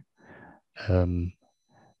take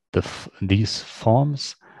these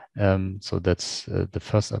forms. So that's the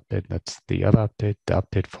first update, that's the other update. The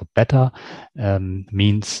update for beta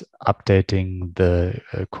means updating the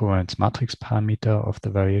covariance matrix parameter of the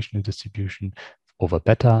variational distribution over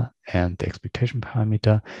beta and the expectation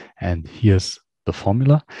parameter. And here's the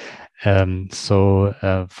formula. So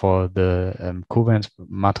for the covariance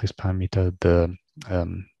matrix parameter, the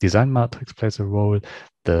design matrix plays a role.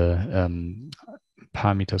 The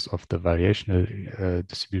parameters of the variational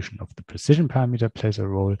distribution of the precision parameter plays a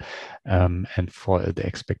role, and for the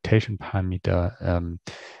expectation parameter,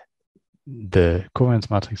 the covariance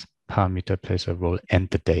matrix parameter plays a role, and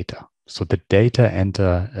the data. So the data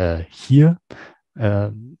enter here.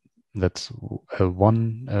 That's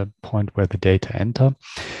one point where the data enter.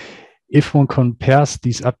 If one compares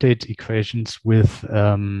these update equations with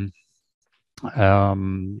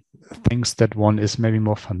things that one is maybe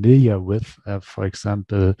more familiar with, for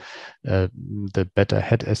example, the beta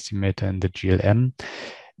head estimator and the GLM,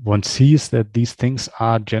 one sees that these things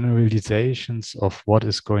are generalizations of what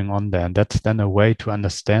is going on there. And that's then a way to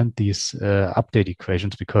understand these update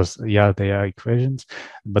equations, because, yeah, they are equations,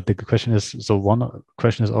 but the question is, so one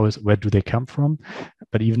question is always, where do they come from?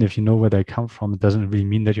 But even if you know where they come from, it doesn't really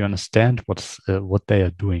mean that you understand what they are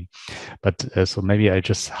doing. But so maybe I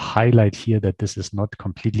just highlight here that this is not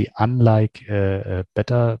completely unlike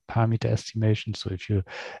beta parameter estimation. So if you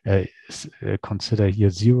consider here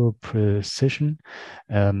zero precision,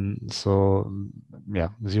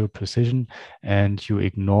 zero precision, and you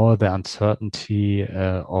ignore the uncertainty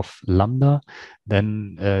of lambda,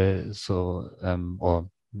 then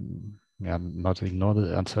not ignore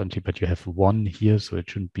the uncertainty, but you have 1 here, so it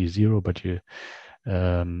shouldn't be 0, but you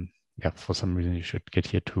for some reason you should get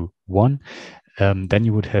here to 1. Then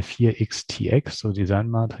you would have here xtx, so design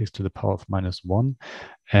matrix to the power of -1,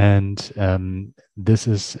 and this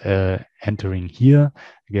is entering here.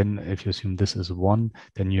 Again, if you assume this is 1,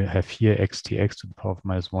 then you have here xtx to the power of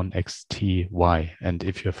 -1 xty. And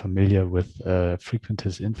if you're familiar with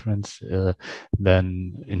frequentist inference,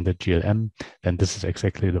 then in the GLM, then this is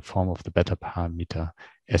exactly the form of the beta parameter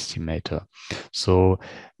estimator. So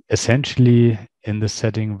essentially, in this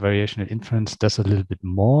setting, variational inference does a little bit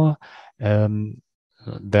more.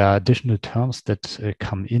 There are additional terms that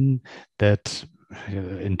come in that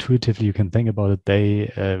intuitively you can think about it,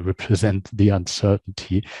 they represent the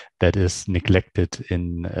uncertainty that is neglected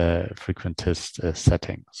in frequentist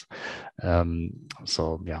settings.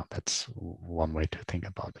 So yeah, that's one way to think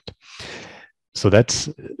about it. So that's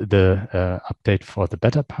the update for the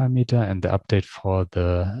beta parameter, and the update for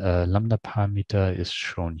the lambda parameter is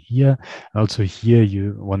shown here. Also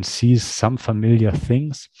here one sees some familiar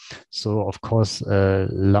things. So of course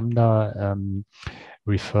lambda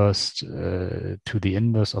refers to the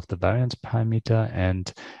inverse of the variance parameter,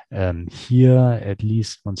 and here at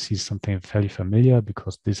least one sees something fairly familiar,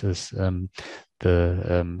 because this is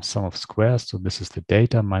the sum of squares. So this is the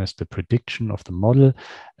data minus the prediction of the model.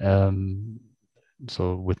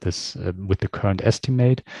 So with this, with the current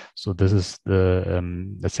estimate, so this is the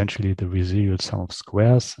essentially the residual sum of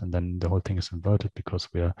squares, and then the whole thing is inverted because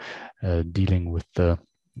we are dealing with the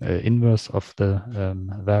inverse of the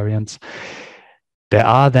variance. There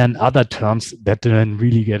are then other terms that then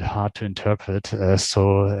really get hard to interpret.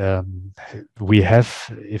 We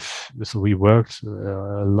have, we worked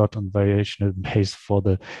a lot on variational base for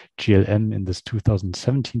the GLM in this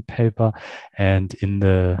 2017 paper, and in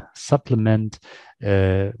the supplement,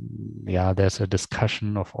 there's a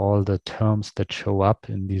discussion of all the terms that show up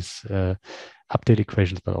in these update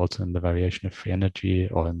equations, but also in the variational free energy,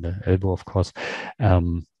 or in the elbow, of course.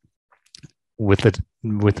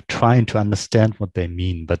 With trying to understand what they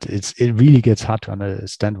mean, but it really gets hard to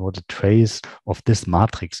understand what the trace of this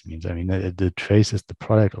matrix means. I mean, the trace is the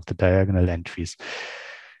product of the diagonal entries.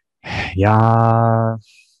 Yeah,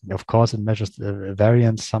 of course, it measures the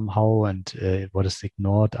variance somehow, and what is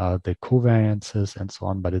ignored are the covariances and so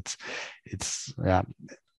on. But it's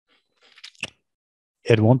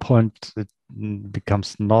at one point it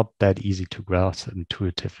becomes not that easy to grasp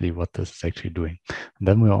intuitively what this is actually doing. And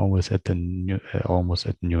then we're always at the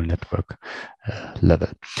neural network level.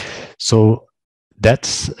 So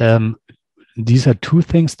that's these are two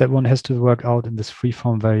things that one has to work out in this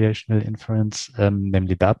freeform variational inference,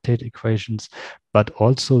 namely the update equations, but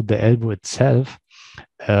also the elbow itself,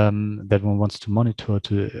 that one wants to monitor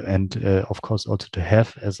and of course also to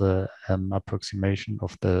have as a approximation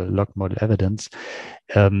of the log model evidence.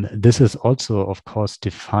 This is also of course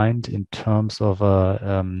defined in terms of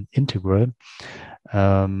a integral.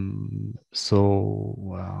 So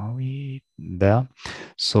where are we there?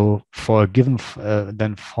 So for a given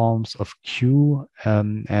then forms of Q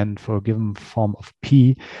and for a given form of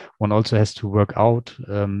P, one also has to work out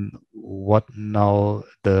what now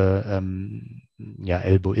the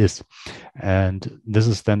elbow is. And this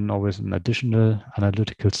is then always an additional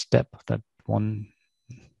analytical step that one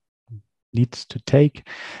needs to take.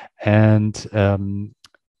 And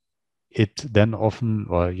it then often,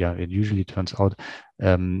 it usually turns out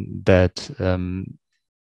that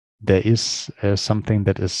there is something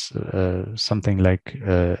that is something like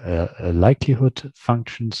a likelihood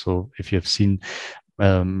function. So if you've seen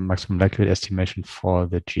maximum likelihood estimation for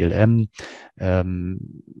the GLM,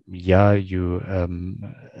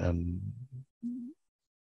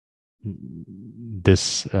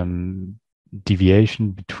 this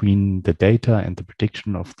deviation between the data and the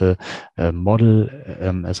prediction of the model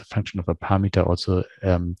as a function of a parameter also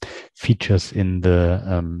features in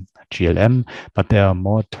the GLM, but there are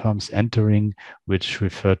more terms entering which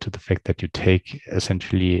refer to the fact that you take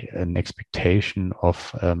essentially an expectation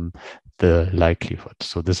of the likelihood.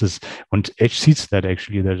 So this is, and H sees that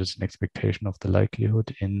actually there is an expectation of the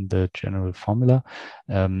likelihood in the general formula.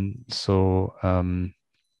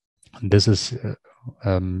 This is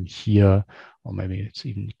here, or maybe it's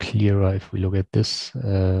even clearer if we look at this.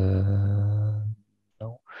 No,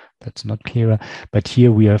 that's not clearer. But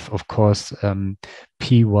here we have, of course,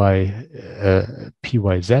 PYZ,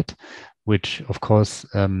 which, of course,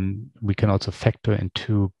 we can also factor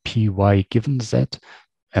into PY given Z.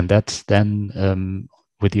 And that's then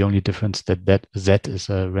with the only difference that Z is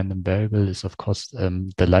a random variable is, of course,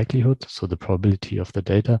 the likelihood. So the probability of the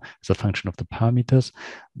data is a function of the parameters.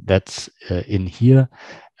 That's in here.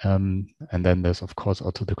 And then there's, of course,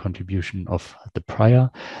 also the contribution of the prior.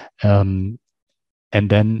 And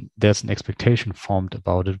then there's an expectation formed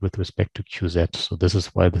about it with respect to QZ. So this is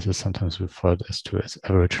why this is sometimes referred to as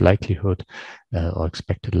average likelihood or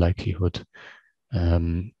expected likelihood.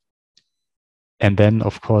 And then,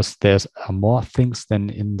 of course, there's more things than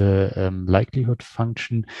in the likelihood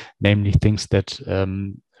function, namely things that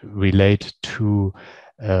relate to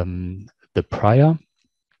the prior.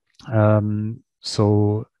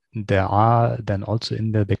 So there are then also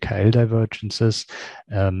in there the KL divergences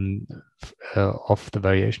of the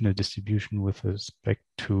variational distribution with respect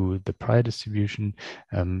to the prior distribution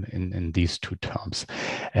in these two terms.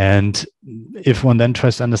 And if one then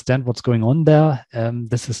tries to understand what's going on there,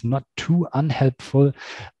 this is not too unhelpful,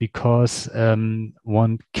 because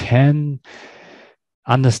one can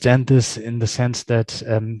understand this in the sense that,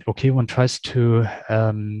 okay, one tries to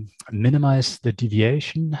minimize the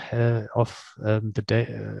deviation of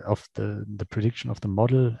the prediction of the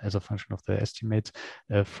model as a function of the estimates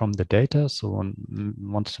from the data. So one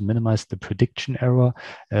wants to minimize the prediction error,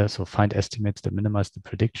 so find estimates that minimize the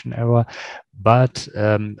prediction error. But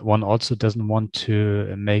one also doesn't want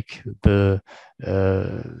to make the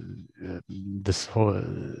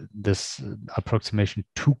this approximation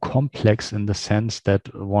too complex, in the sense that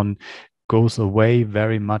one goes away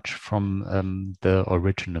very much from the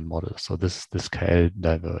original model. So this KL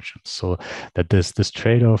divergence. So that there's this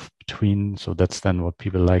trade-off between, so that's then what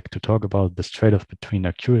people like to talk about, this trade-off between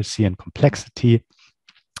accuracy and complexity.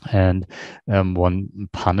 And one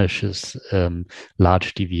punishes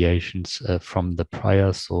large deviations from the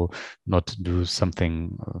prior, so not do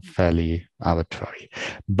something fairly arbitrary.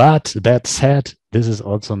 But that said, this is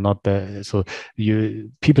also not the, so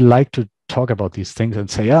people like to talk about these things and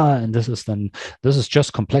say, yeah, and this is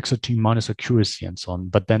just complexity minus accuracy and so on.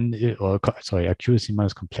 But then, accuracy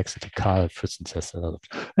minus complexity. Carl Fritzen says,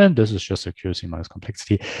 and this is just accuracy minus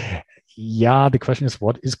complexity. Yeah, the question is,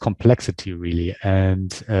 what is complexity really?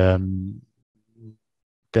 And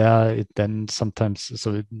there it then sometimes,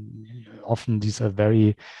 so often these are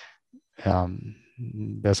very,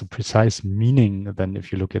 there's a precise meaning then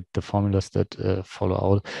if you look at the formulas that follow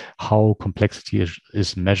out how complexity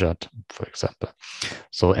is measured, for example.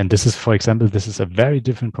 So, and this is, for example, this is a very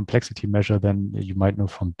different complexity measure than you might know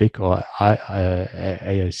from BIC or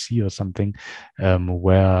AIC or something,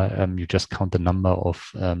 where you just count the number of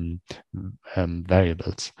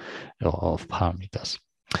variables or of parameters.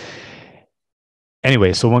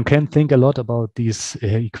 Anyway, so one can think a lot about these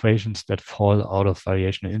equations that fall out of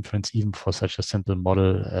variational inference, even for such a simple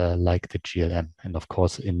model like the GLM. And of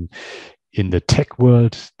course, in the tech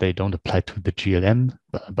world, they don't apply to the GLM,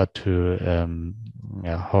 but to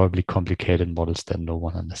horribly complicated models that no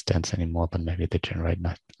one understands anymore, but maybe they generate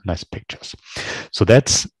nice pictures. So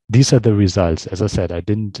these are the results. As I said, I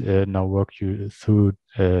didn't now walk you through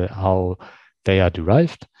how they are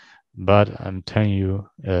derived, but I'm telling you,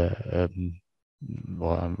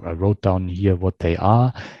 I wrote down here what they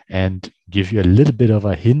are and give you a little bit of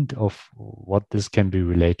a hint of what this can be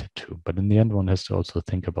related to. But in the end, one has to also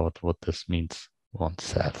think about what this means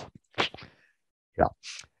oneself. Yeah.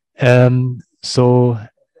 So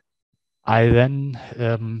I then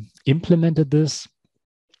implemented this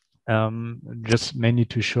just mainly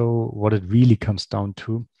to show what it really comes down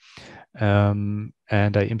to. And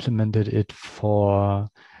I implemented it for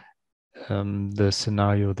the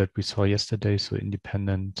scenario that we saw yesterday, so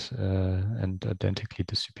independent and identically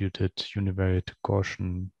distributed univariate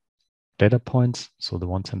Gaussian data points, so the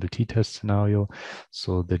one sample t-test scenario.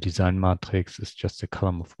 So the design matrix is just a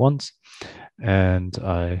column of ones, and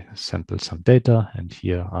I sample some data, and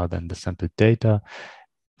here are then the sampled data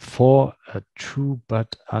for a true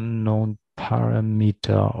but unknown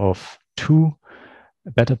parameter of 2,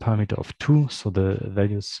 a beta parameter of 2, so the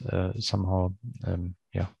values somehow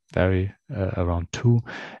vary around 2,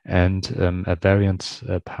 and a variance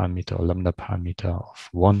parameter or lambda parameter of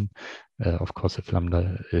 1. Of course, if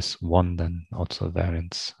lambda is 1, then also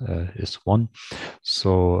variance is 1.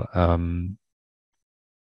 So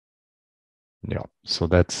so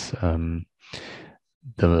that's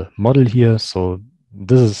the model here. So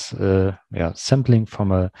this is sampling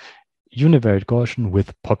from a univariate Gaussian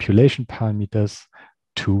with population parameters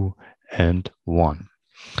 2 and 1.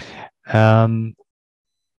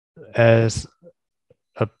 As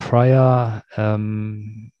a prior,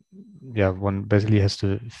 one basically has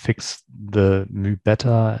to fix the mu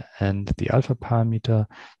beta and the alpha parameter.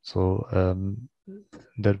 So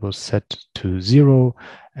that was set to 0,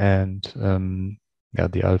 and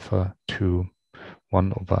the alpha to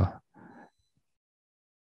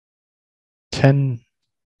 1/10.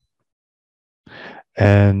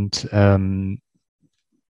 And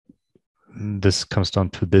this comes down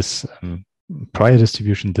to this prior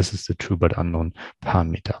distribution. This is the true but unknown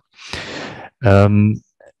parameter.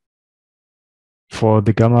 For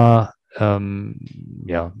the gamma,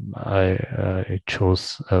 I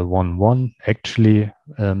chose 1, 1. Actually,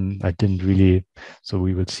 I didn't really. So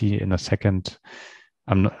we will see in a second.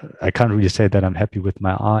 I can't really say that I'm happy with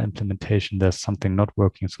my R implementation. There's something not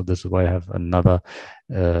working. So this is why I have another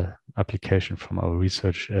application from our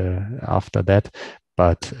research after that.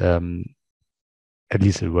 but at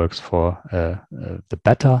least it works for the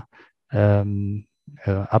beta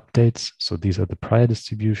updates. So these are the prior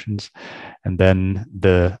distributions. And then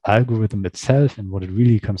the algorithm itself, and what it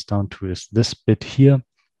really comes down to is this bit here.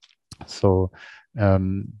 So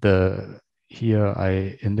here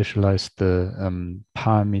I initialize the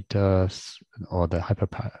parameters or the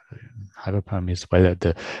hyperparameters, well,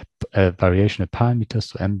 the variational parameters,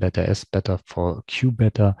 so m beta, s beta for q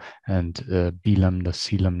beta, and b lambda,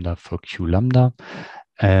 c lambda for q lambda.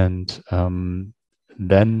 And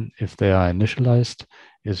then if they are initialized,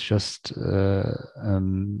 it's just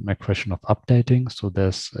a question of updating. So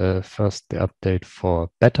there's first the update for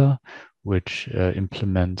beta, which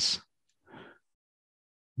implements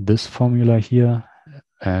this formula here,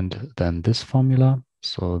 and then this formula.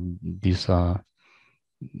 So these are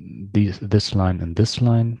this line and this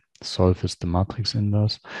line. Solve is the matrix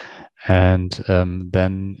inverse, and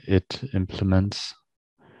then it implements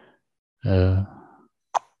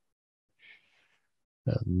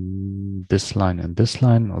this line and this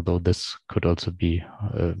line, although this could also be,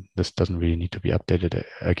 this doesn't really need to be updated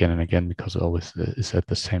again and again because it always is at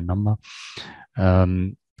the same number.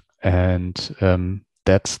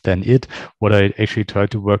 That's then it. What I actually tried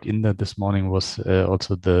to work in there this morning was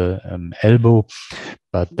also the elbow,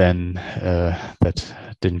 but then that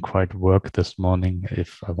didn't quite work this morning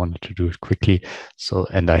if I wanted to do it quickly. So,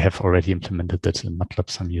 and I have already implemented that in MATLAB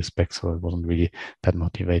some years back, so I wasn't really that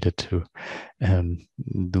motivated to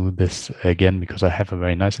do this again because I have a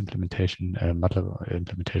very nice implementation, MATLAB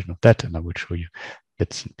implementation of that, and I will show you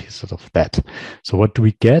bits and pieces of that. So what do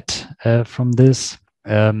we get from this?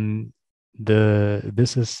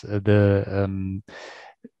 This is the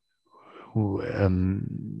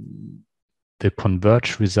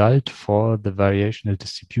converged result for the variational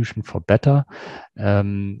distribution for beta.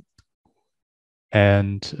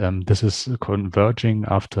 This is converging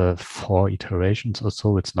after 4 iterations or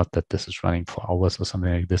so. It's not that this is running for hours or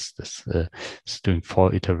something like this. This is doing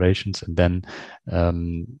 4 iterations, and then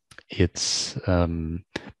it's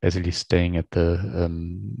basically staying at the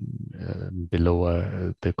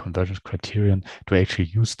below the convergence criterion. Do I actually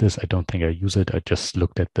use this? I don't think I use it. I just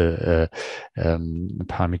looked at the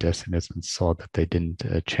parameter estimates and saw that they didn't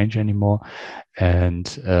change anymore. And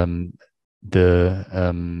the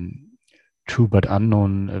true but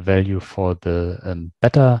unknown value for the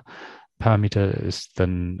beta parameter is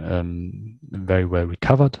then very well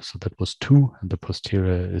recovered. So that was 2, and the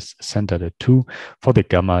posterior is centered at 2. For the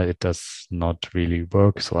gamma, it does not really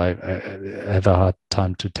work. So I have a hard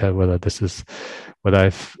time to tell whether this is, whether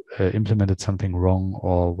I've implemented something wrong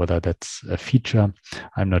or whether that's a feature.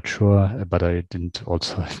 I'm not sure, but I didn't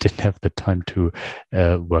have the time to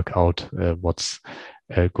work out what's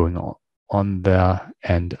going on there,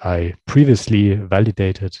 and I previously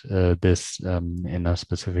validated this in a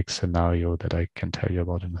specific scenario that I can tell you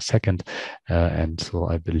about in a second, and so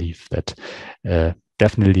I believe that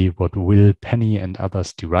definitely what Will, Penny, and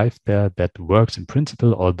others derived there, that works in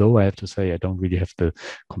principle, although I have to say I don't really have the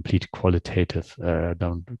complete qualitative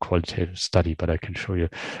study, but I can show you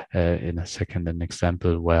in a second an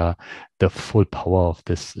example where the full power of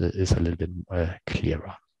this is a little bit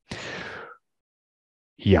clearer.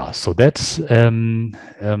 Yeah, so that's,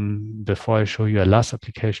 before I show you a last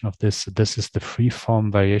application of this, this is the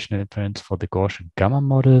free-form variational inference for the Gaussian gamma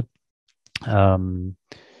model.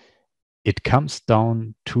 It comes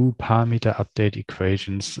down to parameter update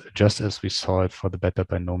equations, just as we saw it for the beta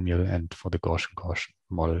binomial and for the Gaussian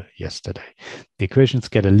model yesterday. The equations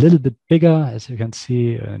get a little bit bigger, as you can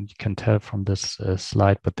see, and you can tell from this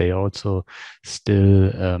slide, but they also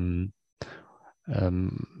still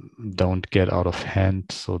don't get out of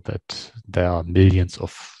hand, so that there are millions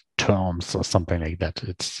of terms or something like that.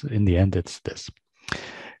 It's in the end, it's this.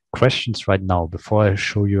 Questions right now before I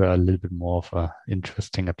show you a little bit more of an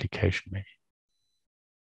interesting application, maybe.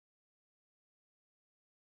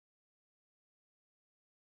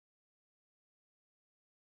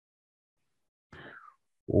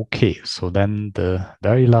 Okay, so then the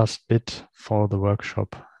very last bit for the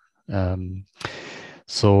workshop.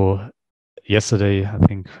 So yesterday, I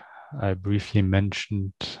think I briefly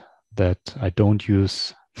mentioned that I don't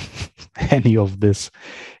use any of this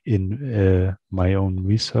in my own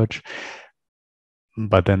research.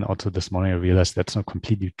 But then also this morning, I realized that's not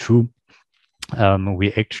completely true.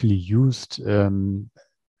 We actually used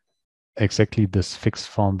exactly this fixed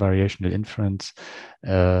form variational inference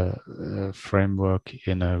framework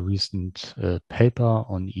in a recent paper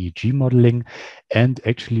on EEG modeling. And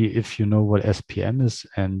actually, if you know what SPM is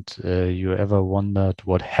and you ever wondered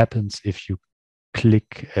what happens if you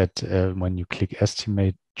click at, when you click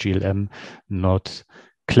estimate GLM, not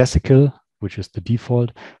classical which is the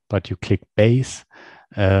default, but you click base,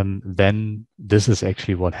 then this is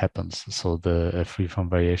actually what happens. So the free-form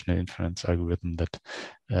variational inference algorithm that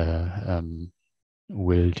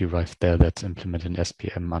will derive there, that's implemented in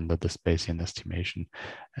SPM under this Bayesian estimation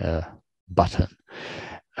button.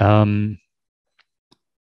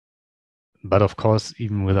 But of course,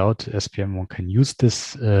 even without SPM, one can use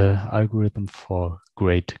this algorithm for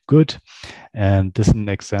great good. And this is an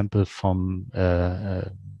example from a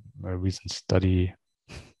recent study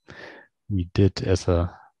we did as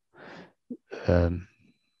a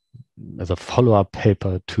follow-up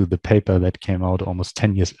paper to the paper that came out almost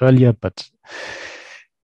 10 years earlier. But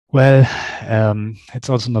well, it's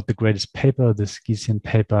also not the greatest paper, this Gießen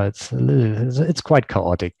paper. It's quite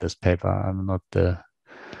chaotic, this paper. I'm not the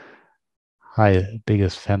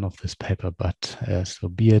biggest fan of this paper, but so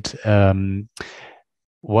be it.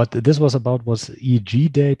 What this was about was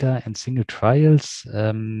EEG data and single trials.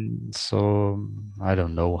 So I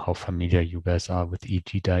don't know how familiar you guys are with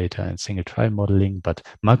EEG data and single trial modeling, but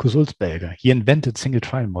Markus Sulzberger, he invented single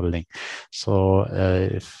trial modeling. So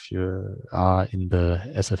if you are in the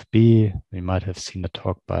SFB, you might have seen a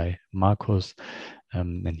talk by Markus,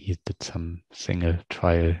 and he did some single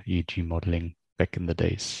trial EEG modeling back in the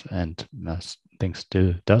days, and I think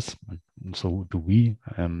still does, and so do we.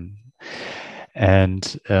 And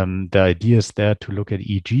the idea is there to look at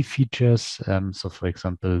EEG features. So for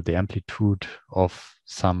example, the amplitude of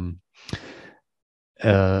some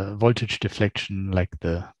voltage deflection, like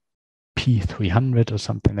the P300 or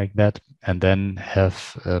something like that, and then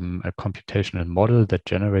have a computational model that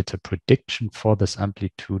generates a prediction for this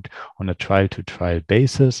amplitude on a trial-to-trial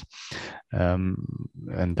basis,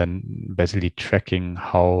 and then basically tracking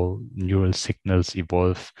how neural signals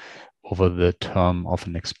evolve over the term of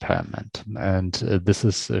an experiment. And this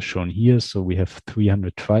is shown here. So we have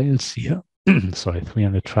 300 trials here. Sorry,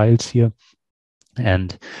 300 trials here.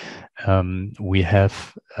 And we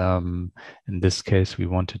have, in this case, we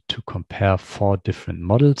wanted to compare 4 different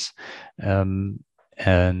models. And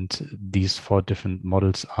these 4 different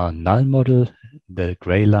models are null model. The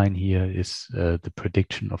gray line here is the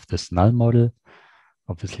prediction of this null model.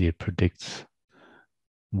 Obviously, it predicts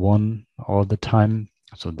 1 all the time.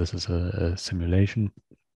 So this is a simulation,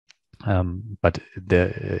 but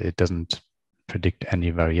it doesn't predict any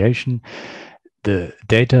variation. The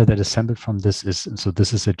data that is sampled from this is, so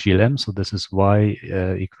this is a GLM, so this is y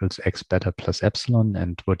equals x beta plus epsilon,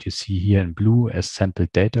 and what you see here in blue as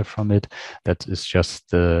sampled data from it, that is just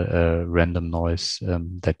the random noise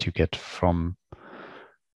that you get from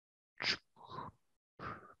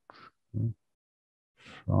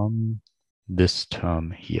this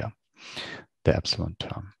term here, the epsilon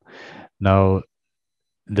term. Now,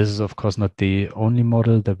 this is of course not the only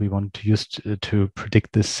model that we want to use to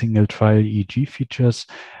predict the single trial EEG features,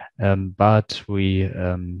 but we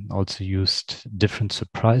also used different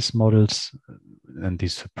surprise models, and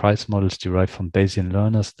these surprise models derive from Bayesian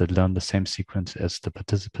learners that learn the same sequence as the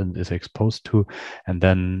participant is exposed to, and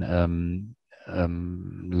then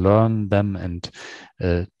learn them and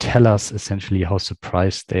tell us essentially how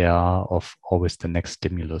surprised they are of always the next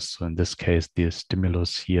stimulus. So in this case, the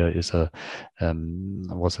stimulus here is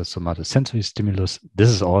was a somatosensory stimulus. This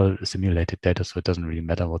is all simulated data, so it doesn't really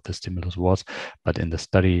matter what the stimulus was. But in the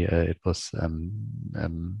study, it was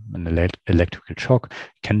an electrical shock.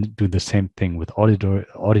 Can do the same thing with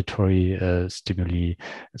auditory stimuli.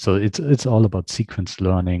 So it's all about sequence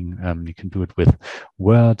learning. You can do it with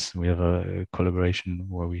words. We have a collaboration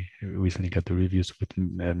where we recently got the reviews with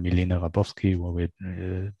Milena Rabowski, where we're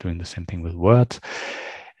doing the same thing with words.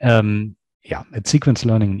 Yeah, it's sequence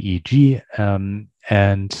learning in EEG,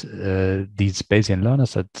 and these Bayesian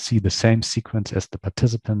learners that see the same sequence as the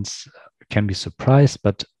participants can be surprised,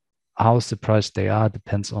 but how surprised they are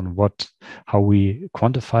depends on how we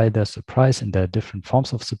quantify their surprise, and there are different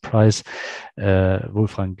forms of surprise.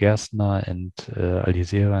 Wolfram Gerstner and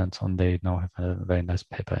Alisera and so on, they now have a very nice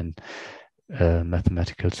paper in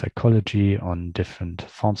mathematical psychology on different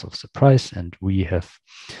forms of surprise, and we have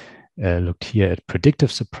looked here at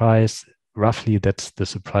predictive surprise. Roughly, that's the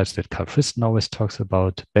surprise that Carl Friston always talks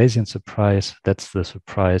about. Bayesian surprise, that's the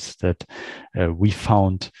surprise that we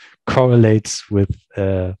found correlates with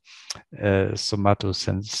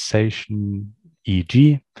somatosensation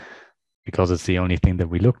EEG, because it's the only thing that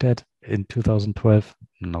we looked at in 2012.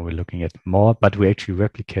 Now we're looking at more, but we actually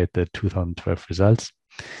replicate the 2012 results.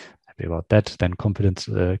 Happy about that. Then confidence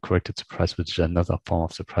corrected surprise, which is another form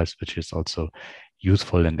of surprise, which is also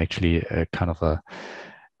useful and actually kind of a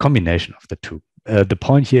combination of the two. the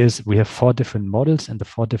point here is we have 4 different models, and the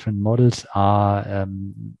 4 different models are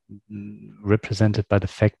represented by the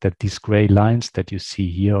fact that these gray lines that you see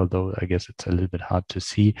here, although I guess it's a little bit hard to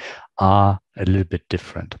see, are a little bit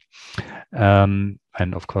different. And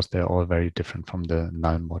of course, they're all very different from the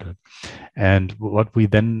null model. And what we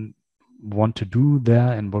then want to do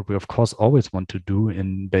there, and what we of course always want to do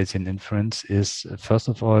in Bayesian inference, is first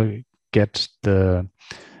of all get the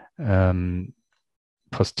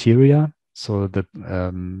posterior, so the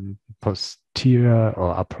posterior,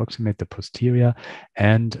 or approximate the posterior,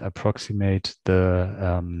 and approximate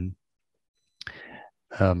the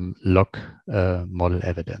log model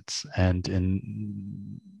evidence. And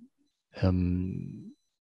in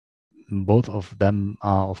both of them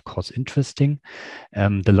are of course interesting.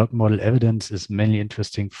 The log model evidence is mainly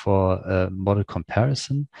interesting for model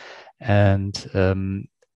comparison, and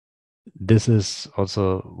this is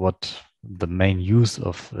also what the main use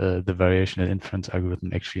of the variational inference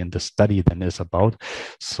algorithm actually in the study then is about.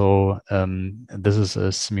 So this is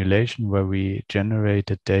a simulation where we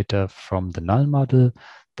generated data from the null model,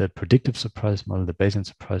 the predictive surprise model, the Bayesian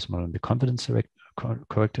surprise model, and the confidence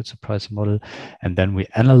corrected surprise model, and then we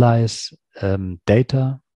analyze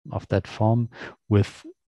data of that form with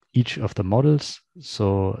each of the models.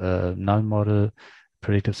 So null model,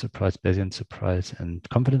 predictive surprise, Bayesian surprise, and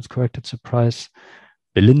confidence corrected surprise.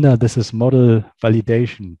 Belinda, this is model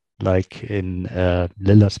validation, like in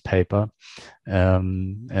Lilla's paper,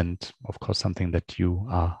 and of course something that you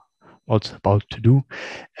are also about to do.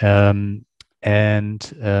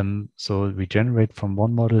 So we generate from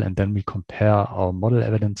one model, and then we compare our model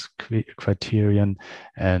evidence criterion,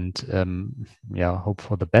 and hope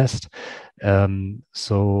for the best.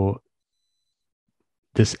 So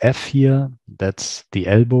this F here, that's the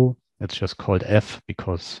elbow. It's just called F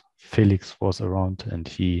because Felix was around and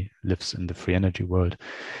he lives in the free energy world.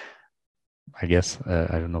 I guess,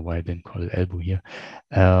 I don't know why I didn't call it elbow here.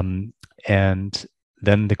 And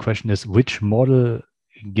then the question is, which model,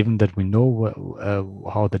 given that we know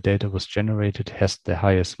how the data was generated, has the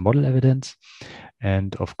highest model evidence?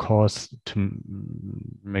 And of course, to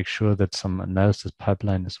make sure that some analysis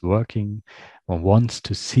pipeline is working, one wants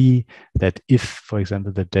to see that if, for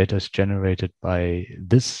example, the data is generated by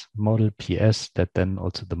this model PS, that then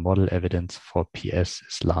also the model evidence for PS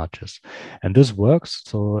is largest. And this works.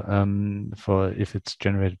 So for if it's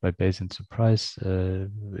generated by Bayesian surprise,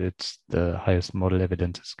 it's the highest model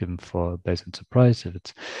evidence is given for Bayesian surprise. If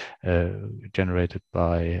it's generated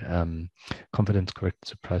by confidence corrected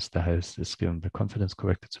surprise, the highest is given by confidence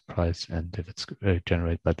corrected surprise. And if it's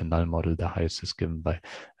generated by the null model, the highest is given by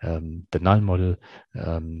the null model.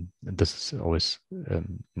 This is always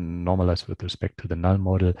normalized with respect to the null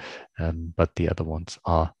model, but the other ones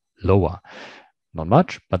are lower. Not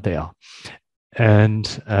much, but they are. And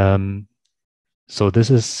so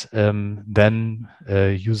this is then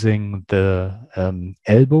using the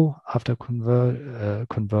elbow after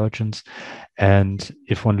convergence. And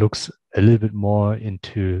if one looks a little bit more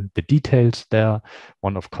into the details there,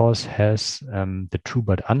 one of course has the true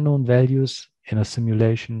but unknown values in a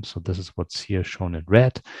simulation. So this is what's here shown in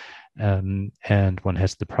red. And one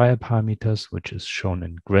has the prior parameters, which is shown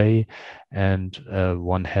in gray, and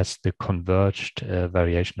one has the converged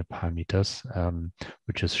variational parameters,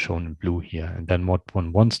 which is shown in blue here. And then what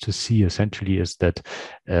one wants to see essentially is that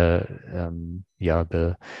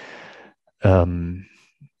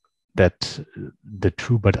that the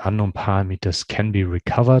true but unknown parameters can be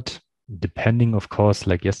recovered, depending, of course,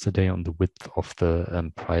 like yesterday, on the width of the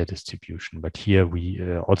prior distribution. But here we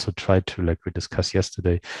also tried to, like we discussed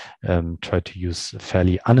yesterday, try to use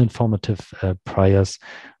fairly uninformative priors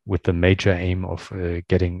with the major aim of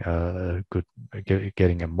getting a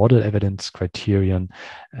model evidence criterion,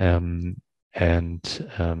 and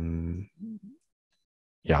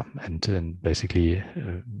basically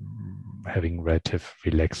having relative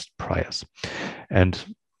relaxed priors. And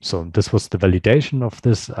so this was the validation of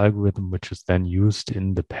this algorithm, which is then used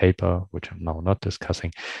in the paper, which I'm now not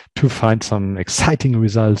discussing, to find some exciting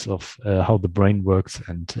results of how the brain works,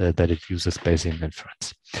 and that it uses Bayesian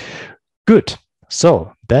inference. Good.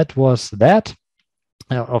 So that was that.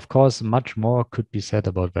 Of course, much more could be said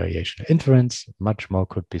about variational inference. Much more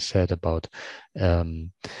could be said about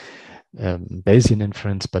Bayesian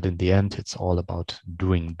inference, but in the end, it's all about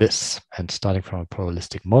doing this and starting from a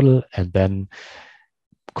probabilistic model and then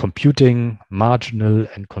computing marginal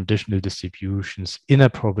and conditional distributions in a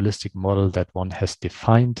probabilistic model that one has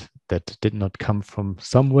defined, that did not come from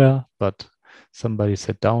somewhere, but somebody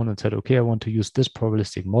sat down and said, okay, I want to use this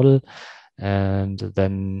probabilistic model. and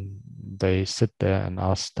then they sit there and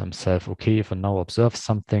ask themselves, okay, if I now observe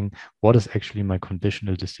something, what is actually my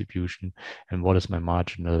conditional distribution and what is my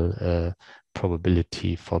marginal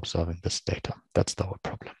probability for observing this data? That's the whole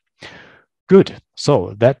problem. Good.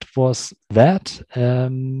 So that was that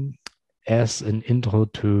as an intro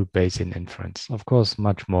to Bayesian inference. Of course,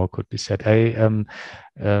 much more could be said. I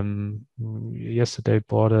yesterday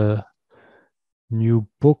bought a new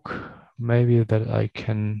book, maybe that I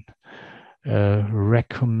can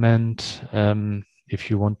recommend if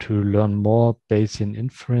you want to learn more Bayesian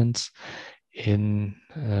inference in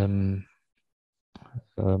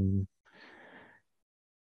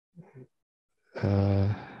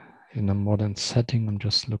in a modern setting. I'm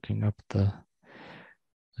just looking up the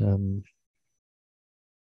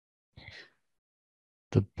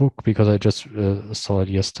book because I just saw it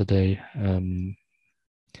yesterday, and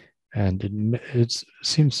it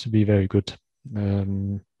seems to be very good.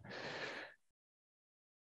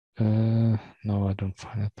 No, I don't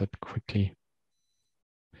find it that quickly.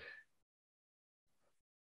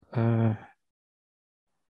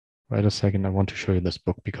 Wait a second, I want to show you this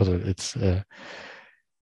book because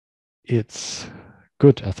it's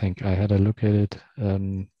good. I think I had a look at it.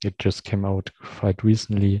 It just came out quite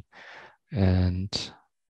recently, and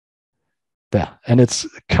there. And it's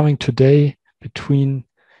coming today between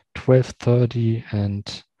 12:30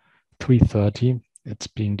 and 3:30. It's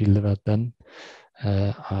being delivered then.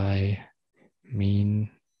 I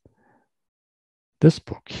mean this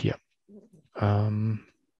book here.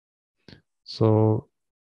 So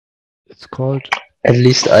it's called. At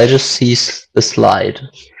least I just see the slide.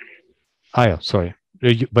 Ah, yeah, sorry.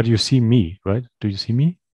 But you see me, right? Do you see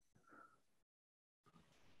me?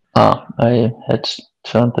 Ah, I had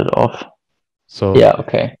turned it off. So yeah,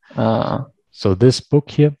 okay. So this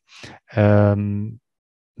book here,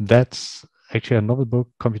 that's actually a novel book,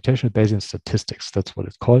 Computational Bayesian Statistics. That's what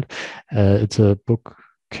it's called. It's a book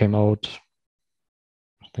came out,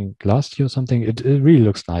 I think, last year or something. It really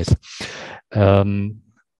looks nice.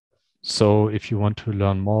 So if you want to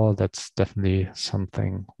learn more, that's definitely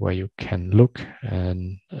something where you can look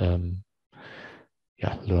and learn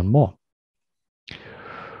more.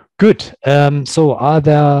 Good. So are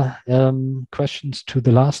there questions to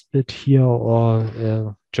the last bit here,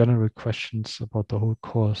 or general questions about the whole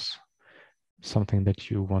course? Something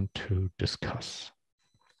that you want to discuss?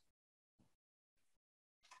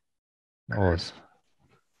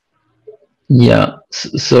 Yeah.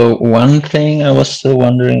 So one thing I was still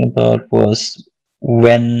wondering about was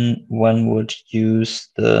when one would use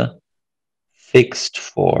the fixed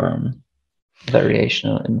form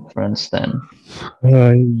variational inference then.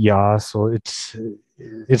 Yeah, so it's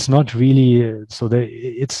not really, so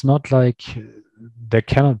it's not like there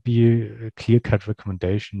cannot be clear-cut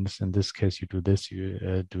recommendations. In this case, you do this,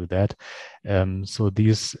 you do that. So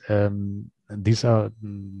these are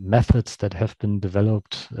methods that have been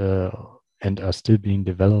developed and are still being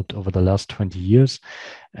developed over the last 20 years,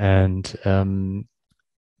 and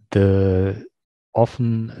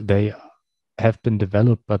often they have been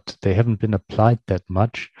developed, but they haven't been applied that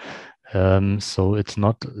much. So it's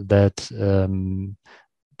not that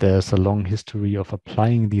there's a long history of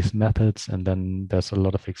applying these methods, and then there's a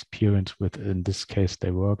lot of experience with, in this case they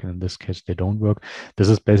work, and in this case they don't work. This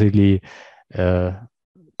is basically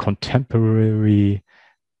contemporary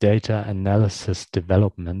data analysis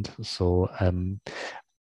development. So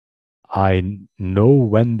I know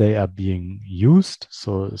when they are being used.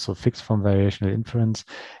 So fixed form variational inference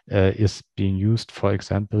is being used, for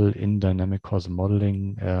example, in dynamic causal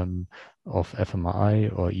modeling of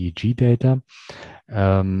fMRI or EEG data.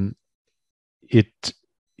 It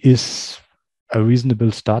is a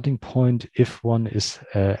reasonable starting point if one is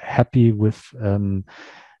happy with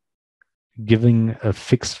giving a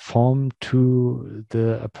fixed form to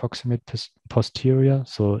the approximate posterior.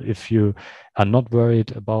 So if you are not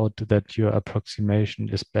worried about that your approximation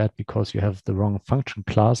is bad because you have the wrong function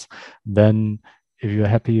class, then if you're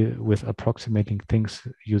happy with approximating things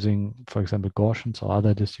using, for example, Gaussians or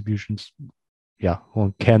other distributions, yeah,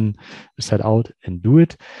 one can set out and do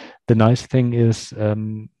it. The nice thing is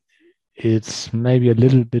it's maybe a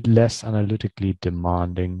little bit less analytically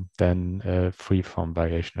demanding than free-form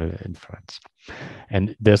variational inference.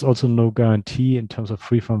 And there's also no guarantee in terms of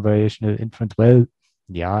free-form variational inference. Well,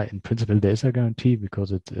 yeah, in principle, there's a guarantee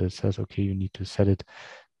because it says, okay, you need to set it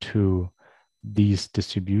to these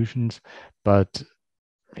distributions. But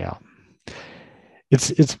yeah,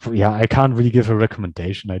 I can't really give a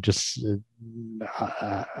recommendation. I just,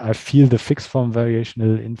 I feel the fixed form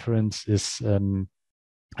variational inference is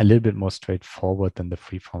a little bit more straightforward than the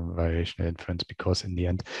free-form variational inference, because in the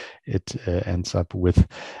end it ends up with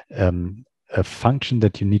a function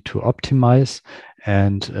that you need to optimize.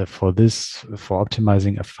 And for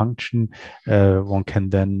optimizing a function, one can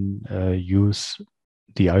then use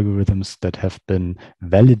the algorithms that have been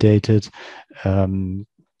validated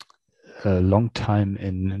a long time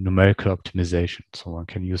in numerical optimization. So one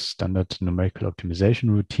can use standard numerical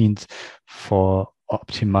optimization routines for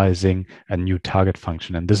optimizing a new target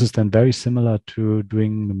function. And this is then very similar to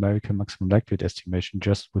doing numerical maximum likelihood estimation,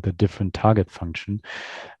 just with a different target function.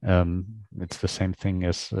 It's the same thing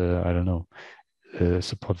as, I don't know,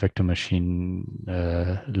 support vector machine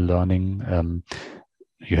learning.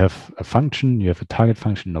 You have a function, you have a target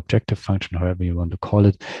function, an objective function, however you want to call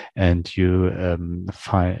it, and you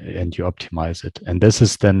optimize it. And this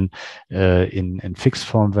is then in fixed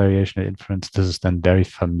form variational inference. This is then very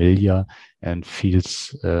familiar and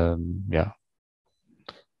feels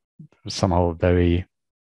somehow very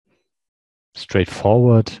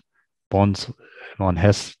straightforward. Once one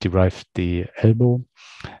has derived the elbow,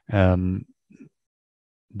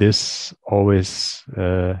 this always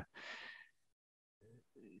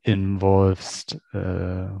involves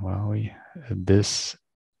this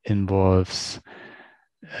involves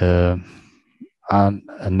an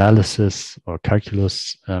analysis or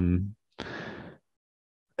calculus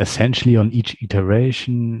essentially on each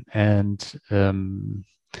iteration, and and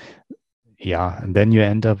then you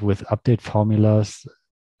end up with update formulas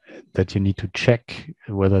that you need to check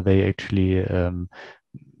whether they actually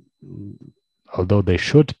although they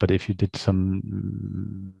should, but if you did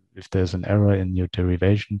if there's an error in your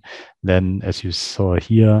derivation, then as you saw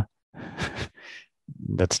here,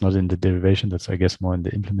 that's not in the derivation, that's I guess more in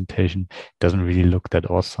the implementation. It doesn't really look that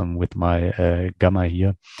awesome with my gamma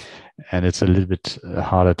here. And it's a little bit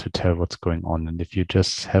harder to tell what's going on. And if you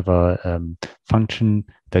just have a function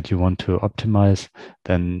that you want to optimize,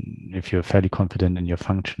 then if you're fairly confident in your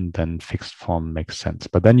function, then fixed form makes sense.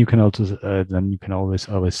 But then you can also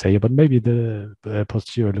always say, but maybe the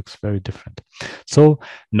posterior looks very different. So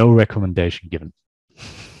no recommendation given.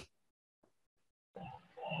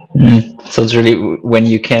 So it's really when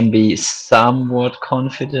you can be somewhat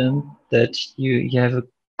confident that you have a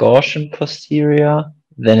Gaussian posterior,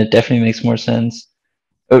 then it definitely makes more sense.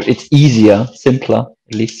 Or it's easier, simpler,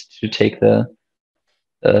 at least to take the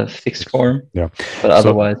fixed form. Yeah. But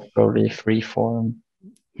otherwise, probably free form.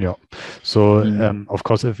 Yeah. So of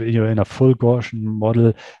course, if you're in a full Gaussian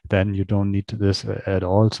model, then you don't need this at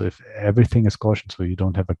all. So if everything is Gaussian, so you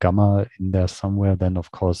don't have a gamma in there somewhere, then of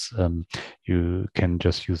course you can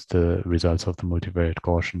just use the results of the multivariate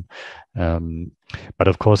Gaussian. But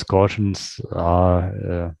of course, Gaussians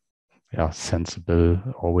are sensible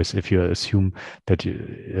always if you assume that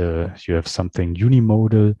you have something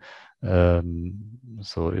unimodal.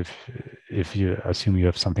 So if you assume you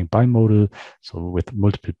have something bimodal, so with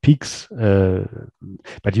multiple peaks,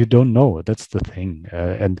 but you don't know, that's the thing.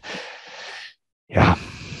 And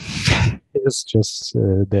it's just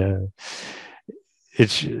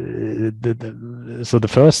so the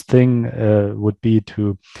first thing would be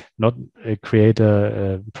to not create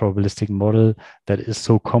a probabilistic model that is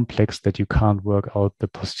so complex that you can't work out the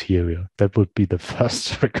posterior. That would be the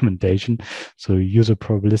first recommendation. So use a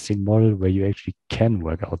probabilistic model where you actually can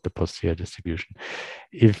work out the posterior distribution.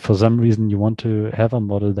 If for some reason you want to have a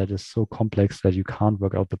model that is so complex that you can't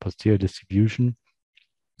work out the posterior distribution,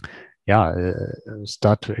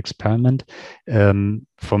 start to experiment.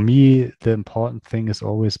 For me, the important thing is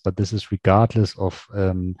always, but this is regardless of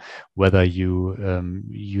whether you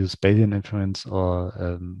use Bayesian inference or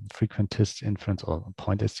frequentist inference or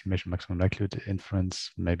point estimation, maximum likelihood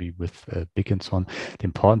inference, maybe with big and so on. The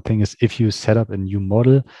important thing is if you set up a new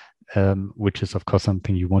model, which is of course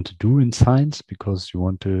something you want to do in science because you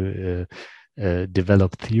want to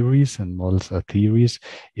develop theories, and models are theories.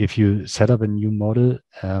 If you set up a new model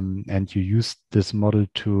and you use this model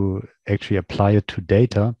to actually apply it to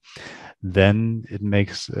data, then it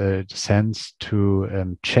makes sense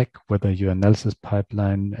to check whether your analysis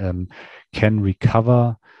pipeline can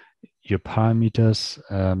recover your parameters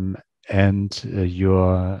and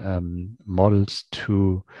your models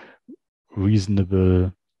to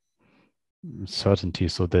reasonable certainty.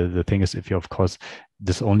 So the thing is, if you, of course,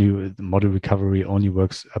 the model recovery only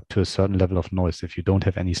works up to a certain level of noise. If you don't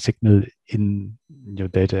have any signal in your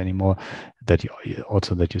data anymore that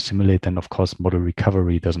you simulate, then of course model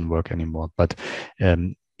recovery doesn't work anymore. But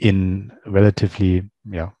in relatively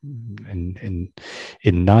in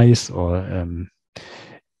nice or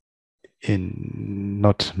in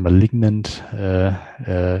not malignant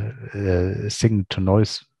signal to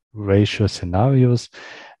noise ratio scenarios,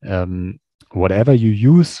 whatever you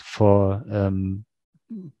use for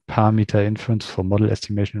parameter inference, for model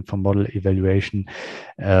estimation, for model evaluation,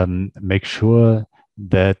 make sure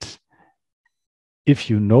that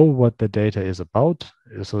if you know what the data is about,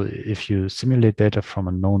 so if you simulate data from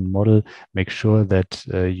a known model, make sure that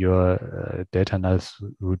your data analysis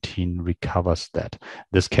routine recovers that.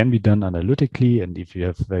 This can be done analytically, and if you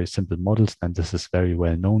have very simple models, then this is very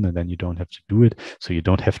well known, and then you don't have to do it. So you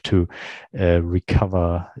don't have to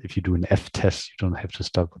recover. If you do an F test, you don't have to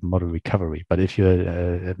start with model recovery. But if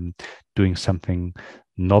you're doing something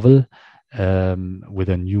novel, with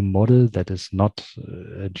a new model that is not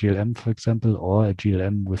a GLM, for example, or a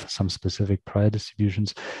GLM with some specific prior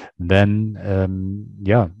distributions, then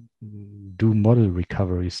do model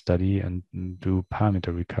recovery study and do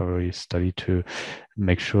parameter recovery study to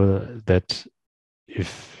make sure that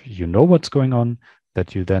if you know what's going on,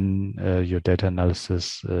 that you then your data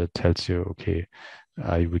analysis tells you, okay,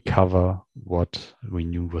 I recover what we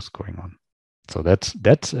knew was going on. So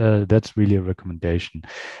that's really a recommendation.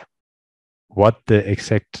 What the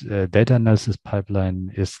exact data analysis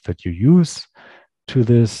pipeline is that you use to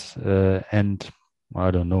this, and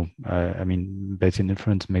I don't know. I mean, Bayesian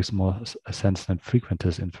inference makes more sense than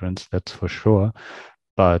frequentist inference, that's for sure.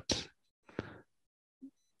 But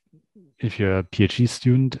if you're a PhD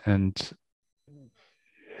student and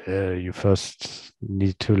you first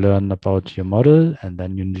need to learn about your model, and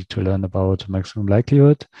then you need to learn about maximum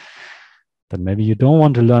likelihood, then maybe you don't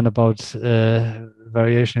want to learn about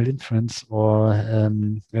variational inference or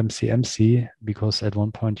MCMC, because at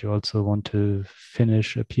one point you also want to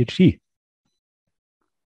finish a PhD.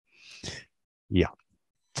 Yeah,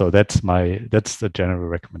 so that's the general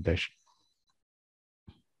recommendation.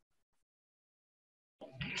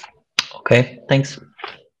 Okay, thanks.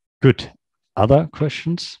 Good. Other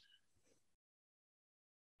questions?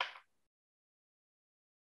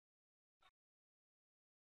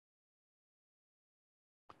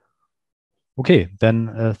 Okay,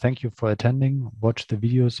 then thank you for attending. Watch the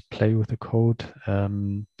videos, play with the code,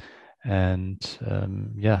 and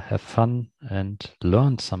have fun and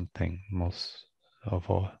learn something most of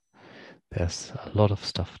all. There's a lot of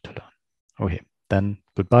stuff to learn. Okay, then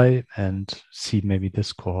goodbye, and see maybe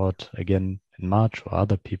this cohort again in March, or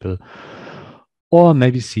other people, or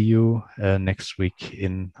maybe see you next week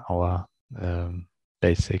in our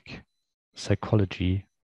basic psychology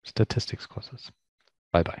statistics courses.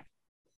 Bye-bye.